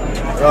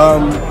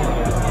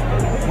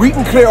 We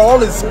can clear all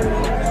this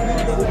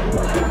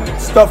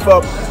stuff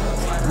up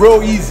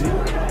real easy.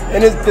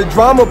 And the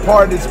drama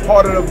part is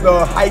part of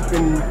the hype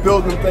and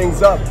building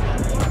things up.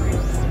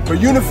 But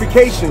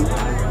unification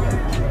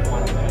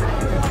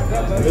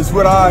is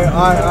what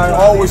I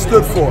always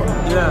stood for.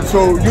 Yeah.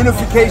 So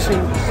unification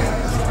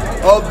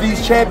of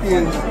these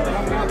champions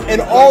in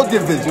all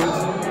divisions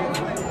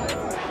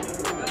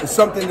is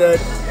something that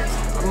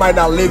I might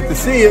not live to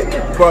see it,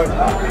 but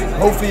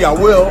hopefully I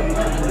will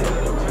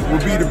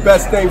be the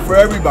best thing for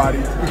everybody,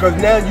 because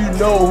now you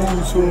know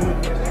who's who.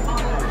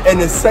 And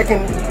the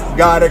second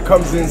guy that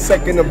comes in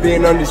second of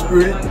being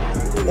undisputed,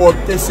 or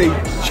if they say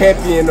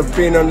champion of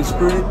being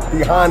undisputed,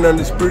 behind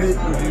undisputed,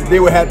 they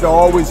would have to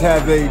always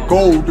have a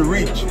goal to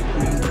reach,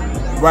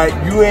 right?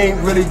 You ain't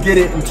really get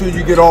it until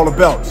you get all the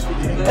belts.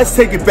 Let's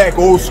take it back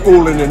old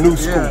school and the new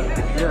school.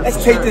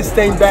 Let's take this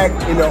thing back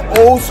in the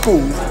old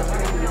school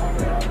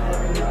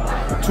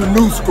to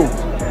new school.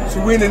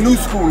 So we're in the new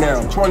school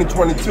now,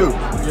 2022.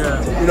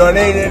 Yeah. You know,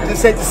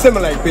 this ain't the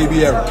Similac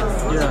baby era.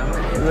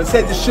 Yeah. You know, this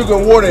ain't the sugar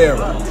and water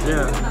era.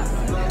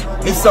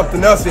 Yeah. It's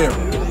something else era.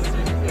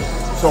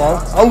 So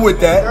I'm with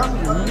that.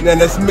 And then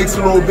let's mix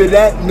a little bit of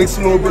that, mix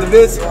a little bit of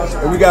this,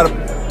 and we got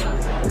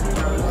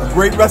a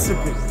great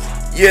recipe.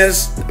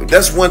 Yes,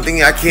 that's one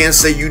thing I can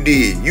say you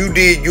did. You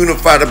did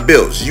unify the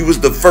belts. You was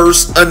the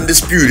first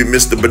undisputed,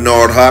 Mr.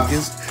 Bernard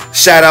Hopkins.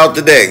 Shout out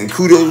to that, and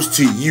kudos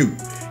to you.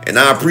 And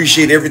I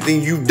appreciate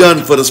everything you've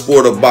done for the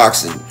sport of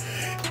boxing.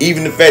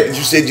 Even the fact that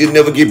you said you'd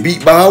never get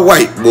beat by a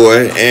white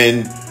boy.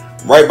 And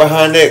right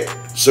behind that,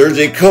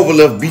 Sergey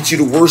Kovalev beat you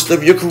the worst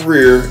of your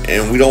career.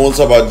 And we don't want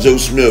to talk about Joe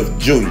Smith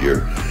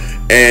Jr.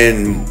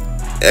 And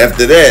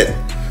after that,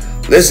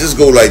 let's just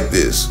go like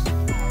this.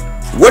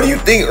 What do you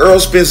think Errol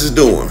Spence is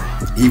doing?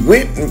 He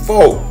went and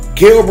fought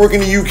Kell Brook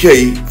in the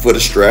UK for the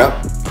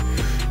strap,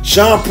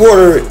 Sean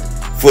Porter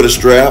for the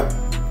strap,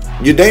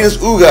 Yordenis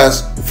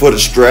Ugas for the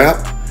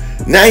strap.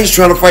 Now he's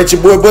trying to fight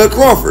your boy Bud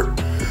Crawford.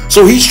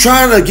 So he's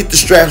trying to get the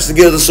straps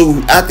together so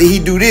after he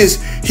do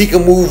this, he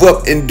can move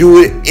up and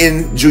do it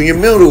in junior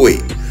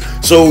middleweight.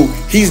 So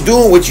he's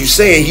doing what you're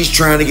saying. He's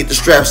trying to get the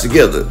straps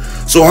together.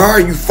 So how are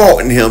you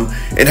faulting him?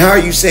 And how are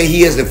you saying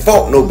he hasn't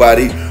fought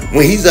nobody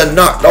when he's done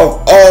knocked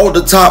off all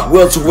the top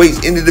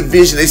welterweights in the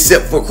division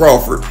except for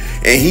Crawford?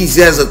 and he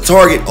has a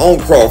target on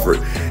Crawford,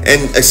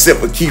 and except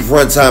for Keith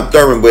Runtime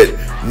Thurman, but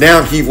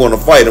now Keith want to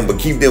fight him, but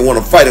Keith didn't want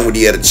to fight him when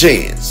he had a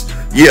chance.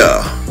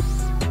 Yeah.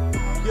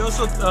 He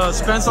also,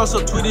 Spence also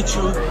tweeted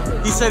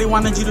you. He said he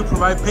wanted you to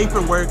provide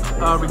paperwork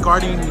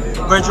regarding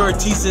Virgil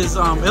Ortiz's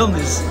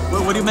illness.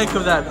 What do you make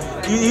of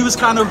that? He was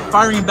kind of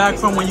firing back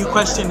from when you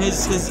questioned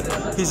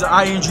his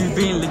eye injury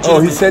being legitimate.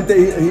 Oh, he sent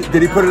it.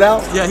 Did he put it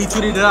out? Yeah, he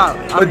tweeted it out.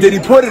 But did he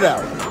put it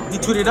out? He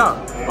tweeted it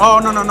out. Oh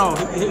no.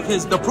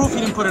 The proof, he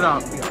didn't put it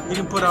out. He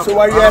didn't put out. So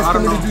why are you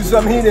asking me to do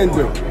something he didn't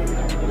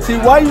do? See,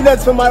 why you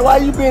let somebody? Why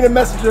you being a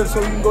messenger so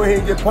you can go ahead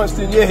and get punched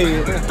in your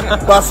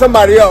head by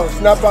somebody else,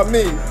 not by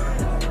me?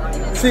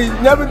 See,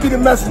 never be the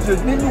messenger.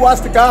 Didn't you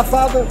watch The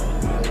Godfather?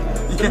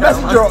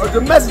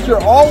 The messenger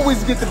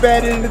always get the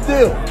bad end of the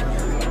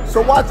deal.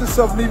 So watch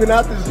yourself leaving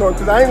out this door,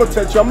 because I ain't gonna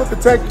touch you. I'm gonna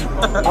protect you.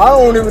 I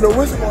don't even know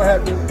what's gonna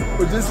happen,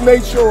 but just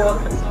make sure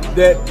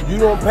that you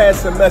don't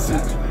pass a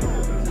message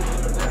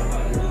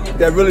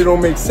that really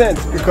don't make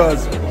sense,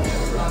 because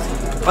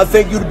I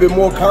think you'd have been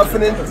more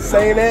confident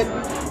saying that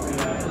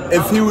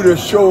if he would have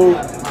showed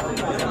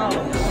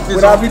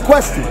what I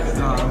requested.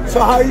 So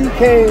how you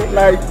can't,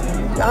 like,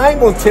 I ain't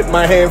gonna tip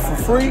my hand for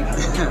free.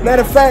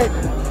 Matter of fact,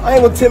 I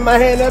ain't gonna tip my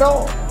hand at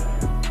all.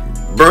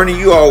 Bernie,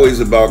 you always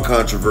about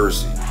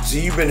controversy.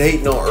 See, you've been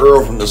hating on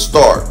Errol from the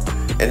start,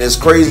 and it's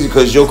crazy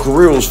because your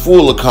career was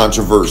full of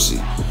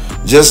controversy.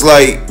 Just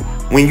like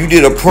when you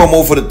did a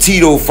promo for the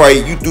Tito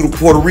fight, you threw the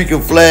Puerto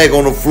Rican flag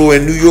on the floor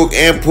in New York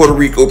and Puerto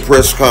Rico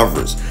press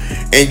conference.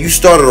 And you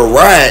started a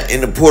riot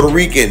in the Puerto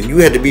Rican. You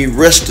had to be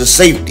rushed to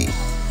safety.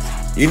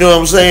 You know what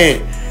I'm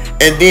saying?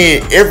 And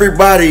then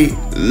everybody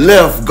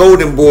left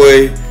Golden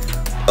Boy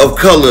of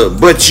color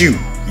but you.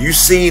 You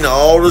seen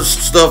all the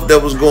stuff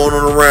that was going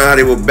on around, how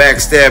they were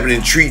backstabbing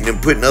and treating and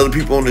putting other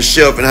people on the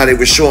shelf, and how they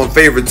were showing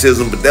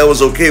favoritism, but that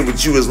was okay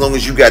with you as long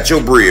as you got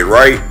your bread,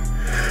 right?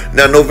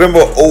 Now,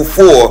 November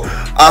 04,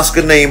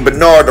 Oscar named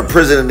Bernard the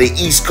president of the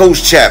East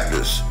Coast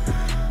chapters.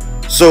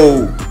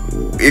 So,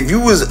 if you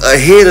was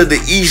ahead of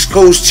the East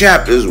Coast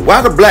chapters,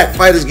 why the black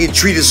fighters get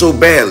treated so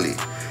badly?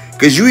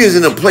 Because you is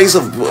in a place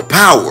of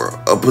power,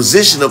 a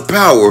position of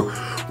power.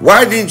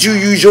 Why didn't you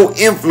use your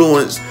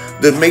influence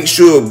to make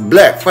sure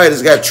black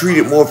fighters got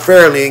treated more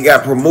fairly and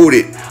got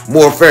promoted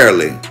more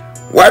fairly?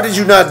 Why did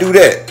you not do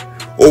that?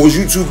 Or was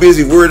you too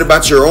busy worried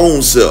about your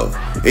own self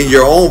and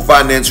your own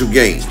financial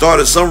gain?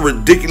 Started some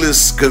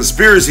ridiculous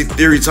conspiracy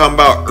theory talking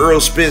about Errol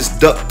Spence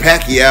ducked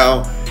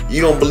Pacquiao.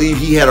 You don't believe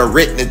he had a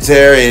retina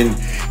tear and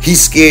he's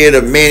scared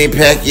of Manny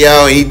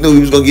Pacquiao and he knew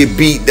he was going to get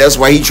beat. That's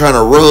why he trying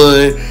to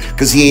run,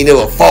 because he ain't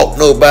never fought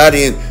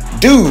nobody.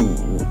 And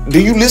dude,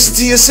 do you listen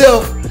to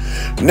yourself?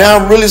 Now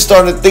I'm really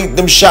starting to think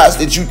them shots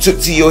that you took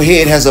to your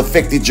head has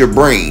affected your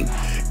brain.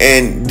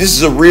 And this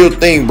is a real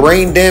thing.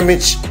 Brain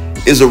damage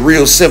is a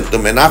real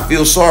symptom. And I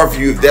feel sorry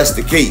for you if that's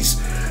the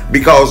case.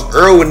 Because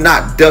Errol would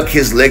not duck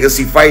his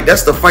legacy fight.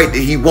 That's the fight that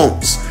he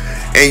wants.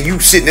 And you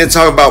sitting there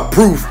talking about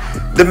proof.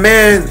 The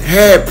man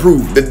had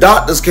proof. The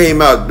doctors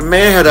came out. The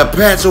man had a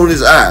patch on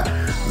his eye.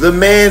 The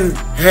man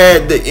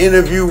had the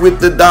interview with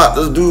the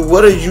doctors. Dude,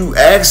 what are you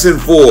asking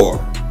for?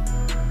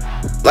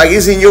 Like,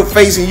 it's in your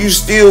face and you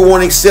still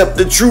won't accept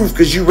the truth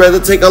because you rather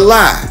take a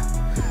lie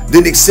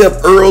than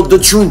accept Errol the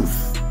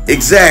truth.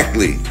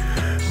 Exactly.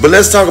 But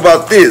let's talk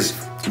about this.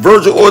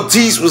 Virgil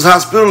Ortiz was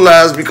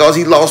hospitalized because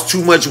he lost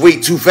too much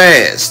weight too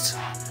fast.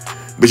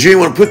 But you ain't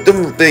want to put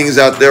them things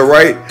out there,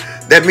 right?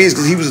 That means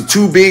because he was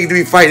too big to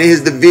be fighting in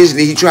his division,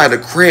 and he tried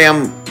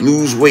to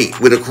lose weight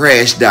with a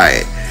crash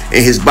diet,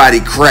 and his body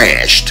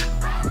crashed.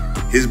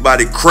 His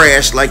body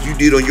crashed like you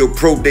did on your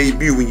pro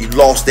debut when you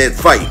lost that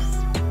fight.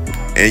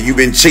 And you've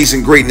been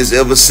chasing greatness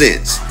ever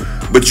since.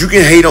 But you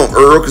can hate on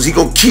Errol because he's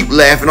going to keep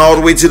laughing all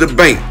the way to the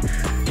bank.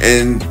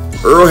 And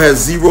Errol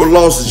has 0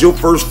 losses. Your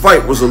first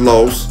fight was a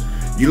loss.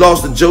 You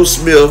lost to Joe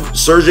Smith,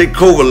 Sergey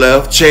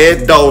Kovalev,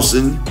 Chad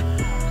Dawson.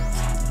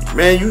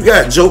 Man, you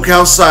got Joe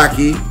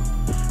Kawasaki,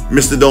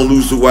 Mr. Don't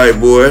Lose to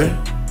White Boy.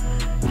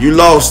 You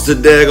lost to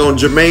daggone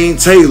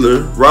Jermaine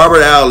Taylor,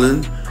 Robert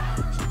Allen,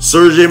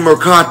 Sergey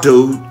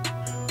Mercado,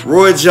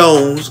 Roy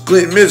Jones,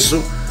 Clint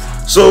Mitchell.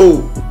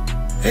 So,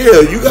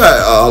 hell, you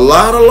got a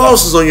lot of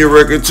losses on your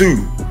record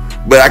too.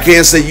 But I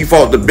can't say you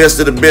fought the best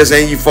of the best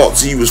and you fought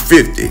till you was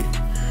 50.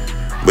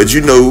 But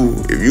you know,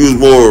 if you was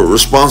more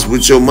responsible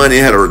with your money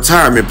and had a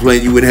retirement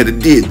plan, you wouldn't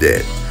have did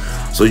that.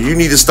 So you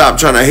need to stop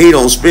trying to hate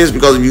on Spence,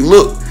 because if you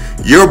look,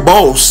 your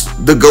boss,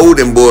 the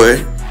Golden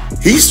Boy,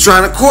 he's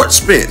trying to court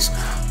Spence.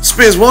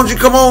 Spence, why don't you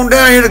come on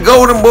down here to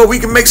Golden Boy? We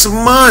can make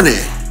some money.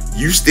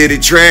 You steady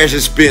trashing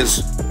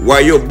Spence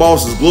while your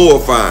boss is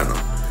glorifying him.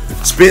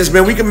 Spence,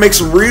 man, we can make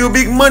some real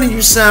big money.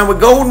 You sign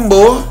with Golden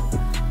Boy.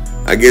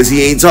 I guess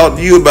he ain't talked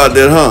to you about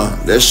that, huh?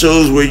 That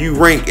shows where you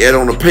rank at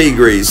on the pay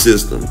grade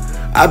system.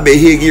 I bet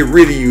he'll get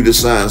rid of you to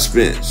sign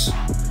Spence.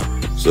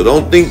 So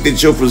don't think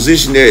that your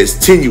position there is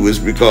tenuous,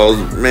 because,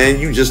 man,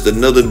 you just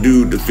another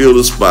dude to fill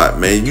the spot,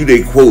 man. You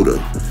their quota.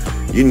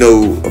 You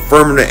know,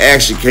 affirmative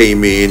action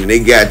came in and they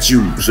got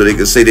you so they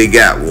could say they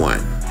got one.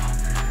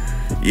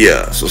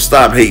 Yeah, so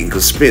stop hating,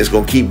 because Spence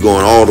gonna keep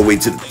going all the way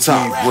to the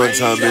top.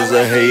 Runtime is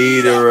a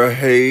hater, a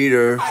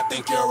hater.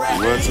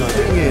 Runtime.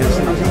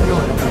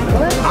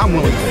 I'm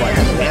willing to fight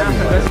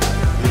everybody.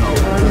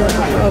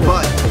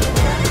 But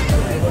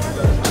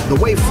the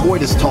way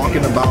Floyd is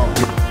talking about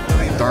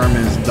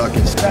Thurman's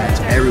ducking Spence,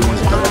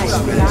 everyone's ducking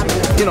Spence.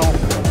 You know,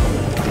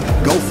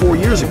 go 4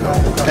 years ago,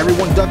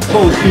 everyone ducked.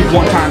 Suppose he's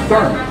one-time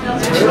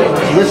Thurman. So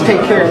let's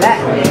take care of that.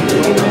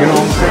 You know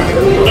what I'm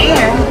saying?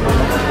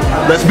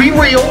 And let's be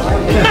real.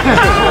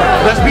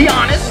 Let's be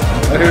honest.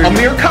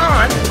 Amir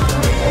Khan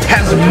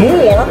has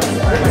more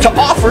to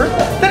offer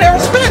than Errol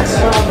Spence.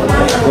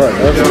 Right,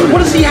 absolutely. What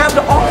does he have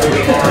to offer?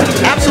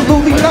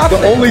 Absolutely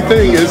nothing. The only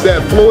thing is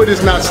that Floyd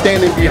is not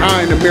standing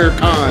behind Amir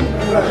Khan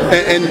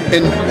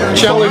and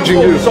challenging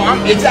you. So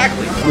I'm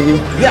exactly.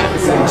 Yeah.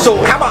 So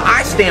how about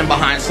I stand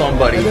behind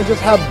somebody? And then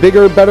just have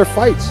bigger, better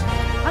fights.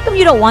 How come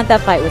you don't want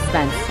that fight with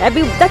Spence?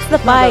 That's the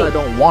fight. I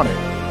don't want it.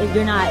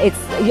 You're not.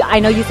 I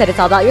know you said it's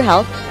all about your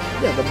health.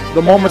 Yeah,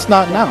 the moment's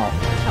not now.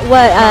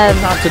 What?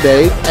 It's not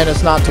today, and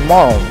it's not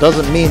tomorrow.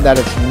 Doesn't mean that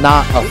it's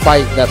not a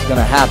fight that's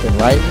gonna happen,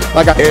 right?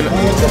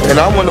 And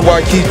I wonder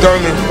why Keith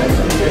Thurman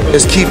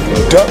is keep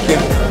ducking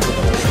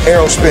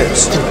Errol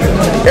Spence.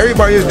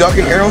 Everybody is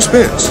ducking Errol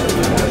Spence.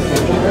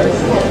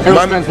 Errol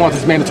Spence wants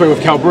his mandatory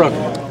with Cal Brook.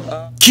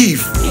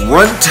 Keith,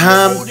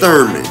 Runtime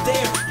Thurman,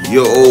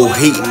 your old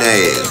hating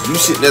ass. You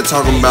sitting there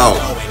talking about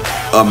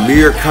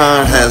Amir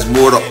Khan has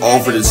more to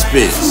offer than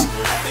Spence.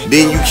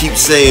 Then you keep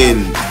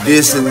saying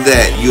this and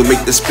that. You'll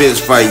make the Spence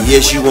fight.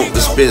 Yes, you want the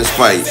Spence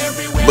fight.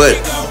 But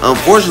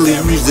unfortunately,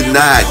 you was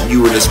denied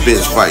you in the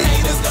Spence fight.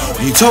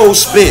 You told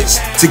Spence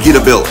to get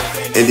a belt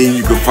and then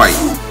you could fight.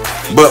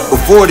 But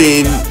before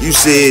then, you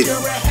said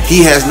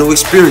he has no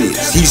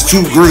experience. He's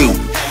too green.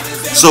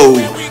 So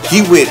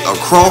he went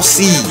across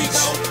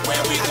seas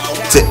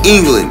to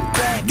England,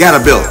 got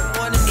a belt,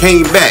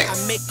 came back.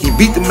 He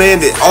beat the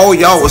man that all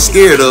y'all was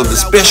scared of, the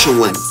special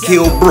one,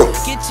 Kell Brook.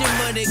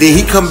 Then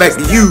he come back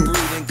to you,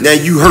 now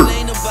you hurt.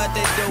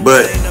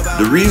 But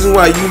the reason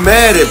why you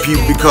mad at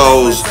people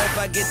because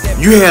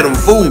you had them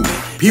fooled.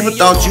 People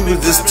thought you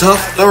was this tough,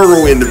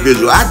 thorough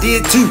individual. I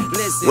did too.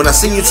 When I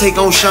seen you take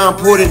on Sean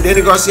Porter and Danny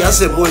Garcia, I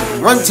said, boy,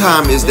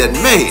 Runtime is that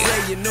man.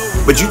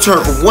 But you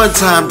turned from one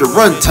time to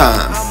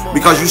Runtime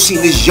because you seen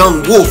this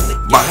young wolf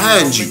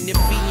behind you.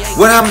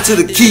 What happened to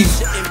the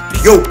Keith?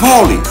 Yo,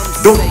 Paulie,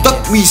 don't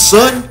duck me,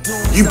 son.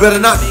 You better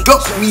not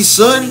duck me,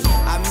 son.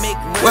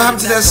 What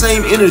happened to that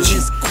same energy?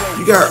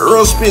 You got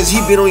Errol Spence,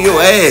 he been on your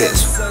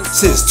ass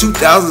since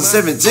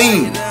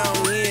 2017.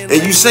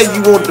 And you say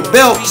you want the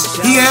belts,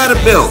 he had a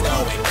belt.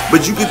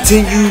 But you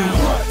continue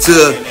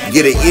to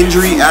get an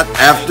injury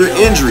after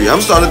injury.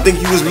 I'm starting to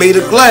think you was made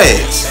of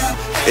glass.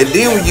 And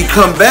then when you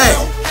come back,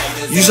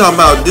 you talking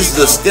about this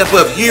is a step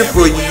up year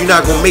for you. You're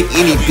not gonna make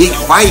any big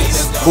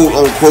fights, quote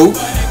unquote.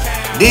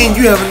 Then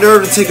you have a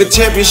nerve to take a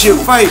championship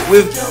fight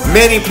with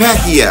Manny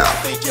Pacquiao.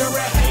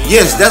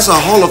 Yes, that's a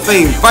Hall of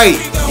Fame fight.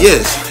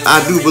 Yes, I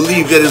do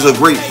believe that is a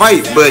great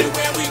fight, but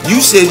you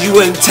said you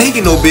wasn't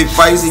taking no big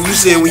fights, and you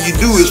said when you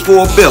do it's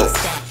for a belt.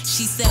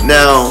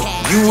 Now,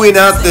 you went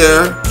out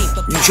there,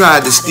 you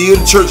tried to steal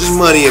the church's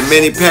money, and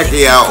Manny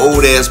Pacquiao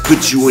old ass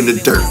put you in the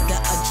dirt.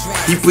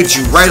 He put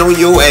you right on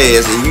your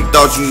ass, and you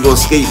thought you was gonna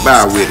skate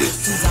by with it.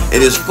 And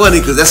it's funny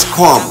because that's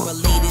karma.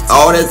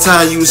 All that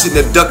time you was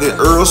sitting there ducking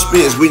Errol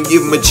Spence, wouldn't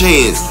give him a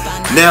chance.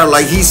 Now,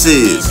 like he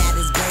says,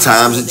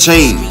 times have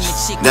changed.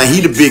 Now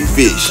he the big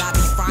fish.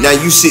 Now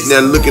you sitting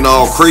there looking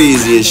all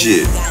crazy and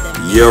shit.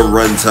 Yeah,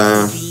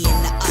 Runtime.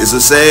 It's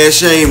a sad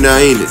shame now,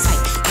 ain't it?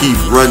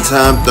 Keith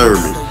Runtime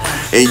Thurman.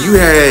 And you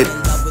had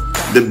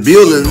the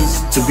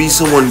buildings to be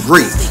someone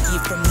great.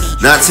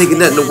 Not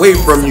taking nothing away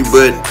from you,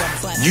 but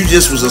you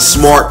just was a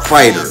smart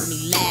fighter.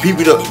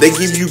 People, they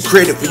give you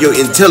credit for your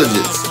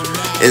intelligence.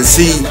 And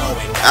see,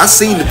 I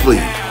seen the play.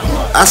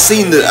 I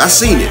seen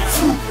it.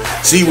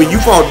 See, when you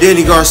fought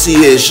Danny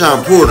Garcia and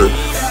Sean Porter,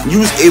 you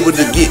was able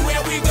to get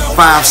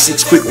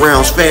 5-6 quick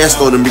rounds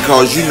fast on him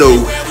because you know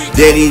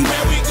Danny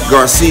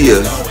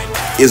Garcia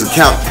is a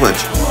count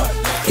puncher.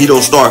 He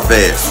don't start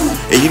fast.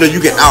 And you know you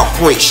can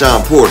outpoint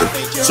Sean Porter.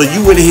 So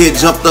you went ahead,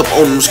 jumped up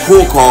on them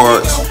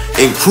scorecards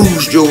and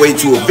cruised your way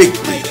to a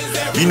victory.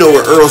 You know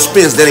with Errol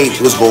Spence, that ain't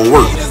what's gonna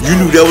work. You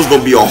knew that was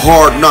gonna be a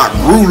hard knock,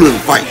 grueling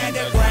fight.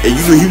 And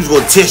you knew he was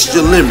going to test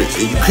your limits,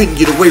 and you couldn't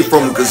get away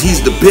from him because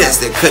he's the best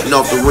at cutting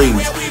off the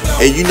rings.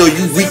 And you know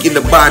you weak in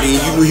the body,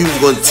 and you knew he was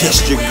going to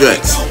test your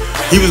guts.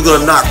 He was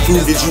going to knock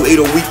food that you ate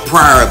a week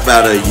prior up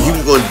out of you. He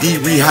was going to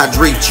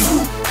de-rehydrate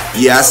you.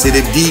 Yeah, I said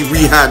it,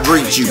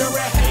 de-rehydrate you.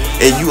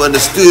 And you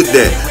understood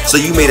that. So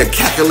you made a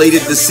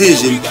calculated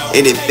decision,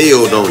 and it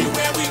failed on you.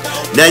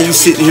 Now you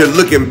sitting here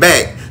looking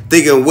back,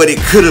 thinking what it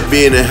could have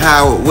been and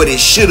what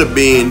it should have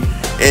been,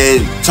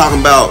 and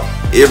talking about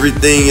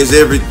everything is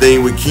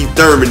everything with Keith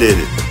Thurman in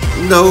it.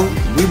 No,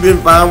 we've been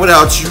fine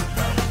without you.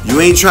 You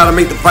ain't trying to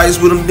make the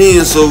fights with him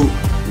then, so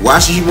why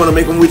should he want to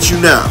make them with you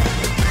now?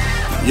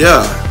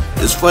 Yeah,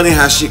 it's funny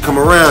how shit come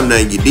around now,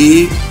 you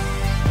dig?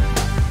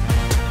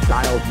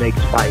 Styles makes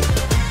fights,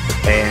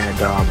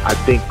 and I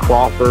think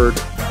Crawford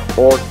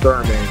or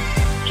Thurman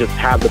just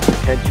have the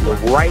potential,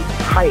 the right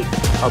type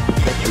of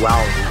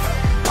potentiality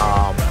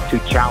to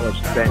challenge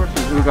Spence.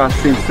 Ugas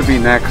seems to be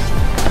next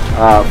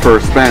for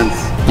Spence.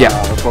 Yeah.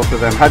 Both of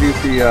them. How do you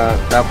see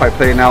that fight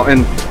playing out?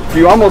 And do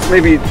you almost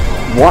maybe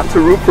want to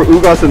root for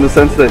Ugas in the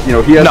sense that, you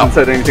know, he hasn't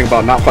said anything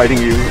about not fighting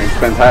you and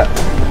Spence has?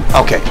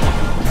 Okay.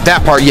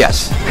 That part,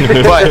 yes.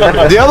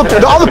 But the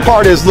other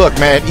part is, look,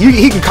 man,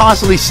 he can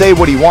constantly say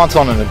what he wants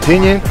on an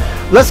opinion.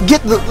 Let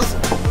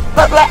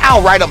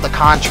Al write up the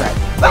contract.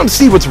 Let him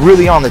see what's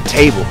really on the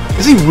table.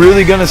 Is he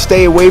really going to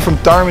stay away from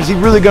Thurman? Is he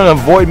really going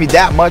to avoid me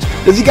that much?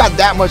 Does he got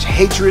that much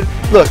hatred?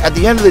 Look, at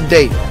the end of the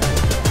day,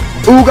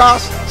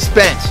 Ugas,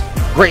 Spence,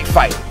 great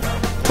fight.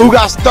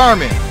 Ugas,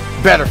 Thurman,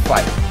 better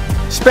fight.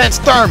 Spence,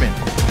 Thurman,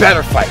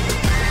 better fight.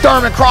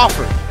 Thurman,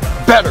 Crawford,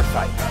 better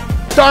fight.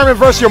 Thurman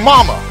versus your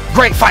mama,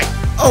 great fight.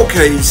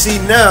 Okay, see,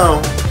 now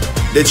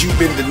that you've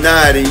been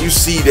denied and you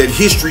see that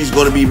history is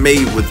going to be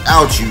made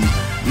without you,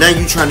 now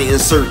you're trying to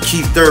insert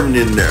Keith Thurman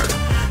in there.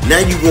 Now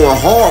you're going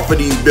hard for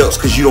these belts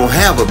because you don't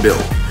have a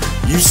belt.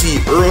 You see,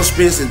 Errol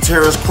Spence and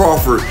Terrence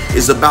Crawford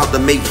is about to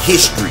make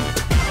history.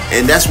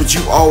 And that's what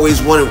you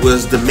always wanted,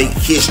 was to make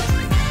history.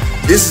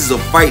 This is a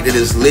fight that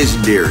is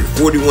legendary.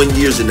 41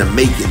 years in the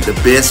making. The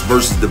best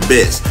versus the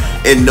best.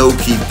 And no,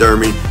 Keith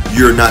Thurman,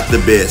 you're not the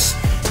best.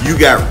 You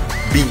got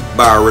beat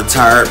by a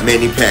retired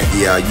Manny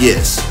Pacquiao.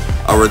 Yes,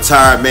 a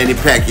retired Manny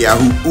Pacquiao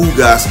who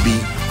Ugas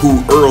beat,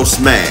 who Errol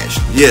smashed.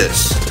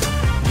 Yes,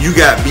 you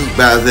got beat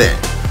by that.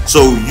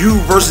 So you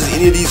versus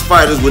any of these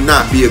fighters would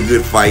not be a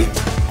good fight.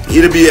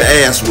 It'll be an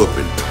ass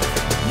whooping.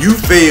 You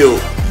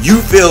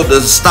failed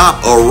to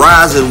stop a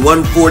rising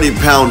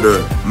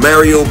 140-pounder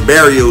Mario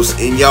Barrios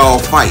in y'all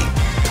fight.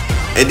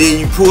 And then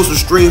you pull some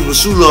strings with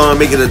Sulan,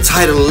 making a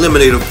title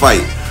eliminator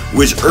fight,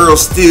 which Errol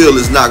still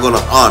is not going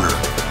to honor.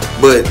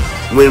 But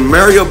when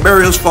Mario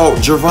Barrios fought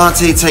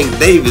Gervonta Tank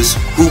Davis,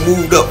 who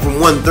moved up from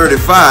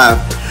 135,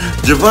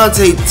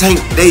 Gervonta Tank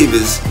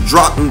Davis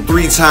dropped him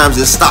 3 times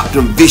and stopped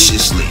him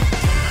viciously.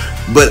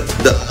 But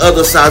the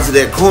other side of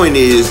that coin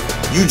is,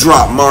 you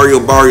dropped Mario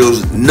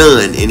Barrios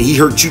none, and he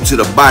hurt you to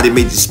the body,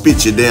 made you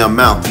spit your damn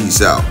mouthpiece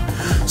out.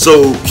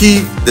 So,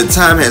 Keith, the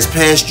time has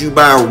passed you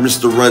by,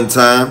 Mr.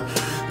 Runtime.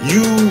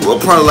 You are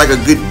probably like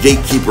a good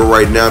gatekeeper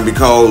right now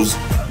because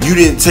you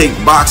didn't take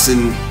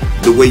boxing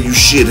the way you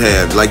should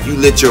have. Like, you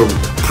let your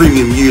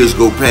premium years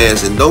go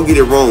past, and don't get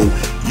it wrong,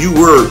 you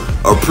were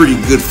a pretty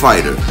good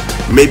fighter,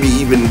 maybe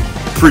even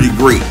pretty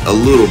great a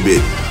little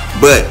bit,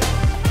 but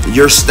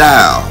your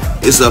style,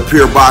 it's a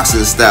pure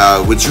boxing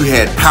style, which you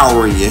had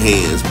power in your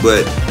hands.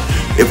 But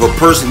if a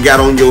person got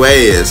on your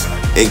ass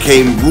and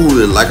came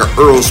ruling like an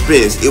Errol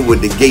Spence, it would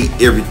negate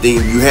everything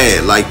you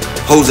had. Like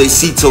Jose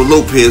Cito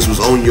Lopez was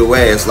on your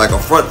ass, like a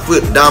front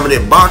foot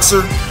dominant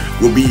boxer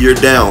will be your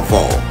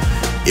downfall.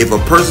 If a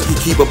person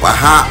can keep up a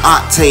high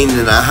octane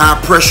and a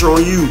high pressure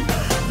on you,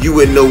 you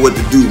wouldn't know what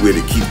to do with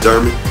it, Keith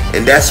Thurman.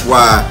 And that's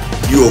why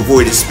you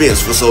avoided Spence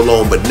for so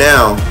long. But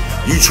now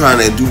you trying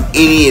to do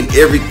any and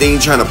everything,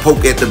 trying to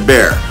poke at the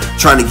bear,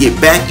 trying to get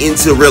back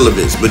into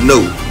relevance. But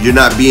no, you're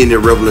not being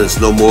in relevance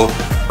no more.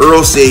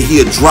 Errol said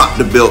he'll drop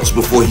the belts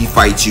before he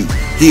fights you.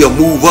 He'll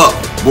move up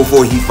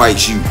before he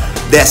fights you.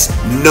 That's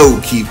no,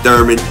 Keith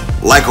Thurman.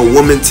 Like a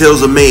woman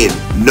tells a man,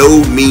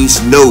 no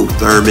means no,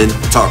 Thurman.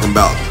 Talking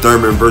about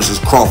Thurman versus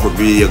Crawford would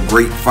be a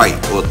great fight,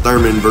 or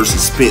Thurman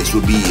versus Spence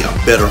would be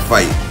a better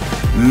fight.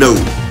 No,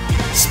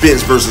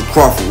 Spence versus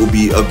Crawford will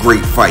be a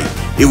great fight.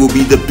 It will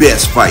be the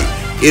best fight.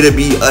 It'll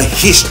be a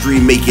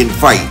history-making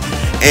fight.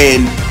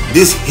 And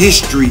this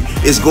history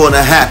is going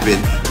to happen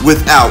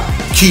without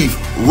Keith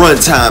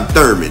Runtime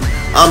Thurman.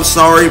 I'm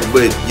sorry,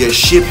 but your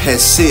ship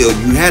has sailed.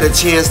 You had a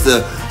chance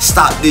to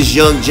stop this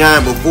young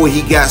giant before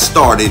he got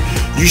started.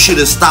 You should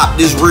have stopped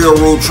this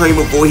railroad train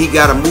before he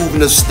got a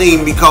moving of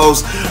steam,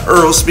 because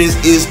Errol Spence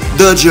is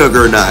the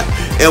juggernaut.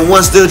 And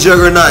once the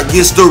juggernaut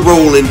gets to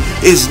rolling,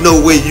 there's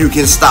no way you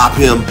can stop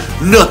him.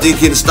 Nothing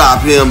can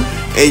stop him.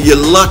 And you're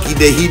lucky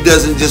that he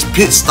doesn't just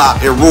pit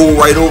stop and roll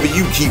right over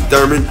you, Keith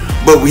Thurman.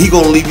 But he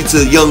gonna leave you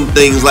to young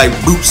things like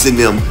Boots in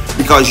them,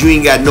 because you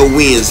ain't got no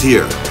wins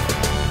here.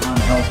 I'm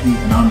healthy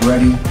and I'm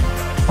ready.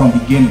 From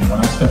beginning,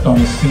 when I stepped on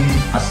the scene,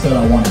 I said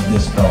I wanted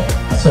this belt.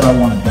 I said I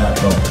wanted that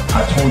belt.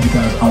 I told you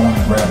guys I want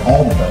to grab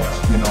all the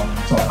belts, you know.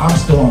 So I'm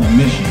still on a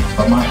mission,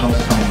 but my health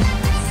comes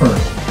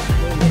first.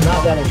 It's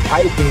not that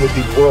enticing with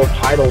these world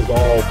titles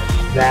all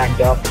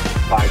snagged up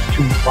by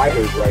 2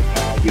 fighters right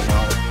now, you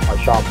know.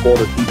 Sean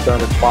Porter, Keith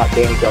Thurman fought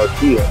Danny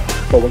Garcia.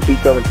 But when Keith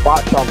Thurman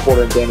fought Sean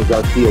Porter and Danny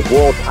Garcia,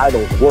 world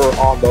titles were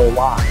on the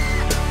line.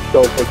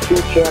 So for 2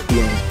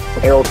 champions,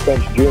 Errol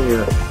Spence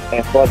Jr.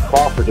 and Bud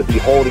Crawford, to be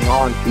holding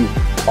on to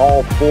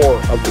all 4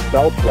 of the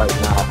belts right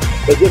now,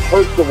 it just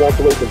hurts the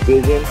welterweight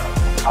division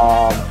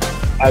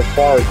as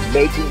far as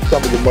making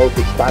some of the most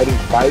exciting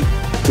fights,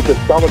 because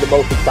some of the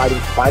most exciting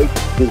fights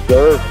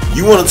deserve.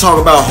 You want to talk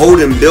about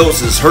holding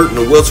belts is hurting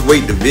the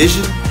welterweight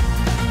division?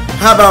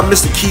 How about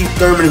Mr. Keith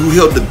Thurman, who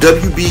held the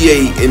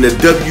WBA and the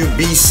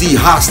WBC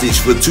hostage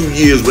for 2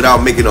 years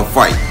without making a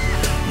fight?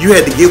 You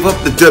had to give up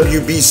the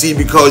WBC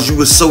because you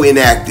were so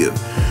inactive.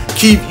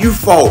 Keith, you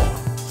fought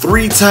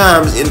 3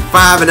 times in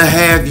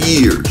 5.5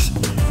 years.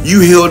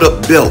 You held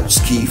up belts,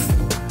 Keith.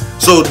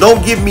 So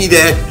don't give me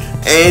that.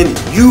 And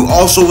you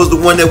also was the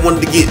one that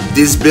wanted to get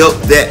this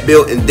belt, that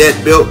belt, and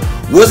that belt.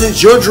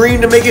 Wasn't your dream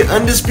to make it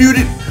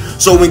undisputed?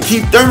 So when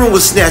Keith Thurman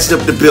was snatching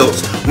up the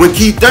belts, when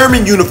Keith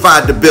Thurman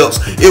unified the belts,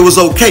 it was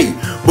okay.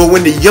 But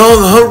when the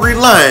young, hungry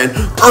lion,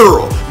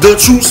 Errol, the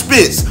true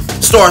Spence,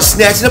 started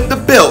snatching up the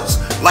belts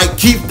like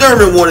Keith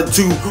Thurman wanted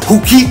to, who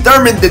Keith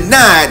Thurman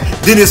denied,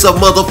 then it's a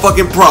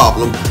motherfucking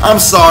problem. I'm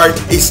sorry,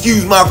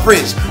 excuse my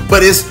French,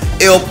 but it's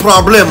el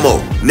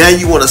problemo. Now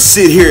you want to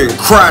sit here and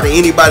cry to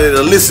anybody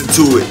to listen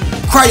to it.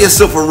 Cry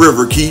yourself a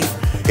river, Keith.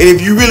 And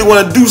if you really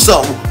want to do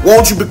something, why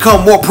don't you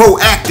become more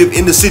proactive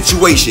in the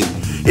situation?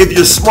 If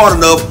you're smart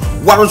enough,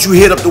 why don't you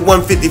head up to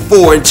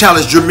 154 and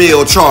challenge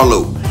Jermell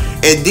Charlo?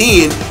 And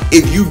then,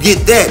 if you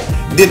get that,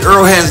 then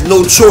Earl has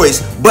no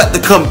choice but to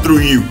come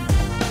through you.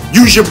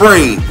 Use your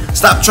brain.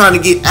 Stop trying to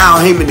get Al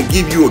Haymon to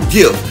give you a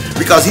gift,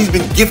 because he's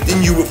been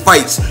gifting you with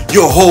fights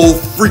your whole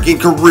freaking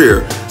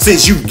career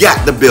since you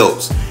got the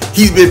belts.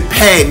 He's been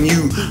patting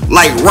you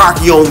like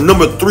Rocky on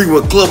number 3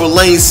 when Clubber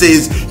Lane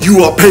says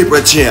you a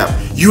paper champ.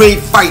 You ain't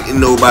fighting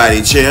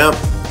nobody, champ.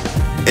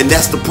 And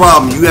that's the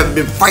problem. You haven't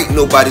been fighting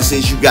nobody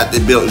since you got the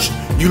belts.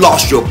 You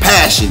lost your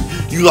passion.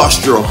 You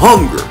lost your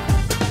hunger.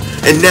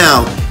 And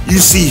now you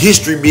see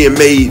history being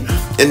made.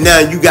 And now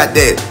you got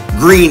that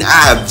green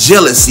eye of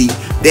jealousy,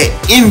 that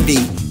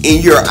envy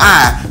in your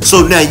eye.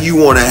 So now you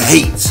want to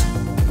hate.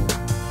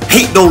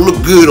 Hate don't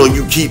look good on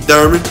you, Keith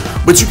Thurman.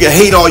 But you can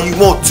hate all you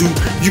want to.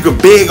 You can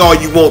beg all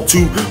you want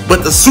to.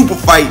 But the super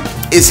fight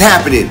is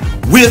happening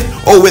with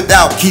or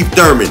without Keith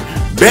Thurman.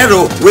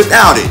 Better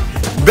without it.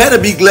 Better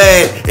be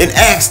glad and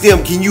ask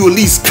them, can you at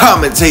least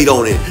commentate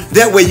on it?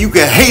 That way you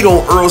can hate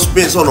on Errol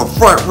Spence on the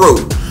front row.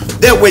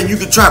 That way you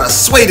can try to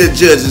sway the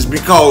judges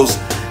because,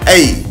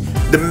 hey,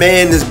 the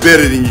man is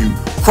better than you.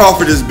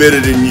 Crawford is better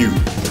than you.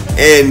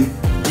 And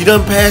you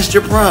done passed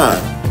your prime.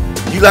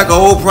 You like a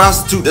old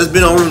prostitute that's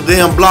been on the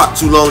damn block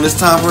too long. It's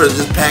time for her to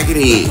just pack it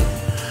in.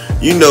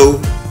 You know,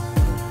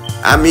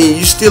 I mean,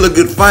 you still a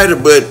good fighter,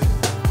 but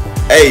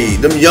hey,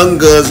 them young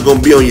guns are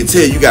gonna be on your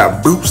tail. You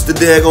got Boots the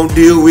dad gonna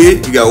deal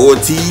with. You got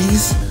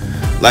Ortiz.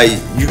 Like,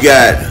 you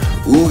got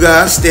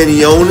Ugas,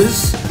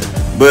 Stanionis.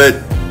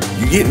 But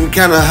you're getting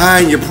kind of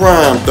high in your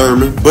prime,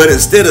 Thurman. But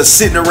instead of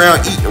sitting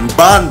around eating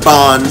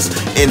bonbons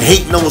and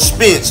hating on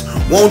Spence,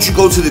 why don't you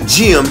go to the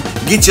gym,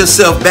 get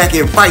yourself back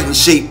in fighting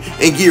shape,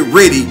 and get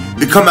ready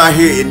to come out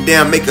here and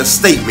damn make a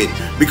statement?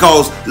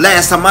 Because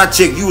last time I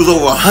checked, you was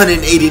over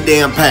 180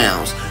 damn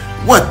pounds.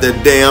 What the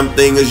damn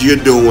thing is you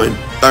doing,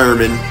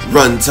 Thurman?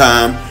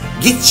 Runtime.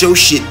 Get your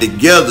shit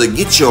together.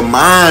 Get your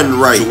mind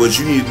right. So what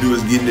you need to do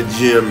is get in the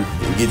gym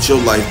and get your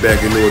life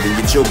back in order and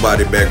get your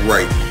body back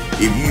right.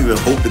 If you even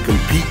hope to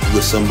compete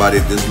with somebody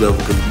at this level,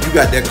 because if you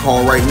got that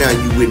call right now,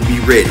 you wouldn't be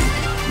ready,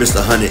 Mr.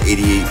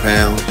 188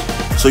 pounds.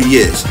 So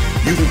yes,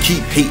 you can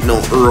keep hating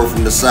on Earl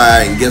from the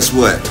side, and guess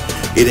what?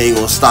 It ain't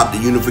gonna stop the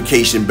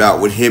unification bout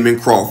with him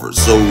and Crawford.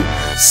 So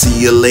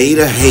see you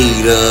later,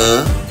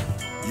 hater.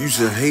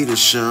 You's a hater,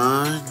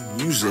 Sean.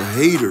 You's a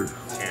hater.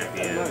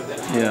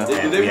 Yeah.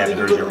 And we haven't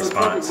heard your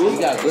response.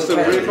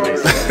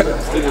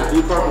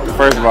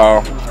 First of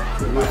all,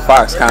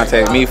 Fox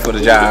contacted me for the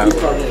job,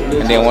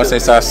 and then once they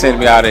started sending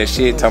me all that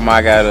shit, talking about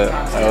I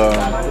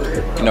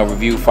gotta, you know,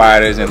 review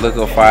fighters and look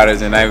up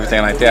fighters and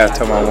everything like that, I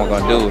told them I wasn't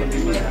gonna do it.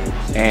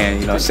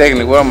 And you know,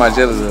 secondly, what am I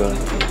jealous of?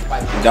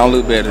 He don't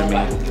look better than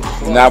me.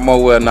 He's not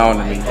more well known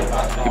than me.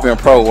 He been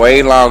pro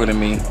way longer than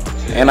me,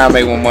 and I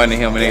make more money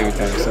than him and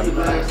everything. So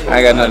I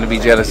ain't got nothing to be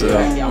jealous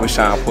of with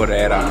Sean Porter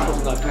at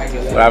all.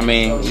 But I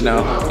mean, you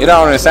know, it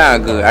don't really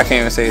sound good. I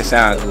can't even say it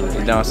sounds good.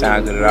 It don't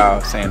sound good at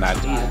all saying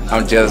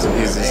I'm jealous of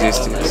his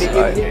existence.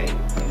 Like, you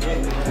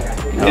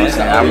know what I'm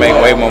saying? I make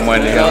way more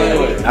money than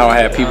him. I don't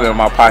have people in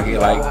my pocket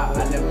like, you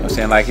know what I'm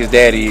saying, like his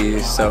daddy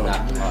is. So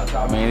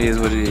I mean, it is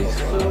what it is.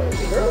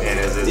 And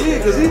has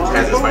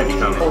this fight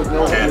become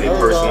personal?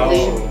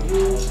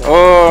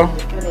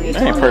 It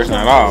ain't personal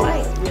at all.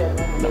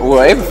 Well,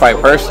 every fight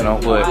personal,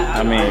 but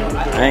I mean,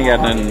 I ain't got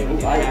nothing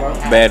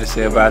bad to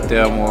say about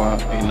them or,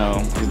 you know,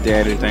 his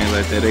daddy, things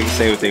like that. They can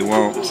say what they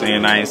want,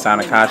 saying I ain't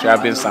signed a contract.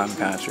 I've been signed a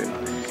contract.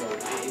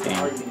 And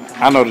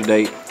I know the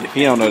date. If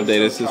he don't know the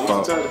date, it's his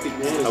fault.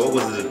 What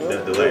was the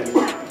delay?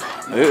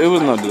 It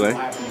was no delay.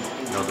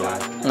 No delay?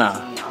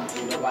 Nah.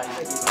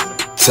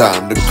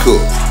 Time to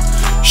cook.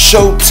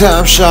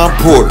 Showtime, Sean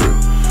Porter.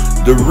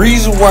 The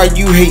reason why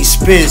you hate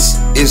Spence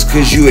is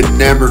because you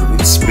enamored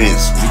with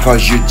Spence.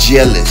 Because you're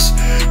jealous.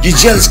 You're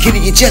jealous, Kitty,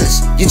 you're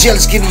jealous. You're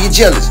jealous, Kitty, you're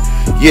jealous.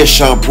 Yes,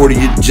 Sean Porter,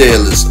 you're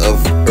jealous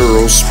of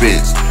Errol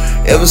Spence.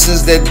 Ever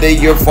since that day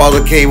your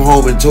father came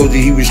home and told you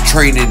he was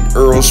training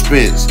Errol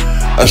Spence,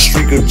 a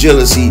streak of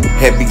jealousy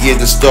had begun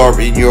to start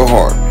in your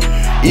heart.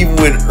 Even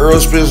when Errol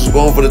Spence was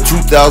going for the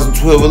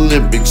 2012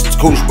 Olympics,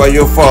 coached by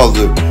your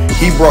father,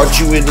 he brought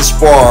you in to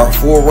spar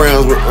 4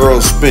 rounds with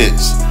Errol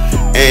Spence.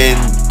 And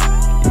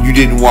you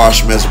didn't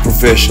watch him as a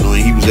professional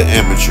and he was an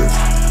amateur.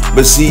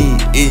 But see,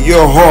 in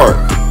your heart,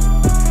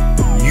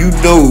 you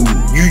know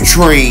you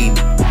train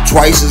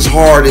twice as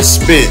hard as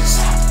Spence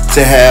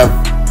to have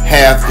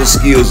half the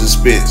skills as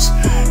Spence.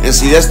 And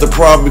see, that's the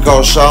problem,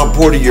 because Shawn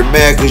Porter, you're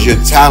mad because your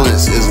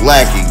talents is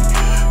lacking.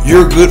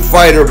 You're a good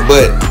fighter,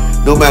 but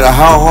no matter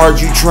how hard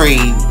you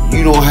train,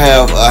 you don't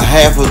have a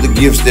half of the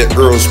gifts that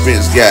Errol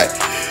Spence got.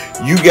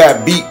 You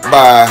got beat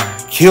by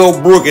Kell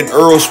Brook, and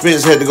Errol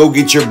Spence had to go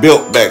get your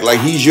belt back like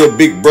he's your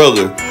big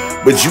brother.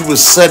 But you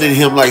was setting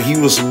him like he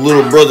was some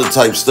little brother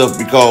type stuff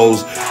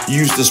because you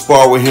used to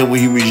spar with him when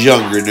he was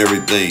younger and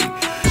everything.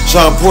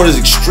 Shawn Porter's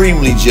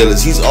extremely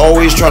jealous. He's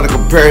always trying to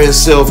compare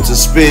himself to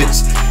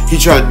Spence. He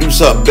tried to do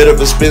something better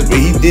for Spence, but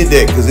he did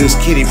that because it was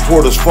Kenny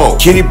Porter's fault.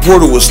 Kenny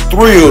Porter was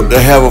thrilled to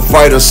have a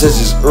fighter such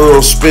as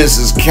Errol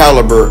Spence's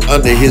caliber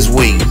under his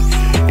wing.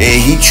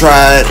 And he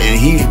tried and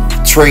he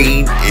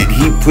trained and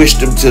he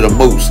pushed him to the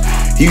most.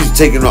 He was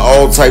taking to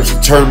all types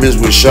of tournaments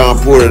with Shawn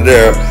Porter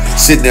there,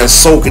 sitting there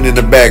soaking in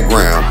the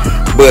background.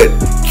 But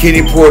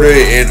Kenny Porter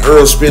and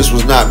Errol Spence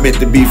was not meant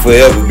to be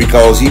forever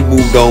because he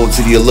moved on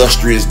to the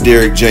illustrious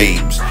Derrick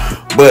James.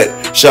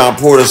 But Shawn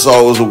Porter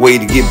saw it was a way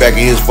to get back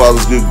in his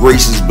father's good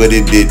graces, but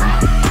it didn't.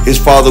 His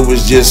father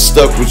was just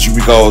stuck with you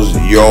because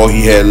you're all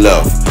he had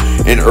left.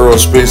 And Errol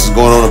Spence is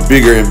going on to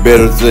bigger and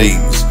better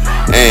things.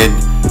 And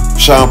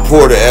Shawn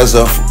Porter, as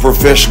a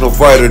professional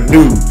fighter,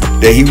 knew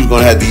that he was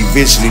going to have to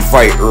eventually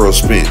fight Errol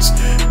Spence.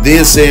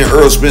 Then saying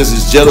Errol Spence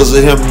is jealous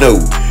of him,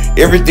 no.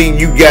 Everything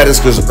you got is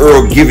because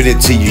Errol giving it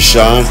to you,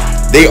 Shawn.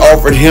 They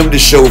offered him the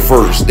show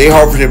first. They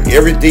offered him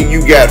everything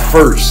you got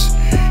first.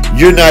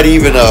 You're not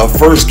even a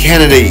first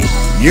candidate.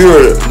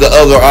 You're the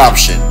other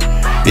option.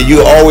 And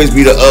you'll always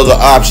be the other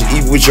option.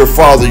 Even with your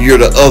father, you're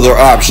the other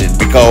option.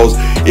 Because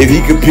if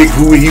he could pick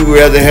who he would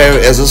rather have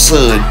as a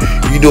son,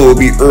 you know it would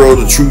be Errol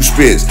the true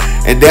Spence.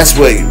 And that's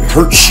what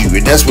hurts you.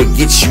 And that's what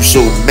gets you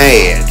so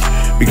mad.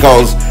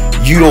 Because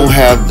you don't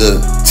have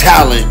the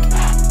talent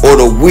or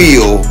the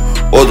will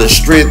or the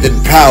strength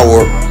and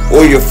power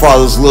or your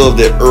father's love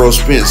that Errol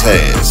Spence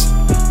has.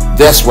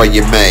 That's why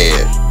you're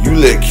mad. You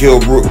let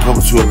Kell Brook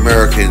come to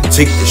America and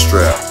take the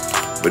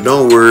strap. But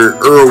don't worry,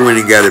 Errol went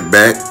and got it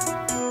back.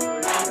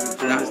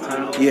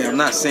 Yeah, I'm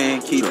not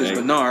saying Keith is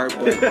Bernard,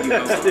 but you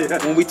know,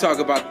 when we talk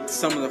about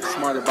some of the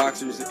smarter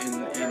boxers in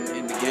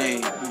the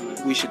game,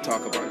 we should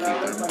talk about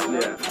Keith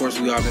Thurman. Yeah. Of course,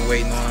 we all been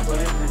waiting on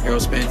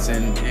Errol Spence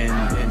and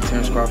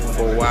Terrence Crawford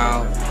for a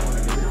while.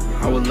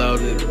 I would love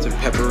to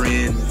pepper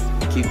in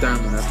Keith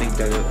Thurman. I think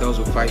that those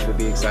fights would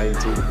be exciting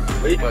too.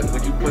 But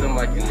would you put him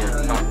like in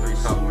your top 3,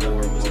 top 4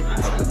 of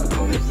the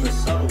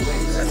opponents that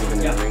you've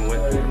been in the ring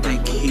with? I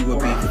think he would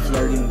be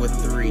flirting with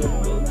 3.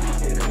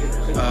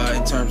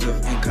 In terms of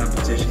in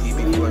competition, he'd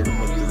be flirting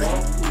with 3.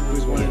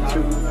 Who's 1 and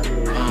 2?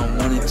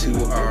 1 and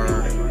 2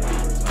 are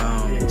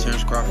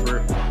Terrence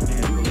Crawford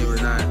and, believe it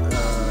or not,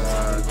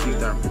 Keith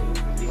Thurman.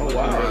 Oh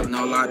wow! I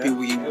know a lot of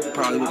people, you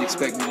probably would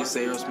expect me to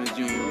say Errol Spence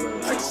Jr.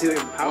 Like, see,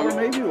 like power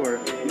maybe, or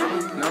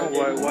no?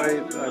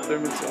 Why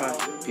Thurman so high?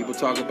 People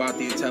talk about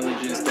the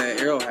intelligence that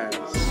Errol has.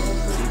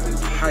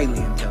 He's highly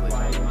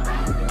intelligent.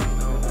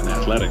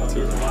 Athletic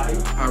too.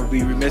 I would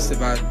be remiss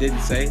if I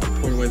didn't say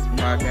before the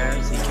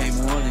podcast. He came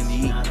on and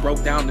he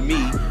broke down to me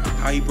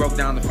how he broke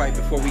down the fight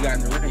before we got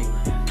in the ring.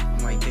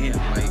 I'm like, damn,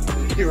 like,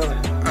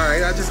 all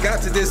right, I just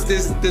got to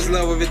this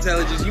level of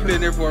intelligence. You've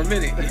been there for a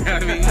minute. You know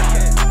what I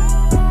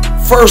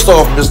mean? First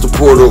off, Mr.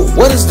 Porter,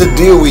 what is the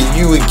deal with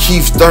you and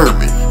Keith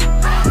Thurman?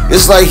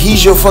 It's like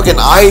he's your fucking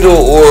idol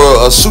or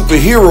a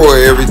superhero or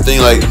everything.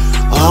 Like,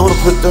 oh, I want to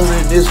put Thurman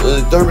in this,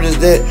 Thurman is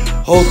that.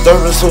 Oh,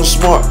 Thurman's so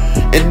smart.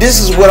 And this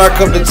is what I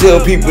come to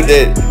tell people,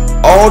 that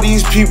all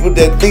these people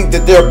that think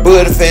that they're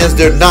Bud fans,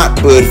 they're not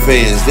Bud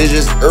fans. They're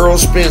just Errol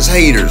Spence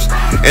haters.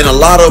 And a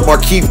lot of them are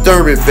Keith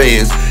Thurman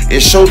fans. And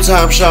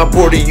Showtime Shawn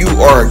Porter, you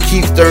are a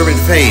Keith Thurman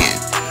fan.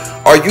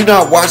 Are you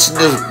not watching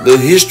the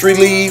history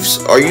leaves?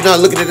 Are you not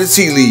looking at the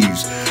tea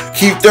leaves?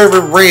 Keith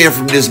Thurman ran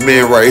from this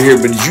man right here,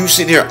 but you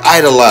sitting here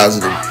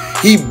idolizing him.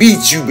 He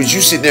beat you, but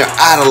you sitting there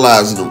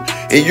idolizing him.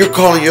 And you're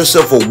calling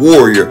yourself a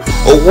warrior.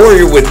 A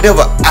warrior would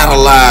never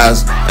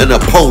idolize an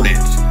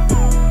opponent,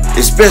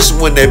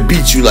 especially when they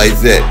beat you like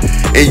that.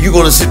 And you're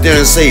going to sit there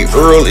and say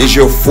Errol is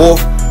your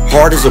 4th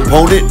hardest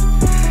opponent?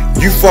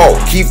 You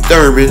fought Keith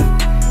Thurman.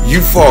 You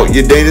fought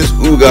Yadaitis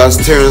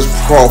Ugas, Terrence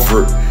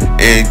Crawford,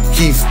 and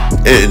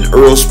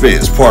Errol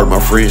Spence. Pardon my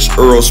French,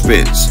 Errol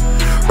Spence.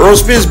 Errol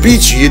Spence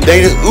beat you.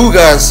 Yadaitis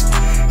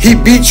Ugas, he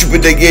beat you,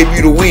 but they gave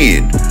you the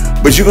win.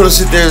 But you're going to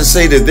sit there and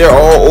say that they're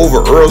all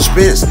over Errol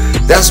Spence?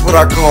 That's what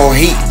I call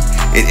hating.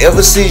 And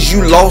ever since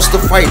you lost the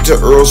fight to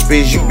Errol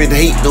Spence, you've been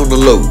hating on the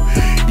low.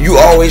 You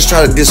always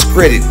try to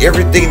discredit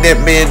everything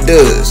that man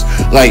does.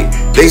 Like,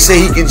 they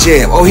say he can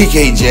jab. Oh, he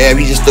can't jab.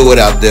 He just throw it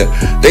out there.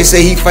 They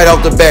say he fight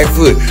off the back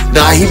foot.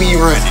 Nah, he be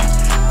running.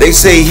 They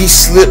say he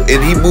slipped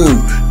and he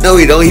moved. No,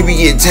 he don't. He be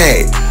getting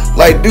tagged.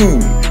 Like,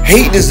 dude,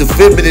 hating is a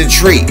feminine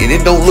trait, and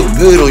it don't look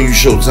good on you,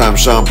 Showtime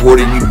Shawn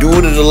Porter. You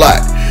doing it a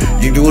lot.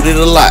 You doing it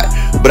a lot.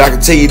 But I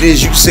can tell you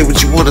this, you can say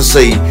what you want to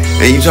say,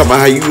 and you talk about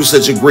how you were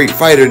such a great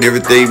fighter and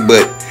everything,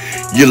 but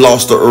you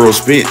lost to Errol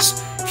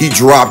Spence. He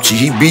dropped you.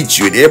 He beat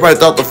you. And everybody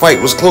thought the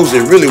fight was close.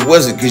 It really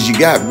wasn't, because you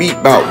got beat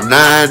about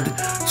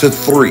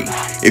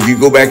 9-3. If you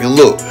go back and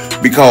look.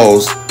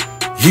 Because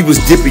he was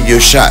dipping your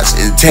shots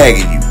and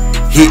tagging you.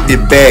 Hitting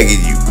and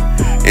bagging you.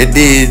 And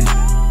then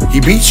he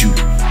beat you.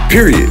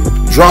 Period.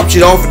 Dropped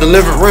you off in the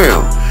 11th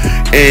round.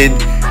 And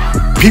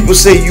people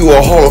say you are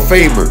a Hall of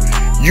Famer.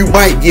 You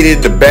might get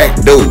in the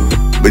back door,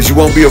 but you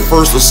won't be a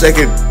first or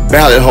second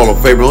ballot Hall of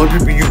Famer. The only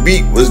people you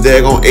beat was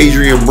daggone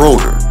Adrian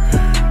Broner.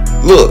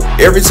 Look,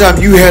 every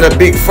time you had a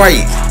big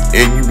fight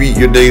and you beat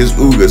your Davis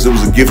Ugas, it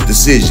was a gift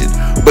decision.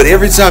 But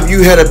every time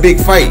you had a big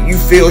fight, you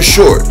fell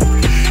short.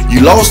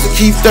 You lost to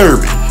Keith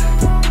Thurman.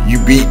 You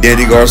beat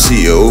Danny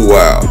Garcia. Oh,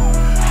 wow.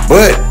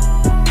 But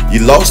you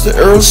lost to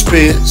Errol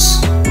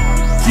Spence.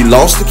 You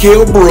lost to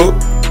Kell Brook.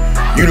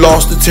 You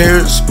lost to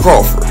Terrence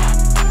Crawford.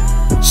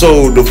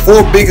 So the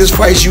 4 biggest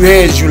fights you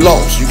had, you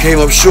lost. You came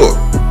up short.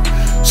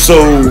 So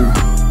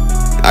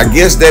I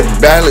guess that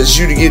ballots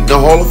you to get in the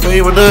Hall of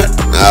Fame or not,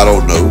 I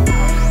don't know.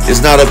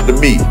 It's not up to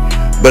me.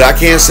 But I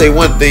can say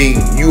one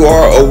thing. You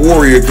are a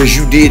warrior because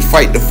you did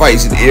fight the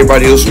fights and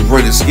everybody else was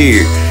running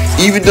scared.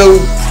 Even though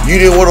you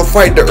didn't want to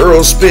fight the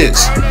Errol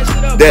Spence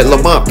that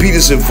Lamont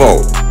Peterson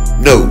fought.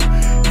 No.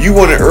 You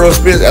wanted Errol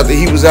Spence after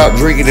he was out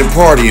drinking and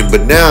partying.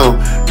 But now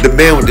the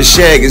man with the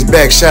shag is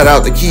back. Shout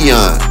out to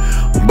Keon.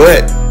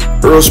 But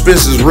Errol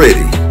Spence is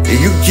ready. And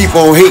you can keep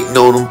on hating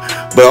on him,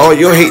 but all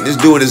your hating is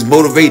doing is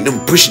motivating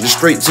him, pushing him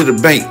straight to the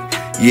bank.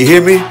 You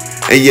hear me?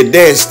 And your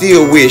dad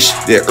still wish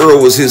that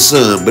Earl was his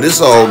son, but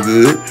it's all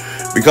good.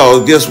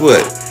 Because guess what?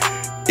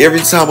 Every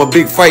time a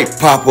big fight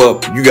pop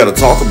up, you got to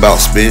talk about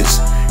Spence.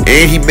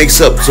 And he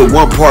makes up to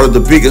one part of the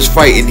biggest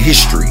fight in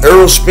history.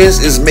 Errol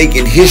Spence is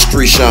making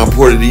history, Sean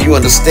Porter. Do you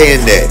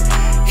understand that?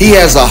 He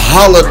has a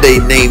holiday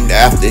named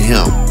after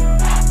him.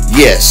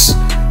 Yes.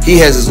 He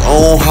has his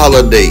own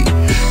holiday.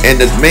 And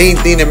the main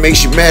thing that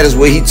makes you mad is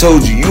what he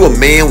told you. You a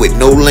man with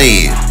no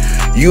land.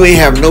 You ain't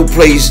have no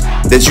place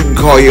that you can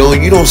call your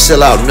own. You don't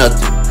sell out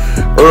nothing.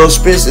 Errol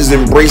Spence is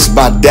embraced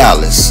by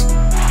Dallas.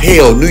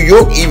 Hell, New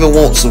York even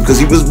wants him because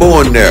he was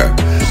born there.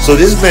 So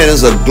this man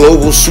is a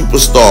global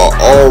superstar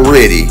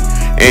already.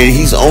 And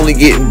he's only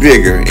getting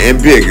bigger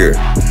and bigger.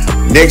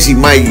 Next, he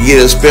might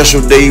get a special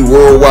day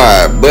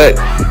worldwide. But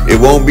it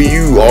won't be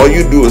you. All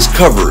you do is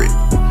cover it.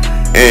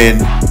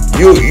 And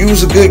you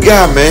was a good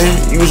guy,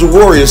 man. You was a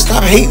warrior.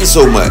 Stop hating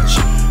so much.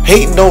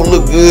 Hating don't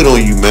look good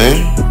on you,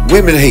 man.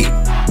 Women hate.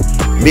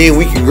 Men,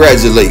 we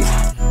congratulate.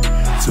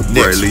 To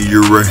Bradley,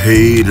 you're a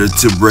hater.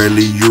 To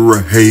Bradley, you're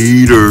a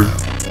hater.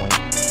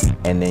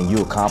 And then you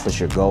accomplish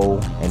your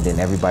goal, and then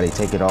everybody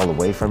take it all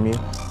away from you.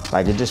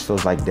 Like, it just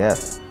feels like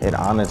death. It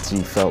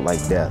honestly felt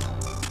like death.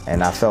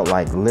 And I felt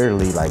like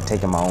literally like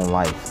taking my own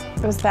life.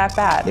 It was that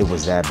bad. It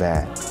was that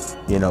bad.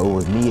 You know, it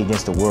was me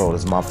against the world.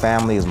 It's my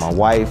family, it's my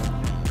wife,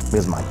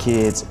 it's my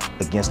kids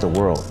against the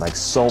world. Like,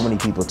 so many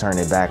people turn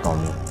their back on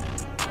me.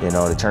 You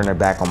know, they turn their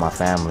back on my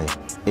family.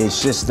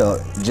 It's just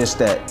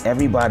that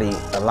everybody,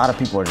 a lot of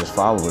people are just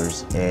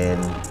followers,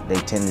 and they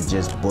tend to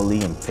just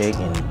bully and pick,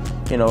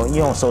 and you know,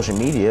 you're on social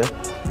media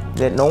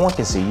that no one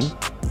can see you.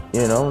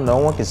 You know, no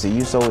one can see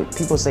you, so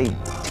people say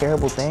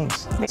terrible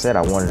things. I said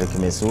I wanted to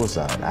commit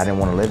suicide. I didn't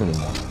want to live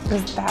anymore.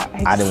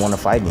 I didn't want to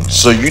fight anymore.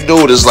 So you know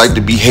what it's like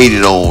to be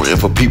hated on and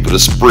for people to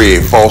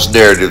spread false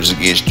narratives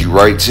against you,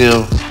 right,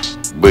 Tim?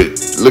 But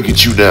look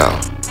at you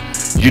now.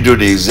 You're doing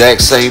the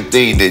exact same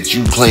thing that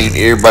you claimed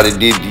everybody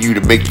did to you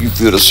to make you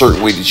feel the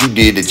certain way that you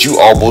did, that you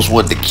almost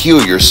wanted to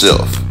kill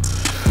yourself.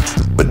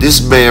 But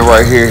this man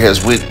right here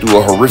has went through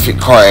a horrific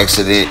car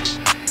accident,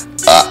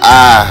 an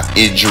eye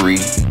injury,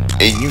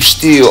 and you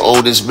still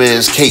on this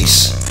man's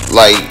case.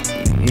 Like,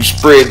 you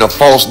spreading a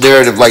false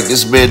narrative like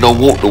this man don't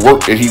want the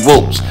work that he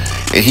wants.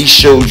 And he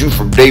showed you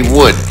from day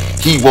one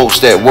he wants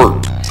that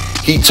work.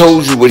 He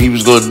told you what he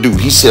was going to do.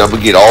 He said, I'm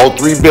going to get all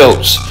 3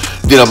 belts.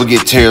 Then I'm going to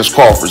get Terrence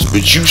Crawford's.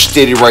 But you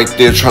steady right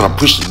there trying to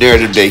push the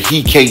narrative that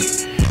he can't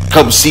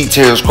come see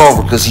Terrence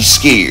Crawford because he's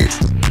scared.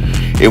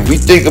 If we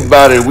think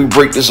about it and we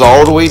break this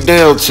all the way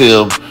down,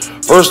 Tim,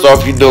 first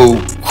off, you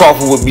know,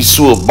 Crawford would be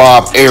suing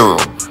Bob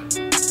Arum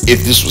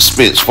if this was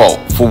Spence's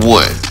fault, for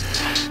one.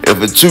 And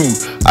for 2,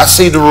 I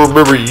seem to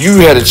remember you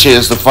had a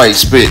chance to fight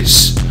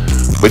Spence,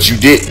 but you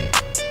didn't.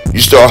 You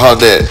started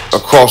hollering that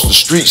across the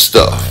street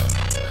stuff.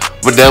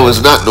 But now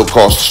it's not no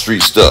cross the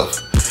street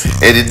stuff.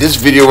 And in this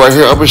video right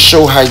here, I'm going to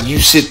show how you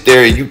sit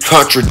there and you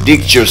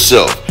contradict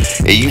yourself.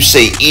 And you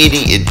say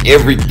any and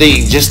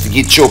everything just to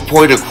get your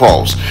point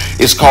across.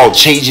 It's called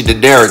changing the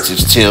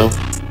narratives, Tim.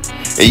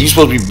 And you're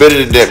supposed to be better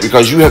than that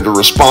because you have the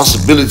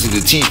responsibility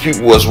to teach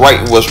people what's right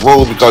and what's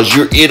wrong, because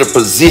you're in a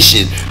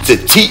position to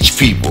teach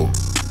people,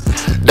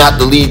 not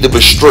to lead them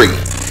astray.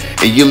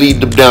 And you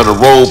lead them down the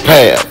wrong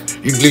path.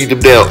 You lead them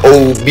down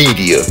old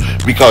media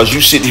because you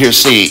sitting here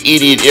saying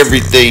any and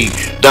everything,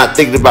 not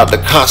thinking about the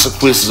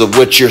consequences of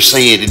what you're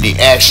saying and the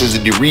actions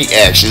and the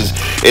reactions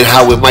and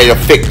how it might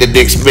affect the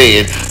next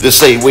man the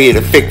same way it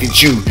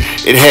affected you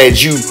and had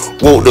you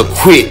wanting to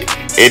quit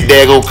and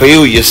daggone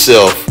kill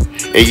yourself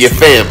and your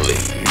family.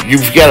 You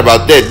forgot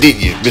about that,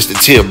 didn't you, Mr.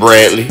 Tim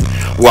Bradley?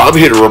 Well, I'm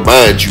here to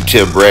remind you,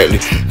 Tim Bradley,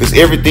 because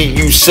everything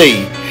you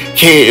say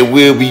can and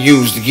will be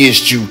used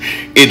against you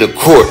in the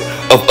court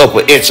of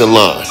upper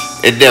echelon.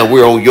 And now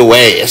we're on your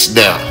ass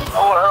now.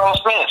 Errol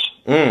Spence.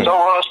 So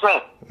Errol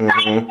Spence. You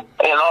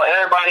know,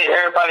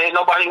 everybody,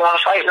 nobody want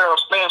to fight Errol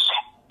Spence.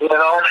 You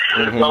know,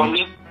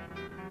 so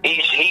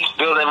he's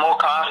building more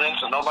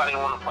confidence, and nobody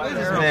want to fight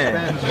Errol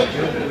Spence.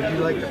 Would you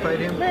like to fight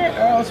him? Man,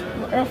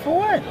 Errol for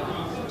what?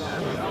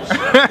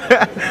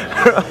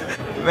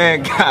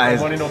 Man, guys,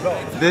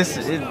 this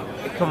is.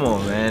 Come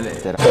on, man. Would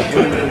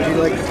you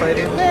like to fight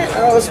him? Man,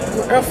 Errol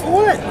for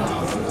what?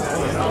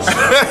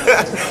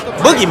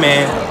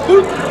 Boogeyman.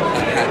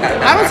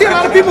 I don't see a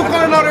lot of people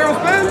calling out Errol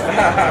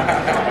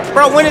Spence.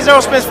 Bro, when is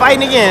Errol Spence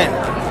fighting again?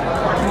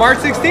 March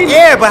 16th.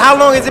 Yeah, but how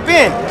long has it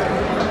been?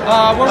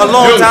 A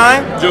long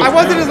time. I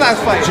wasn't his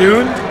last fight.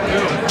 June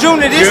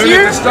of this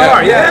year?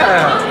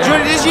 June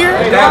of this year?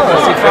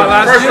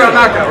 First round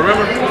knockout,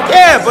 remember?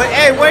 Yeah, but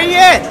hey, where you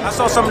at? I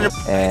saw some of the.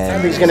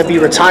 And he's going to be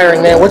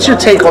retiring, man. What's your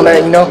take on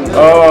that, you know?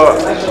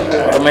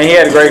 I mean, he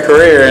had a great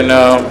career, and,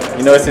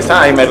 you know, it's his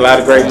time. He made a lot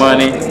of great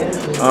money,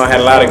 had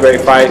a lot of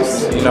great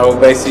fights. You know,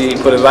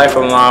 basically put his life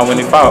on the line when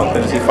he fought,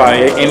 because he fought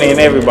any and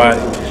everybody.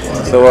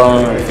 So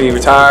if he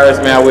retires,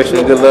 man, I wish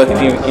him good luck in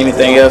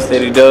anything else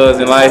that he does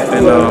in life.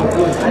 And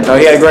you know,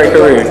 he had a great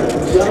career.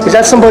 Is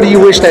that somebody you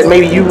wish that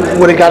maybe you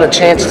would have got a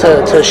chance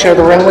to share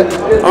the ring with?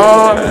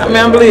 I mean,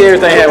 I believe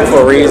everything happened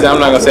for a reason. I'm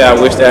not gonna say I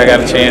wish that I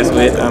got a chance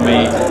with. I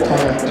mean,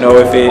 you know,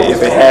 if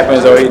it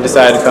happens or he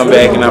decided to come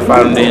back and I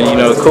fight him, then you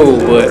know, it's cool.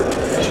 But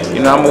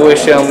you know, I'm gonna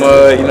wish him,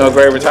 you know, a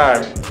great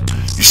retirement.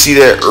 You see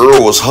that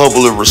Errol was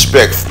humble and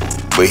respectful,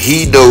 but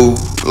he know,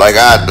 like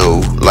I know,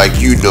 like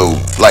you know,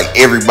 like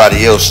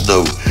everybody else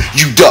know,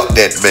 you ducked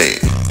that man.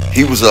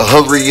 He was a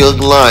hungry young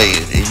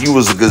lion, and you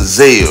was a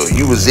gazelle.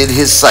 You was in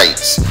his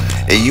sights,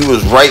 and you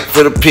was right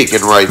for the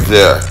picking right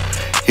there.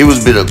 It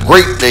was been a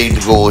great name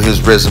to go on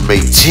his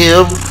resume,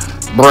 Tim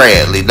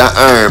Bradley, the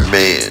Iron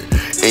Man.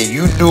 And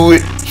you knew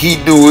it, he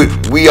knew it,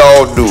 we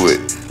all knew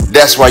it.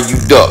 That's why you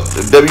ducked.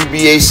 The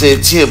WBA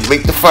said, Tim,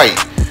 make the fight.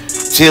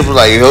 Tim was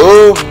like,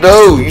 oh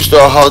no, you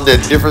start hollering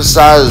at different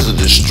sides of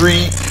the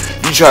street.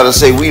 You try to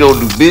say we don't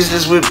do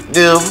business with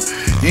them.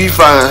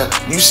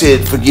 You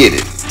said, forget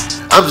it.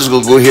 I'm just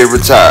gonna go ahead and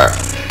retire.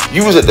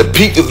 You was at the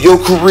peak of your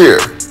career.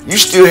 You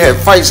still had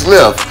fights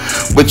left,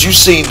 but you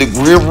seen the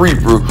Grim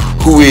Reaper,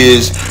 who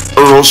is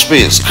Errol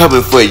Spence,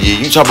 coming for you.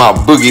 You talking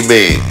about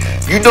Boogeyman.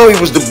 You know he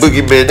was the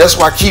Boogeyman. That's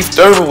why Keith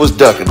Thurman was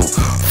ducking him.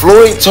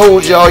 Floyd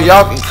told y'all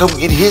can come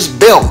get his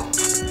belt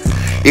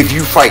if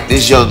you fight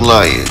this young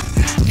lion.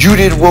 You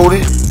didn't want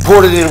it,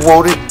 Porter didn't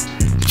want it,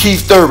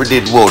 Keith Thurman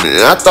didn't want it,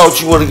 and I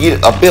thought you want to get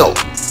a belt.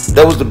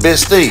 That was the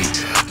best thing,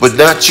 but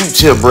not you,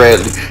 Tim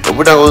Bradley, and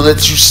we're not going to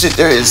let you sit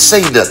there and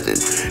say nothing.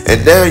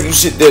 And now you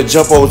sit there and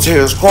jump on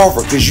Terrence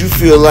Crawford because you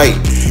feel like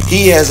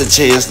he has a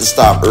chance to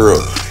stop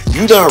Errol.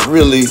 You're not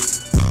really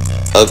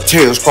a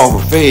Terrence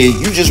Crawford fan,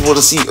 you just want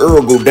to see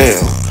Errol go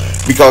down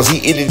because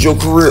he ended your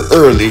career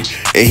early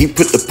and he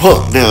put the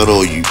punk down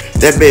on you.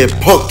 That man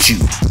punked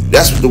you.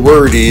 That's what the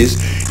word is.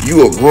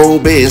 You a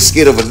grown man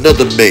scared of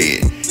another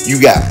man.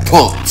 You got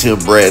punked, Tim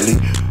Bradley.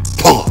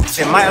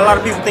 Punked. And a lot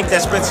of people think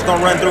that Spence is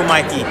gonna run through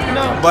Mikey.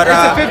 No, but it's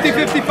a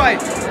 50-50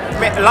 fight.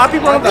 Man, a lot of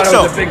people don't think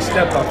so. It was a big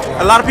step up.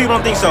 A lot of people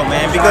don't think so,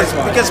 man, because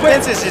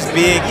Spence is just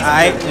big. All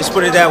right, just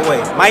put it that way.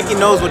 Mikey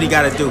knows what he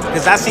got to do,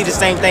 because I see the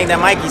same thing that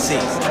Mikey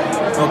sees.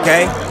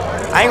 Okay,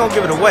 I ain't gonna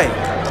give it away,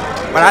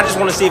 but I just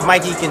want to see if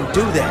Mikey can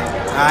do that.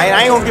 All right,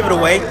 I ain't gonna give it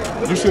away.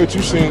 You said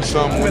you seen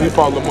something when he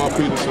fought Lamar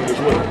Peterson as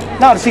well.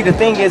 No, see, the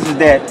thing is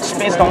that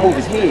Spence don't move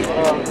his head.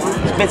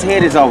 Spence's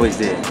head is always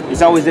there.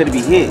 It's always there to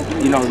be hit.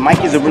 You know,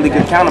 Mikey's a really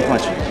good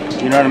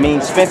counterpuncher. You know what I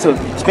mean? Spence will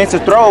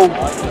throw,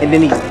 and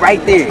then he's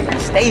right there. He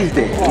stays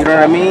there. You know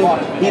what I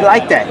mean? He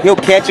like that. He'll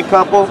catch a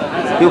couple,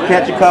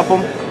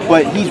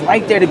 but he's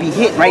right there to be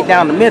hit right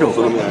down the middle.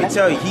 I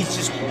tell you, he's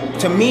just,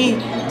 to me,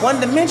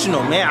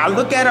 one-dimensional, man. I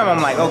look at him,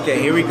 I'm like, okay,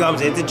 here he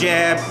comes. Hit the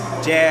jab,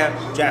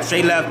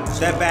 straight left,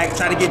 step back,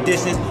 try to get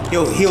distance.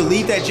 He'll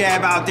leave that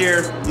jab out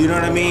there, you know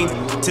what I mean,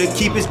 to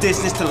keep his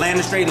distance, to land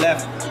a straight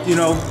left, you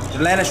know,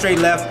 straight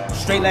left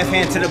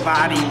hand to the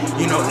body,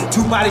 you know, the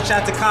two body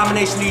shots, the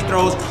combination he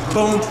throws,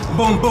 boom,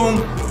 boom, boom,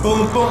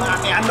 boom, boom.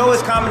 I know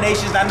his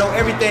combinations, I know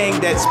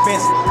everything that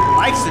Spence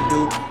likes to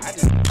do.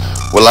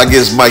 Well, I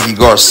guess Mikey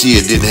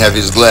Garcia didn't have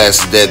his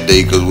glasses that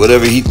day, because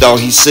whatever he thought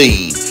he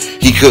seen,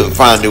 he couldn't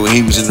find it when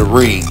he was in the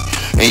ring.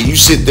 And you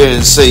sit there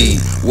and say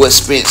what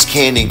Spence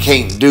can and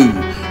can't do,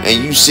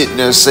 and you sitting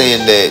there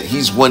saying that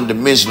he's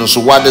one-dimensional,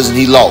 so why doesn't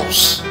he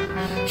lose?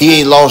 He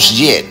ain't lost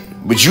yet,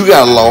 but you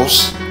got a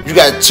loss. You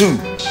got two.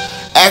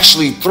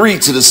 Actually, three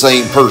to the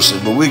same person,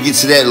 but we'll get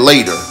to that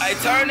later.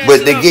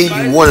 But they gave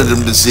you one of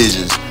them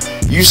decisions.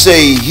 You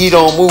say he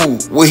don't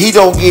move. Well, he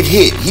don't get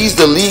hit. He's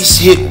the least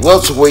hit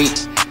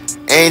welterweight,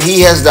 and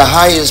he has the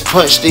highest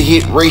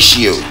punch-to-hit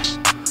ratio.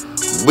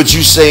 But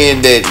you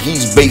saying that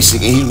he's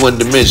basic and he's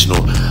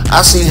one-dimensional.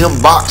 I seen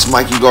him box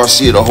Mikey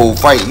Garcia the whole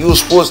fight. You a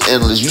sports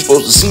analyst. You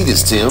supposed to see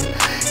this, Tim.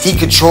 He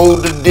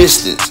controlled the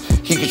distance.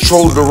 He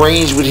controlled the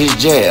range with his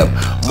jab.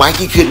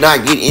 Mikey could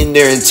not get in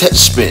there and touch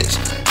Spence.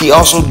 He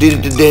also did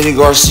it to Danny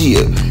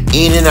Garcia.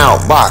 In and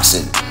out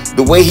boxing.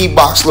 The way he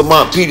boxed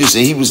Lamont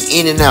Peterson, he was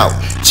in and out,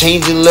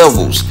 changing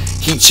levels.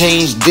 He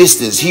changed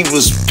distance. He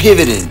was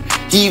pivoting.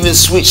 He even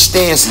switched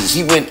stances.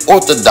 He went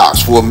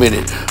orthodox for a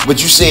minute.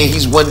 But you saying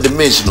he's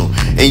one-dimensional.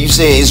 And you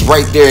saying it's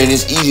right there and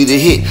it's easy to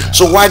hit.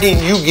 So why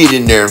didn't you get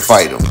in there and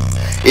fight him?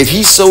 If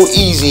he's so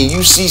easy and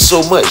you see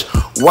so much,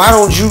 why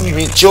don't you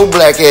get your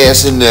black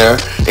ass in there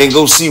and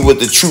go see what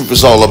the truth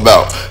is all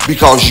about?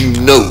 Because you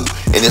know,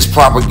 and it's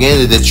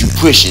propaganda that you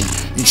pushing.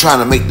 You trying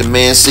to make the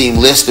man seem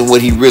less than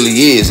what he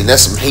really is, and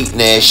that's some hating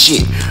ass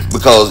shit.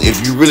 Because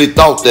if you really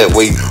thought that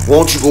way,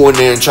 why don't you go in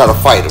there and try to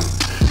fight him?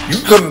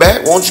 You come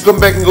back, why don't you come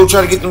back and go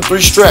try to get them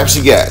 3 straps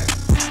you got?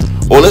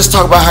 Or let's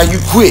talk about how you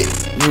quit.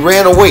 You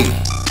ran away.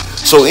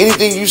 So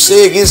anything you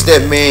say against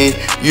that man,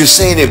 you're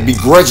saying it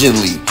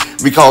begrudgingly.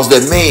 Because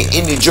that man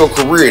ended your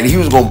career and he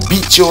was going to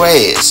beat your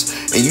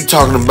ass. And you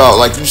talking about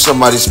like you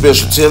somebody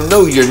special. Tim,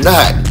 no, you're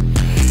not.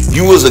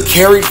 You was a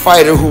carried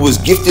fighter who was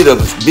gifted of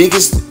the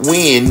biggest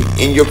win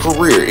in your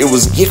career. It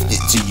was gifted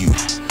to you.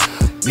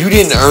 You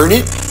didn't earn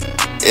it.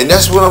 And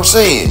that's what I'm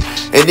saying.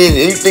 And then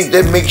you think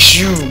that makes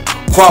you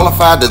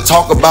qualified to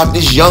talk about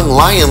this young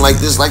lion like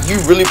this, like you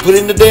really put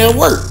in the damn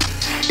work.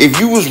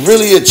 If you was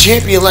really a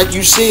champion like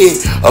you said,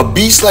 a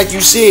beast like you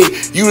said,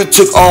 you would have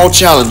took all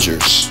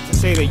challengers.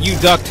 Say that you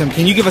ducked him.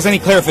 Can you give us any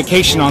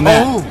clarification on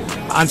that?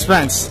 On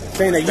Spence.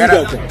 Saying that you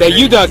ducked him. That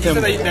you ducked him.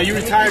 That you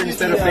retired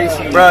instead of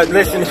facing. Bro,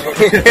 listen.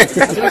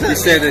 You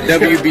said the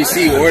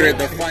WBC ordered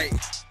the fight.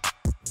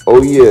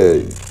 Oh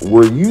yeah,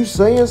 were you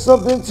saying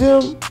something,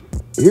 Tim?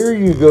 Here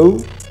you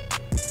go.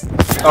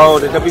 Oh,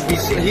 the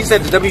WBC. He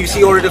said the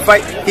WBC ordered the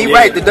fight.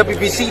 Right, the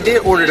WBC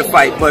did order the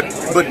fight, but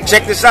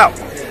check this out.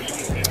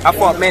 I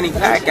fought Manny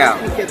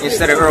Pacquiao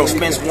instead of Errol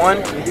Spence.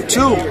 1,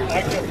 2.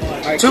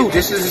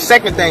 This is the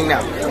second thing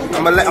now.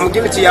 I'm gonna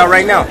give it to y'all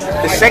right now.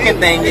 The second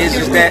thing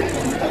is that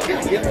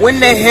when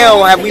the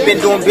hell have we been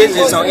doing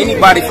business, or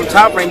anybody from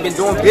Top Rank been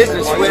doing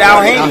business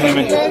without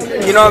Haymon?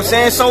 You know what I'm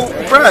saying? So,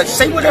 bruh,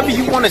 say whatever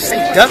you want to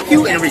say. Duck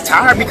you and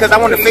retire because I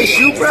want to face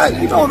you, bruh.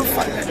 You know the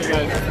fuck.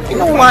 You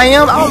know who I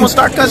am? I almost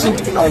start cussing.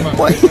 You know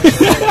what? You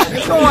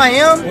know who I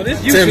am?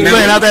 You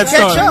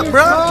catch up,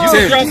 bro.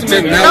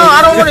 No,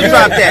 I don't want to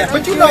drop that.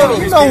 But you know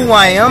who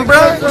I am,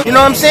 bro. You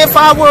know what I'm saying?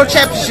 5 world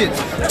championships,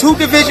 2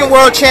 division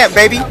world champ,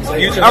 baby.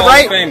 All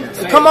right,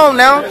 come on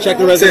now. Check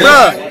the resume,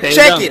 bro.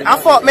 Check it. I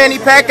fought Manny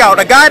Pacquiao,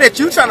 the guy that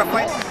you trying to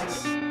fight.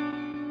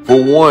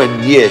 For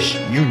one, yes,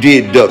 you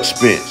did duck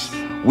Spence.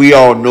 We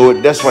all know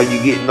it. That's why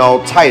you're getting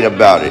all tight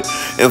about it.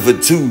 And for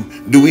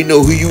 2, do we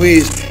know who you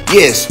is?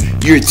 Yes,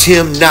 you're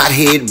Tim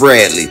Knothead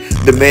Bradley,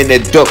 the man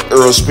that ducked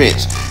Errol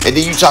Spence. And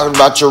then you talking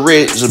about your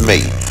resume.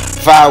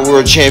 5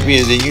 world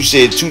champions, and you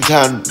said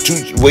 2-time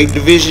 2-weight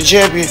division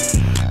champion,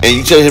 and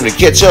you tell him to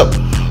catch up.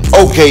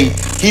 Okay,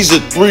 he's a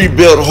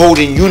 3-belt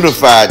holding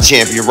unified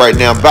champion right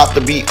now, about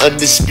to be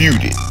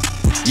undisputed.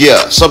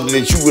 Yeah, something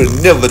that you would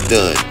have never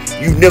done.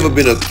 You've never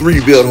been a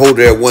 3-belt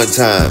holder at one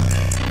time.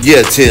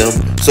 Yeah, Tim.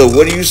 So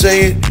what are you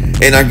saying?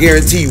 And I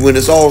guarantee when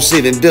it's all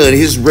said and done,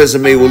 his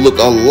resume will look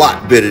a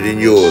lot better than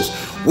yours.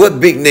 What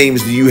big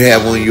names do you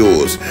have on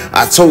yours?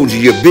 I told you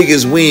your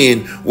biggest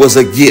win was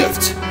a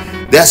gift.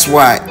 That's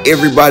why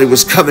everybody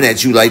was coming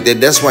at you like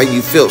that. That's why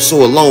you felt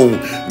so alone,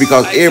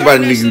 because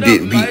everybody knew you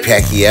didn't beat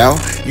Pacquiao.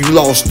 You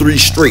lost 3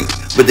 straight,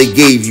 but they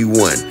gave you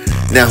 1.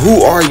 Now,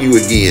 who are you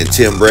again,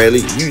 Tim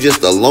Bradley? You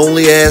just a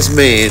lonely ass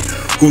man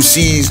who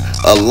sees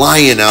a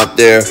lion out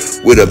there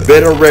with a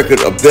better record,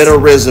 a better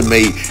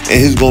resume, and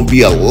he's going to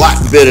be a lot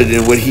better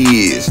than what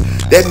he is.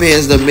 That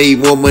man's done made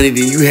more money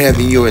than you have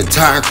in your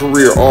entire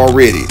career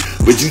already.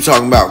 But you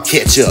talking about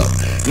catch up.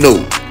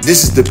 No,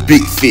 this is the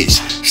big fish,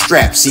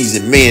 strap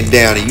season, man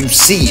down, and you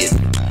see it.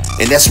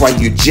 And that's why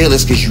you're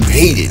jealous, because you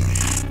hate it.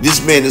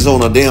 This man is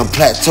on a damn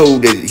plateau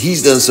that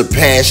he's done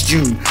surpassed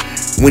you.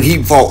 When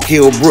he fought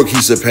Kell Brook,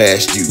 he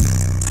surpassed you.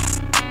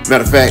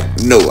 Matter of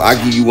fact, no, I'll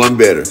give you one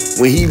better.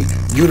 When he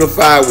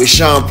unified with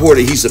Sean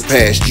Porter, he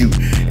surpassed you.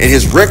 And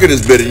his record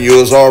is better than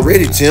yours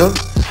already, Tim.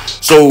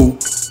 So,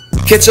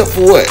 catch up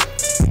for what?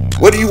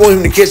 What do you want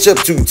him to catch up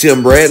to,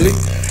 Tim Bradley?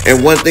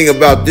 And one thing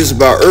about this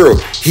about Errol,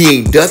 he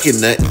ain't ducking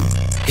nothing.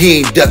 He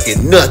ain't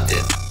ducking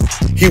nothing.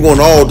 He want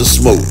all the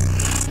smoke.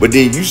 But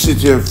then you sit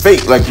there and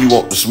fake like you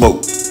want the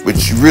smoke,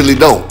 but you really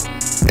don't.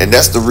 And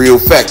that's the real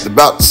fact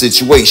about the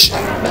situation.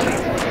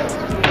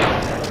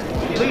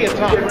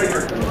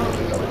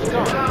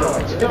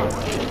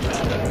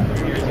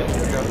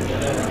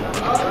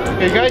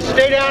 Okay, guys,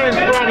 stay down in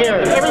front here.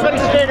 Everybody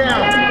stay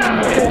down.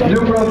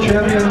 New world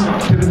champion,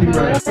 Timothy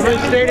Bradley. Everybody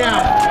stay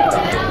down.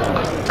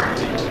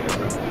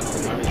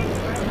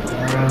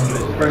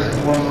 First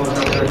and foremost, I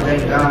want to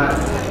thank God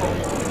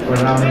for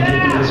allowing me to get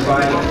through this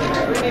fight.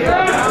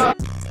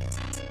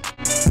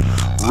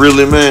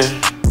 Really, man?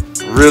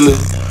 Really?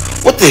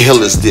 What the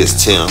hell is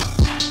this, Tim?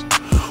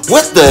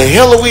 What the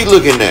hell are we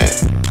looking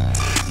at?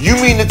 You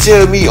mean to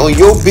tell me on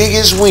your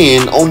biggest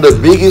win, on the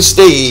biggest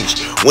stage,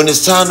 when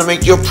it's time to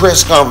make your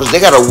press conference, they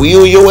gotta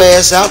wheel your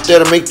ass out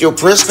there to make your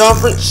press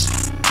conference?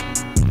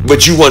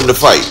 But you won the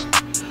fight.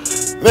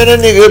 Man, that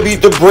nigga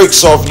beat the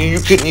brakes off you. You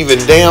couldn't even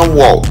damn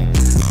walk.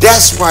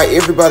 That's why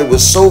everybody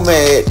was so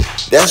mad.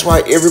 That's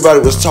why everybody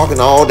was talking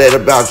all that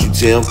about you,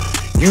 Tim.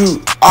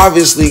 You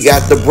obviously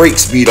got the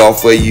brakes beat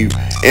off of you,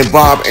 and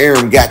Bob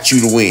Arum got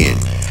you to win.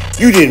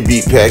 You didn't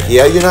beat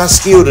Pacquiao. You're not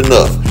skilled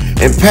enough.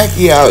 And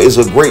Pacquiao is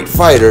a great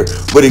fighter,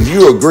 but if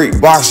you're a great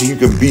boxer, you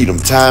can beat him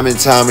time and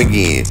time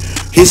again.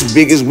 His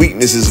biggest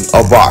weakness is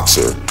a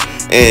boxer.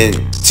 And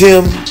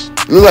Tim,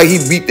 look like he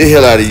beat the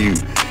hell out of you.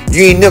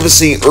 You ain't never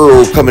seen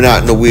Errol coming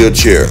out in a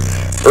wheelchair.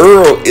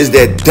 Errol is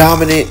that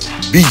dominant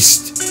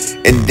beast.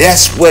 And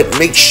that's what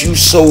makes you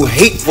so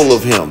hateful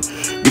of him.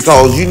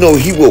 Because you know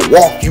he will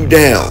walk you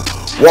down,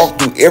 walk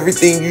through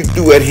everything you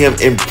threw at him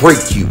and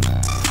break you.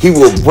 He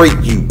will break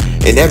you.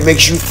 And that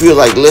makes you feel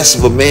like less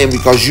of a man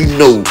because you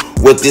know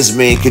what this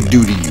man could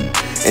do to you.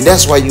 And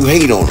that's why you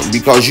hate on him,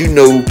 because you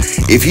know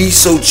if he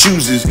so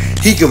chooses,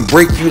 he can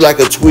break you like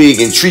a twig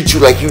and treat you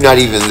like you're not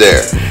even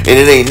there. And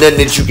it ain't nothing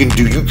that you can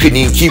do. You couldn't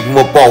even keep him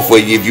up off of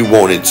you if you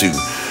wanted to.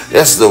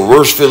 That's the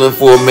worst feeling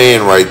for a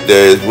man right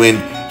there, is when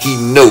he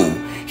know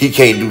he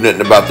can't do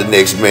nothing about the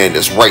next man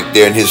that's right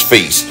there in his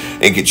face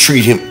and can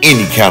treat him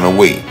any kind of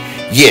way.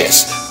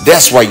 Yes,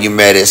 that's why you're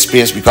mad at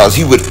Spence, because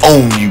he would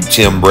own you,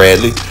 Tim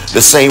Bradley,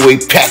 the same way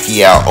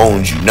Pacquiao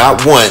owns you.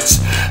 Not once,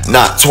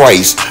 not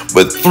twice,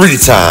 but 3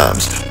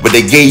 times. But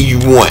they gave you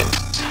 1.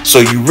 So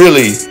you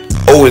really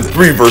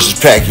 0-3 versus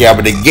Pacquiao,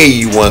 but they gave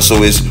you 1.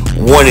 So it's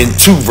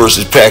 1-2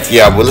 versus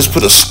Pacquiao. But let's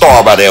put a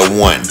star by that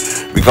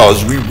 1,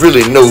 because we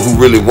really know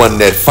who really won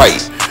that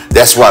fight.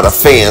 That's why the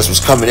fans was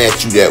coming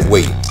at you that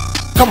way.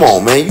 Come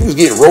on, man. You was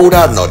getting rolled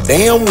out in a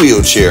damn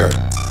wheelchair.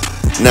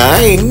 Now, I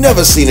ain't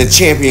never seen a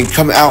champion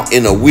come out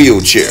in a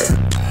wheelchair.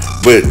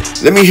 But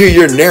let me hear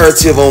your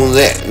narrative on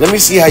that. Let me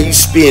see how you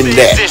spin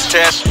that. This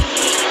test.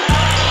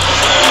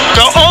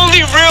 The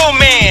only real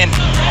man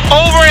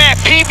over at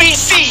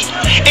PBC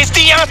is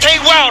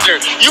Deontay Wilder.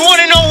 You want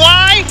to know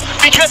why?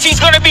 Because he's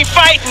going to be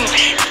fighting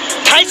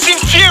Tyson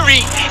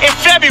Fury in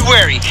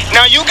February.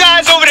 Now, you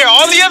guys over there,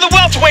 all the other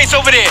welterweights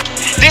over there,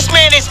 this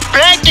man is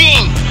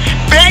begging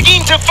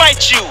to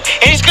fight you,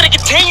 and he's gonna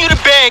continue to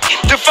beg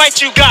to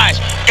fight you guys.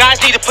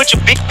 Guys need to put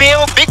your big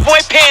boy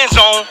pants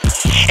on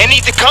and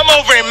need to come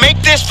over and make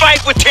this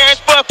fight with Terrence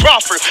Bud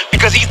Crawford,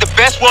 because he's the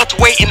best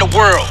welterweight in the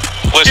world.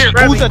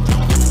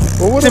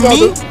 Well,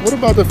 what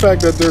about the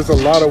fact that there's a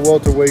lot of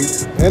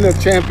welterweights and a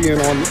champion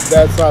on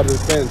that side of the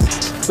fence?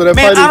 So that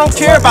man, I don't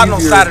care about no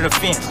side of the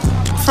fence.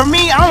 For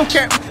me, I don't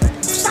care.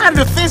 Side of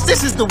the fence,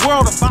 this is the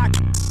world of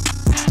boxing.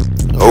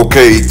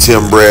 Okay,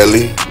 Tim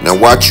Bradley. Now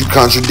watch you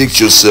contradict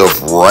yourself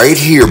right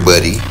here,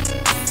 buddy.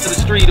 To the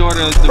street or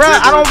the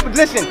bruh, I don't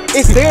listen.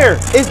 It's there.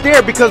 It's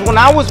there because when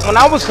I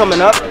was coming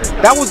up,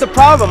 that was the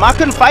problem. I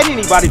couldn't fight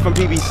anybody from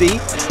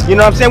PBC. You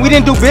know what I'm saying? We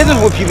didn't do business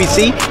with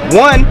PBC.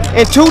 1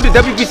 and 2, the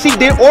WBC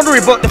did order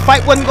it, but the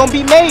fight wasn't gonna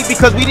be made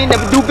because we didn't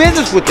ever do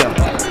business with them.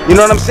 You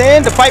know what I'm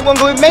saying? The fight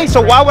wasn't gonna be made.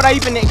 So why would I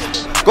even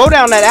go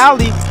down that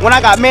alley when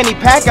I got Manny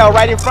Pacquiao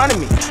right in front of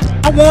me?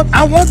 I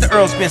want the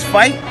Errol Spence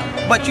fight,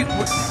 but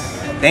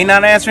they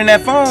not answering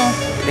that phone.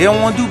 They don't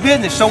want to do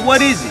business. So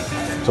what is it?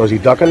 So is he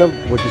ducking them?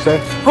 What you say?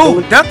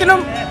 Who? Ducking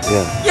them?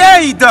 Yeah.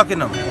 Yeah, he ducking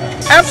them.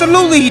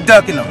 Absolutely, he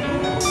ducking them.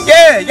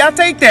 Yeah, y'all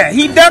take that.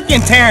 He ducking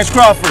Terrence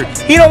Crawford.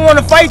 He don't want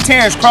to fight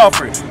Terrence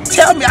Crawford.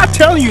 I'm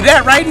telling you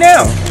that right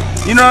now.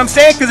 You know what I'm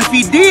saying? Because if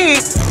he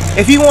did,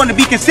 if he wanted to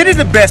be considered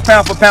the best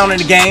pound for pound in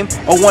the game,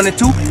 or 1 and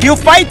 2, he'll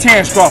fight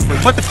Terrence Crawford.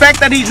 But the fact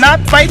that he's not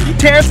fighting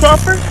Terrence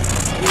Crawford,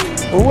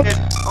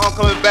 I'm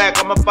coming back.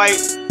 I'm gonna fight.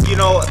 You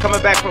know,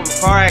 coming back from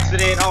a car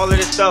accident, all of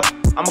this stuff.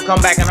 I'm gonna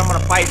come back and I'm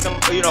gonna fight some,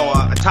 you know,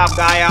 a top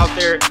guy out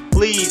there.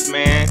 Please,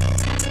 man.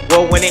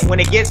 Well, when it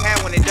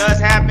does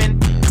happen,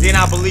 then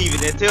I believe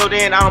it. Until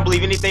then, I don't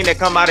believe anything that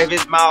come out of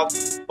his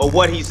mouth or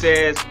what he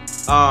says.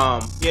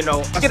 You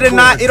know, it or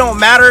not, it don't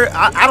matter.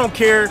 I don't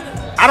care.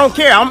 I don't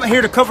care. I'm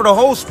here to cover the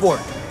whole sport,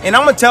 and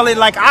I'm gonna tell it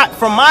like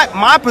from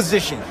my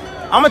position.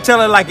 I'm gonna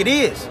tell it like it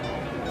is.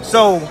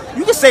 So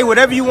you can say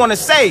whatever you want to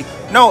say.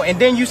 No, and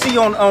then you see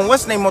on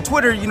what's the name on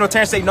Twitter, you know,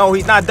 Terrence say, no,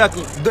 he's not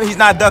ducking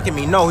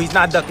me. No, he's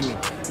not ducking me.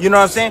 You know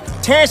what I'm saying?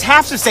 Terrence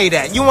has to say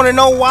that. You want to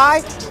know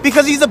why?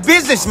 Because he's a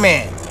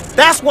businessman.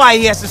 That's why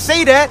he has to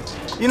say that.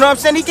 You know what I'm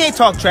saying? He can't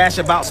talk trash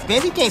about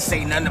Spence. He can't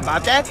say nothing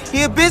about that.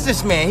 He a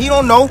businessman. He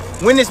don't know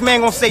when this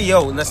man gonna say,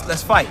 yo,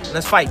 let's fight.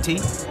 Let's fight, T.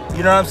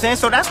 You know what I'm saying?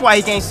 So that's why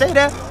he can't say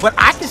that. But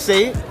I can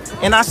say it,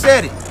 and I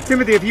said it.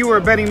 Timothy, if you were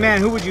a betting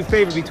man, who would you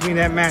favor between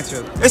that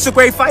matchup? It's a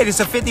great fight. It's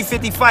a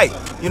 50-50 fight.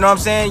 You know what I'm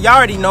saying? Y'all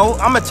already know.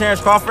 I'm a Terrence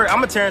Crawford guy.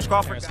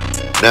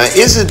 Now,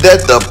 isn't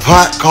that the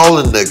pot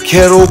calling the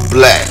kettle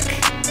black?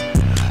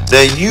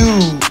 Now,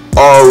 you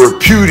are a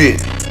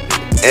reputed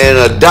and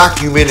a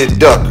documented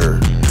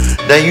ducker.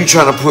 Now, you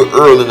trying to put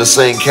Errol in the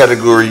same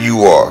category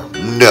you are.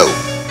 No,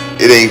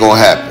 it ain't gonna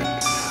happen.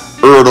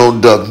 Errol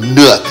don't duck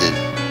nothing.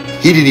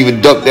 He didn't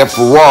even duck that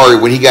Ferrari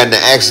when he got in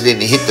an accident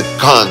and hit the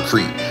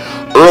concrete.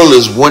 Errol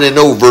is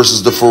 1-0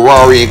 versus the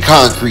Ferrari and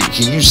concrete.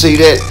 Can you say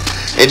that?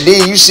 And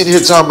then you sitting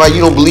here talking about you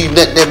don't believe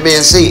nothing that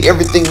man say.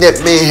 Everything that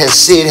man has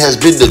said has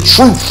been the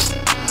truth.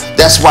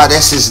 That's why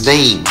that's his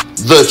name,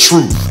 The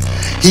Truth.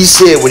 He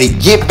said when he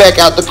get back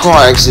out the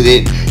car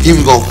accident, he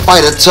was gonna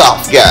fight a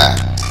tough guy.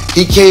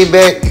 He came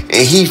back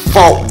and he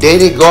fought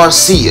Danny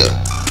Garcia,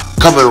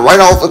 coming right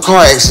off the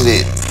car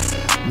accident.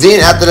 Then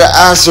after the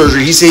eye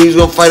surgery, he said he was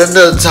gonna fight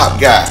another top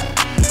guy.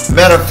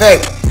 Matter of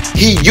fact,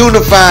 he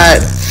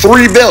unified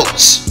 3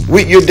 belts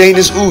with your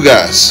Danish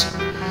Ugas.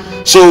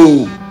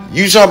 So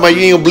you talking about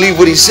you ain't gonna believe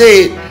what he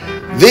said.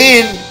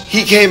 Then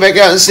he came back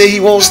out and said he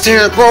wants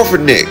Terrence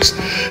Crawford next.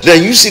 Now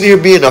you sitting here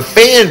being a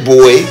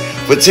fanboy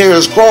for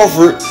Terrence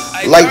Crawford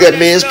like that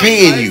man's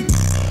paying you.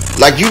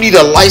 Like you need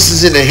a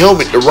license and a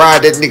helmet to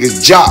ride that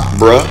nigga's jock,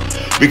 bruh.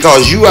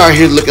 Because you out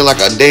here looking like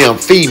a damn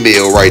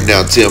female right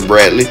now, Tim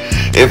Bradley.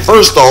 And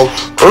first off,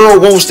 Earl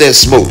wants that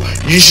smoke.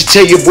 You should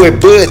tell your boy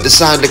Bud to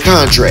sign the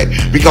contract.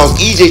 Because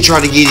EJ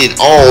trying to get in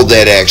all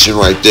that action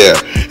right there.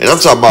 And I'm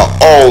talking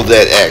about all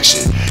that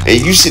action.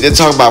 And you sit there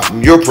talking about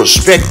from your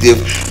perspective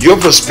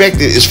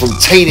is from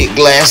tainted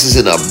glasses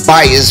and a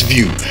biased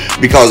view.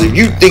 Because if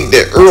you think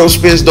that Errol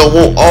Spence don't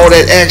want all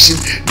that action,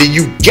 then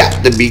you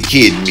got to be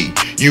kidding me.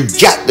 You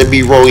got to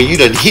be wrong, and you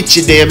done hit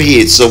your damn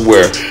head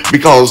somewhere.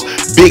 Because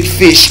Big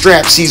Fish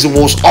Strap Season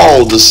wants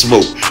all the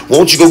smoke. Why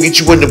don't you go get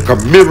you one of them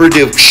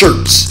commemorative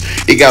shirts?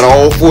 It got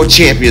all 4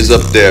 champions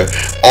up there,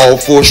 all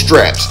 4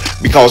 straps.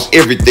 Because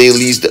everything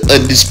leads to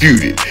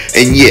undisputed.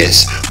 And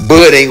yes,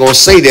 Bud ain't gonna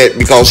say that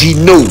because he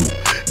know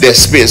that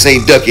Spence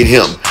ain't ducking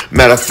him.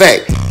 Matter of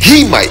fact,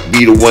 he might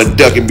be the one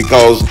ducking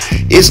because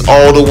it's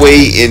all the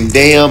way in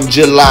damn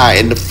July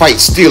and the fight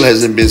still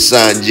hasn't been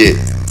signed yet.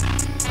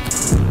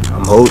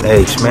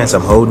 Hey Spence,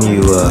 I'm holding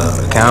you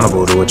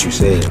accountable to what you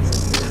said.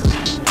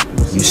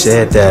 You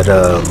said that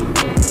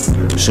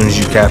as soon as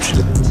you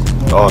captured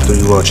all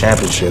 3 world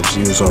championships,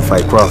 you was gonna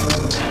fight Crawford.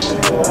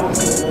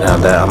 Now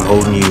that I'm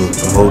holding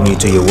you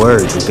to your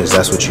word because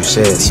that's what you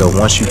said. So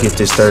once you get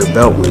this 3rd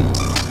belt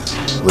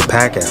with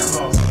Pacquiao,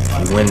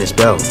 you win this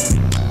belt,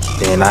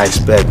 then I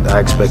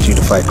expect you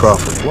to fight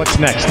Crawford. What's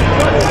next?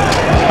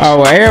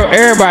 Oh, well,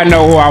 everybody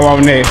know who I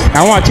want next.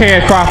 I want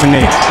Terrence Crawford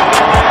next.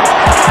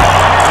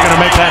 You're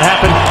gonna make that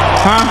happen?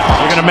 Huh?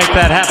 You're gonna make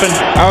that happen?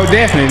 Oh,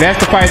 definitely. That's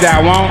the fight that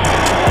I want.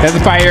 That's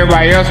the fight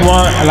everybody else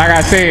wants. Like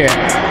I said,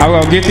 I'm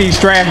gonna get these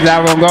straps and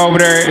I'm gonna go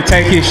over there and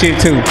take his shit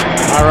too.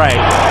 All right.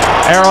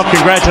 Errol,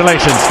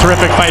 congratulations.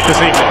 Terrific fight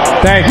this evening.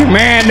 Thank you,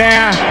 man.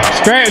 Down.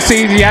 Strap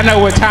season. I know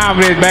what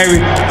time it is,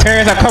 baby.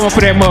 Terrence, I'm coming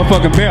for that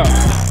motherfucking belt.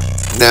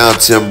 Now,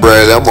 Tim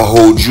Bradley, I'm gonna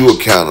hold you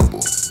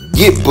accountable.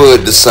 Get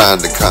Bud to sign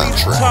the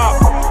contract.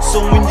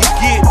 So when you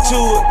get to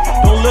it,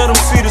 don't let them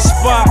see the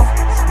spot.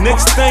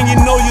 Next thing you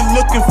know, you're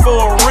looking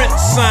for a rent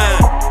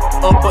sign.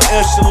 Upper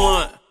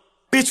echelon.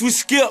 Bitch, we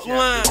skip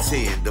line.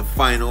 10, the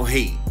final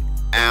hate.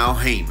 Al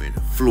Haymon,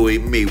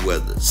 Floyd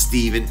Mayweather,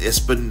 Steven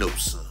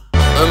Espinoza.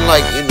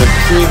 Unlike in the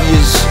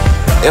previous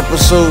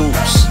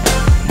episodes,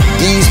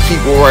 these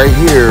people right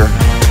here,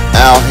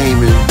 Al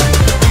Haymon,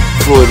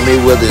 Floyd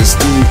Mayweather, and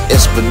Steve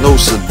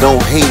Espinoza,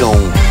 don't hate on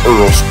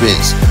Errol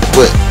Spence,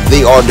 but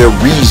they are the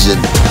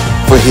reason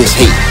for his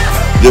hate.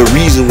 The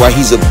reason why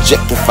he's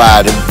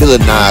objectified and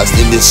villainized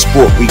in this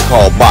sport we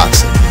call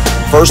boxing.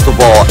 First of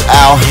all,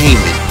 Al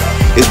Haymon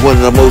is one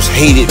of the most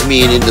hated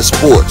men in the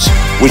sports,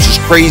 which is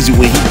crazy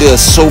when he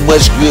does so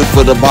much good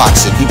for the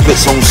boxing. He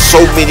puts on so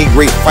many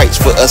great fights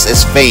for us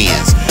as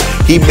fans.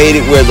 He made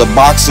it where the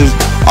boxers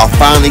are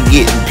finally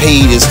getting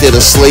paid instead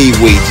of slave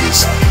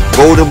wages.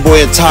 Golden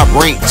Boy and Top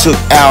Rank took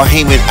Al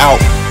Haymon out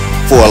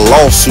for a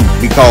lawsuit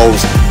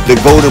because the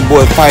Golden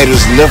Boy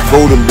fighters left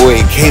Golden Boy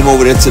and came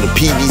over there to the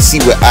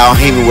PBC with Al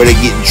Haymon where they're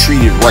getting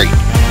treated right.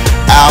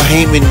 Al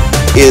Haymon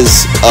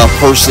is a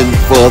person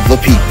for the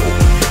people.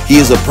 He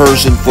is a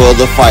person for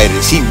the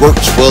fighters. He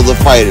works for the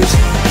fighters.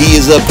 He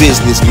is a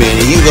businessman,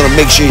 and he's going to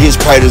make sure his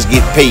fighters get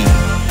paid.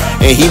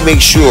 And he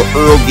makes sure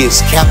Earl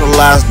gets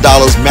capitalized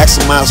dollars,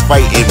 maximized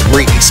fight, and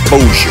great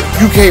exposure.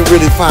 You can't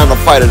really find a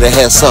fighter that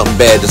has something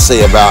bad to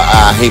say about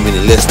Al Haymon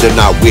unless they're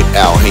not with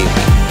Al Haymon.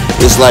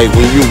 It's like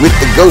when you're with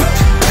the GOAT,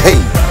 hey,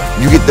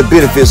 you get the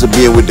benefits of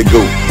being with the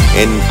GOAT.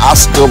 And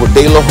Oscar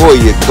De La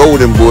Hoya,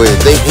 Golden Boy,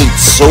 they hate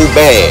so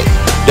bad.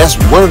 That's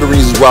one of the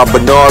reasons why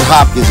Bernard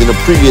Hopkins in the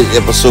previous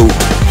episode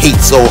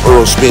hates on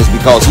Errol Spence,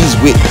 because he's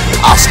with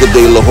Oscar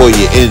De La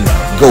Hoya and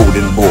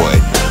Golden Boy.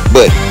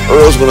 But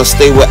Earl's gonna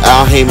stay with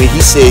Al Haymon.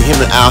 He said him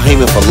and Al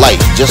Haymon for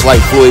life, just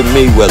like Floyd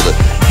Mayweather.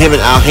 Him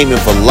and Al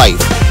Haymon for life.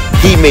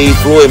 He made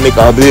Floyd make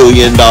 $1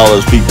 billion,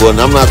 people, and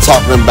I'm not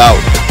talking about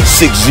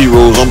 6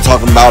 zeros. I'm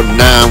talking about 9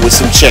 with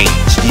some change.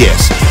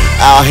 Yes,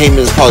 Al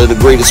Haymon is probably the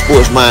greatest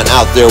sports mind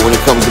out there when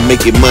it comes to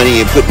making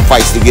money and putting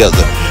fights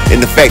together. And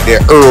the fact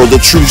that Errol,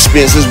 the true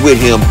Spence, is with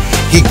him,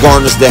 he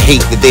garners the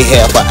hate that they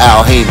have for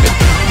Al Haymon.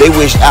 They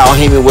wish Al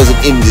Haymon wasn't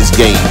in this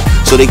game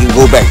so they can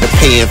go back to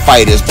paying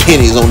fighters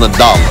pennies on the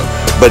dollar.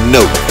 But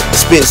no,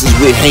 Spence is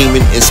with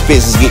Haymon and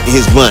Spence is getting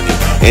his money.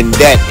 And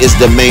that is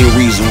the main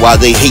reason why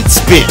they hate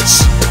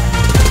Spence.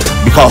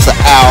 Because of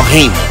Al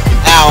Haymon.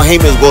 Al Al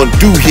Haymon is going to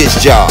do his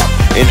job,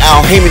 and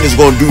Al Haymon is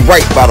going to do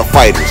right by the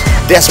fighters.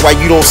 That's why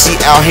you don't see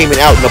Al Haymon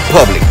out in the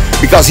public,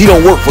 because he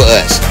don't work for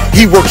us.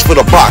 He works for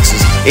the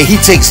boxers, and he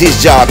takes his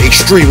job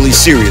extremely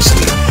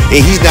seriously.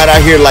 And he's not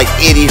out here like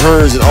Eddie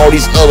Hearns and all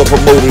these other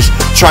promoters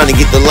trying to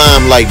get the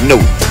limelight. No,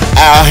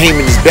 Al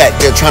Haymon is back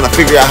there trying to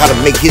figure out how to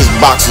make his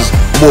boxers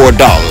more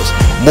dollars,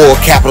 more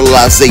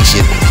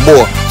capitalization,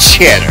 more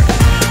cheddar.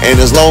 And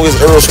as long as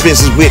Errol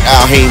Spence is with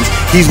Al Haymon,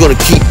 he's going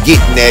to keep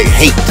getting that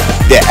hate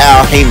that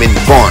Al Haymon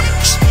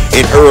garners.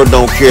 And Errol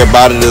don't care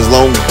about it. As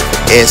long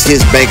as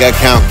his bank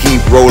account keep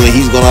rolling,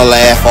 he's going to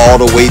laugh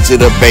all the way to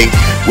the bank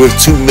with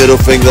 2 middle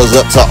fingers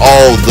up to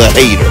all the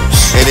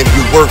haters. And if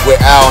you work with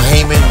Al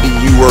Haymon, then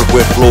you work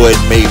with Floyd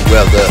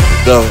Mayweather,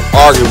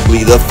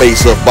 arguably the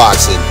face of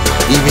boxing.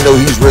 Even though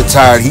he's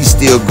retired, he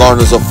still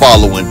garners a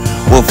following.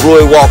 When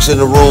Floyd walks in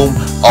the room,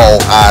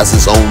 all eyes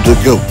is on the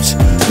GOAT,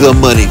 the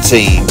money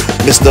team,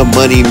 Mr.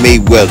 Money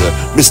Mayweather,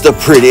 Mr.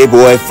 Pretty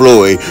Boy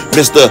Floyd,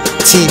 Mr.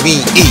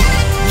 TBE,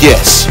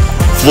 yes,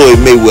 Floyd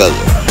Mayweather.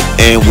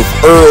 And with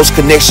Earl's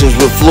connections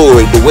with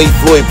Floyd, the way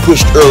Floyd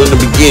pushed Earl in the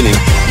beginning,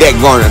 that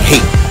garnered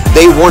hate.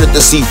 They wanted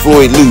to see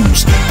Floyd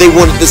lose. They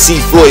wanted to see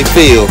Floyd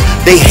fail.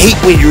 They hate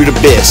when you're the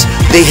best.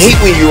 They hate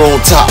when you're on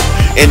top.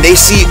 And they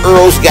see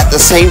Earl's got the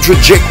same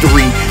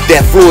trajectory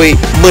that Floyd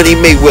Money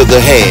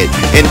Mayweather had.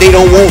 And they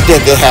don't want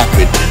that to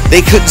happen.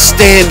 They couldn't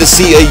stand to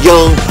see a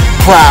young,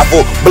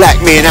 prideful black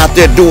man out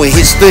there doing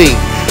his thing.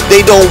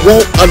 They don't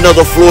want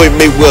another Floyd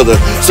Mayweather.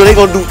 So they're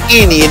going to do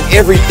any and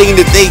everything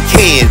that they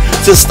can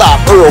to stop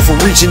Earl from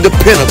reaching the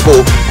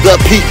pinnacle, the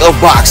peak of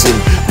boxing.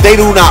 They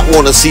do not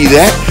want to see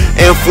that.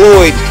 And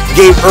Floyd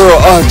gave Earl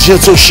a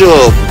gentle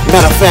shove.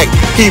 Matter of fact,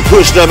 he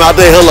pushed him out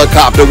the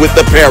helicopter with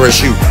the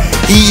parachute.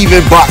 He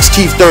even boxed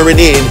Keith Thurman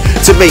in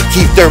to make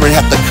Keith Thurman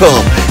have to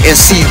come and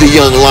see the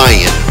young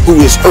lion, who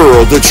is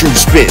Errol the True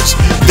Spence.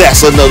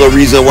 That's another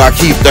reason why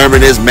Keith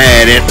Thurman is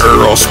mad at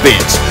Errol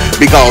Spence,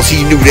 because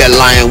he knew that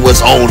lion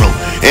was on him,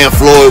 and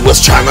Floyd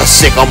was trying to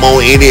sick him on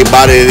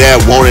anybody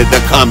that wanted to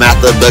come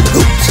after the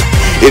GOAT.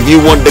 If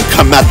you wanted to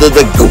come after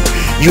the GOAT,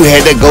 you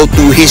had to go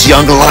through his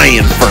young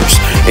lion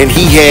first, and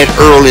he had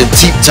Earl in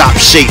tip-top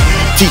shape,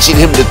 teaching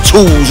him the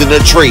tools in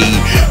the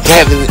trade,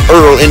 having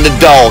Earl in the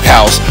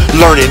doghouse,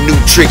 learning new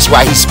tricks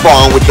while he's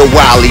sparring with the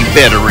wily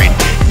veteran.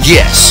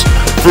 Yes,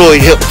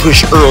 Floyd helped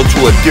push Earl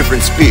to a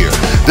different spear,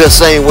 the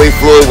same way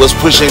Floyd was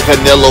pushing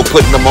Canelo,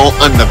 putting him on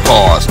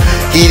undercards.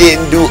 He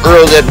didn't do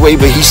Earl that way,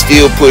 but he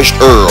still pushed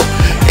Earl.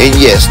 And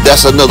yes,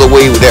 that's another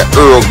way that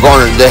Earl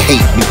garnered the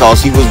hate,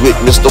 because he was with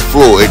Mr.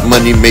 Floyd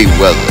Money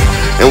Mayweather.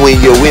 And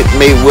when you're with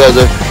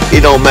Mayweather,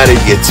 it don't matter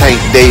if you're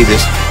Tank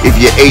Davis, if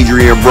you're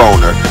Adrian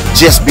Broner.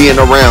 Just being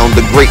around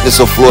the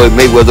greatness of Floyd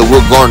Mayweather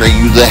will garner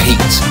you the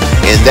hate.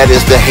 And that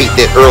is the hate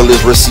that Earl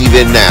is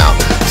receiving now,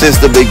 since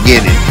the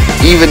beginning.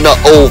 Even the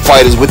old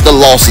fighters with the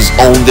losses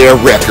on their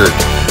record,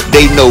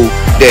 they know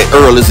that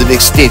Earl is an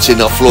extension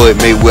of Floyd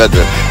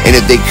Mayweather. And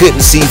if they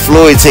couldn't see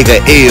Floyd take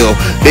an L,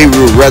 they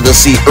would rather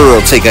see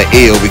Earl take an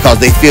L, because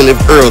they feel if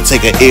Earl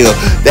take an L,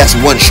 that's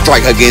one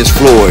strike against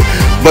Floyd.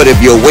 But if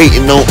you're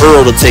waiting on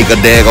Earl to take a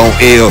daggone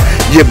L,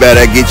 you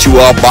better get you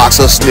a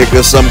box of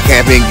Snickers, some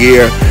camping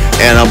gear,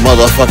 and a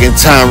motherfucking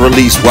time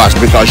release watch,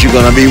 because you're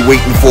gonna be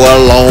waiting for a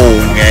long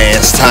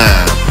ass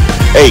time.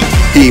 Hey,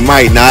 he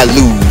might not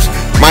lose,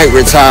 might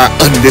retire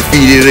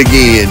undefeated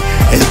again,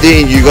 and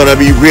then you're gonna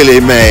be really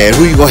mad.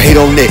 Who you gonna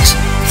hate on next?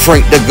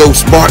 Frank the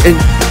Ghost Martin?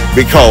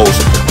 Because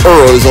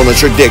Earl is on a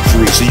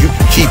trajectory, so you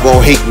can keep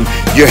on hating.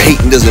 Your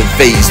hating doesn't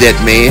faze that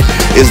man.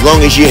 As long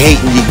as you're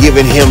hating, you're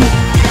giving him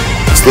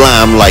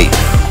limelight.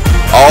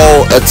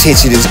 All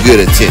attention is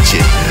good attention.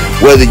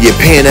 Whether you're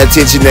paying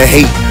attention to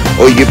hate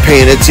or you're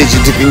paying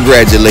attention to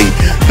congratulate,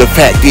 the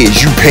fact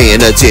is you paying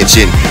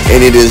attention,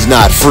 and it is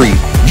not free.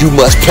 You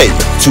must pay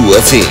to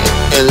attend.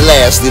 And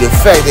lastly, the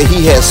fact that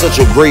he has such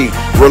a great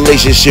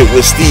relationship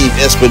with Steve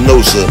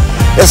Espinoza,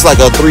 that's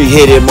like a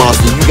three-headed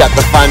monster. You got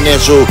the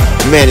financial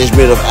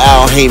management of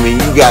Al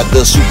Haymon, you got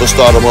the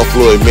superstardom of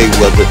Floyd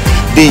Mayweather,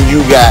 then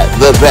you got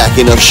the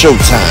backing of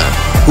Showtime,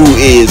 who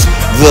is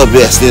the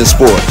best in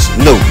sports.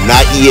 No,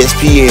 not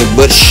ESPN,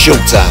 but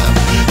Showtime.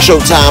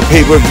 Showtime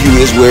pay-per-view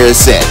is where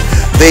it's at.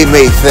 They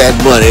make that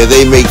money,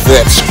 they make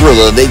that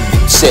Skrilla, they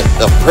set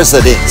the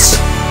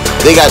precedents.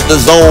 They got the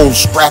zone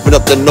scrapping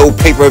up the no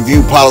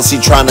pay-per-view policy,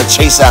 trying to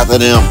chase after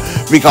them,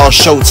 because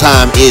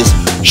Showtime is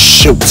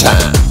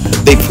Showtime.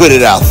 They put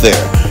it out there.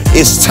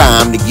 It's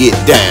time to get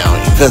down,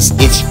 because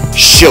it's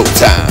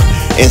Showtime.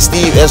 And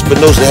Steve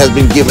Espinoza has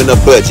been given a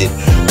budget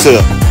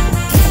to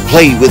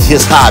play with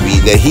his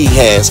hobby that he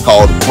has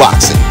called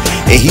boxing.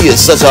 And he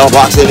is such a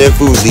boxing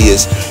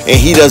enthusiast, and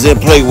he doesn't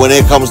play when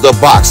it comes to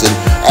boxing.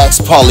 Ask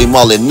Paulie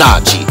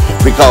Malignaggi,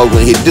 because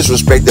when he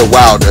disrespected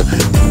Wilder,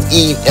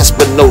 Steve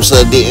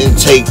Espinoza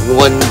didn't take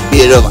one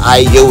bit of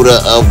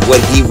iota of what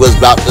he was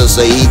about to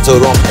say. He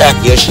told him, pack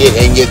your shit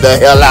and get the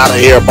hell out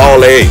of here,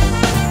 Paulie.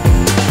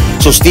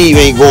 So Steve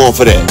ain't going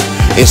for that.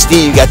 And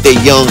Steve got that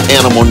young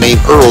animal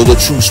named Earl the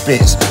True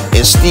Spence.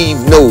 And Steve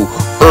know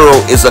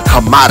Earl is a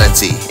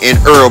commodity, and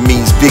Earl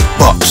means big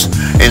bucks.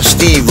 And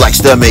Steve likes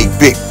to make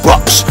big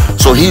bucks.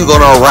 So he's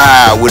gonna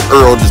ride with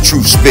Errol the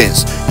True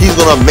Spence. He's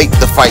gonna make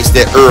the fights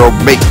that Earl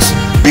makes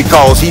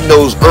because he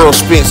knows Errol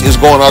Spence is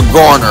gonna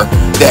garner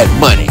that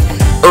money.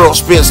 Errol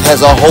Spence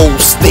has a whole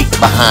state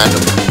behind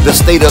him. The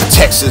state of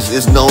Texas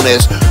is known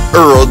as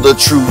Errol the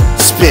True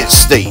Spence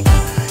State.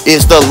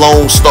 It's the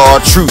Lone Star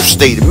True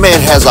State. The man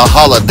has a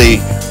holiday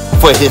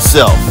for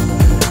himself.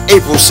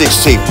 April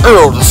 16th,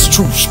 Errol the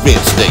True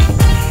Spence Day.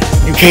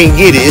 You can't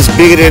get it. It's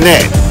bigger than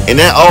that. And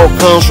that all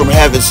comes from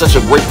having such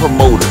a great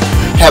promoter,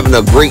 having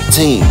a great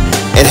team,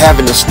 and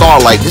having a star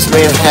like this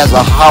man has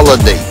a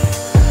holiday.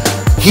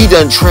 He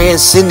done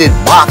transcended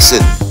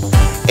boxing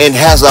and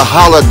has a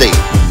holiday.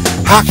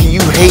 How can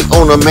you hate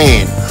on a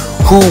man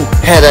who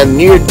had a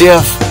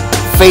near-death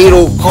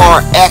fatal car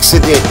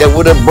accident that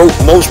would have broke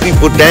most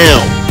people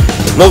down?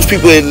 Most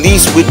people at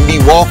least wouldn't be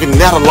walking,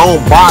 not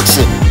alone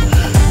boxing.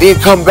 Then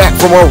come back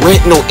from a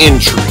retinal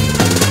injury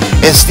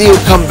and still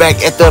come back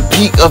at the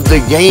peak of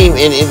the game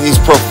and is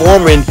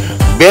performing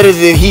better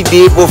than he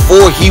did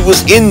before he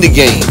was in the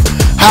game.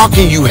 How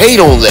can you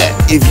hate on that?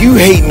 If you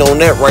hating on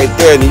that right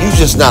there, then you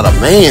just not a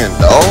man,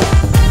 dog.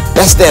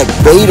 That's that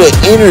beta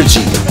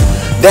energy.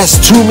 That's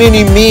too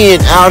many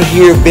men out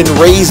here been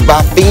raised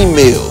by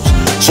females,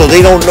 so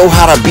they don't know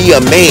how to be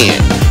a man.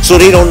 So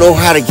they don't know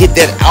how to get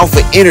that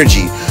alpha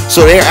energy.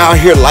 So they're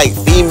out here like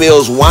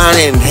females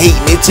whining and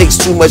hating. It takes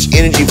too much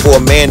energy for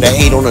a man to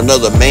hate on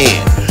another man.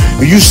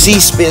 When you see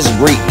Spence's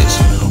greatness,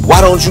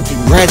 why don't you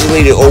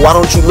congratulate it, or why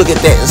don't you look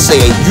at that and say,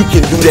 hey, you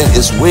can do that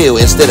as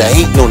well instead of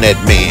hating on that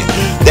man?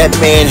 That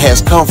man has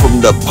come from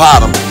the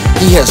bottom.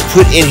 He has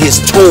put in his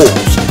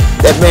toils.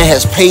 That man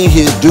has paid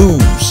his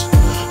dues.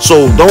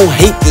 So don't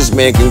hate this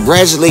man.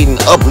 Congratulate and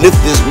uplift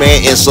this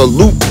man and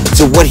salute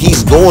to what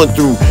he's going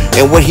through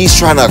and what he's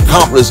trying to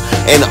accomplish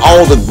and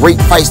all the great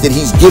fights that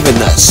he's given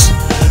us.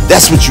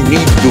 That's what you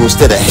need to do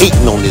instead of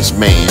hating on this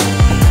man.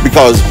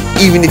 Because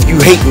even if you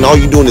hating, all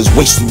you're doing is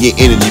wasting your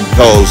energy,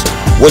 because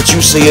what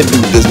you say or do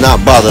does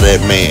not bother that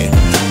man.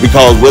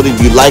 Because whether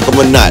you like him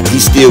or not,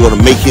 he's still going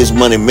to make his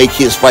money, make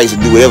his fights,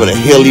 and do whatever the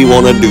hell he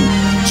want to do.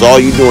 So all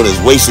you're doing is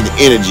wasting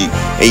energy,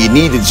 and you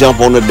need to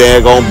jump on the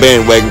daggone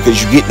bandwagon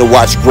because you're getting to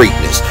watch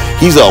greatness.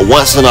 He's a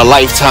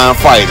once-in-a-lifetime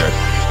fighter,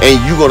 and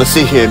you're going to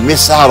sit here and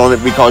miss out on it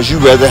because you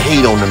rather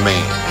hate on the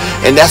man.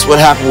 And that's what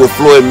happened with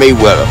Floyd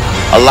Mayweather.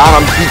 A lot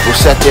of people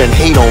sat there and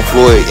hate on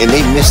Floyd, and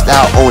they missed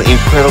out on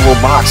incredible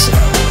boxing.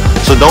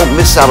 So don't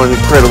miss out on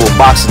incredible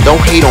boxing.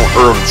 Don't hate on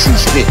Errol the True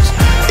Spence.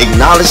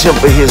 Acknowledge him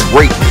for his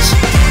greatness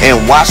and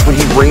watch what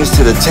he brings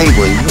to the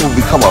table, and you will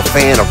become a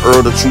fan of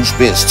Errol the True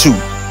Spence too.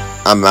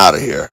 I'm out of here.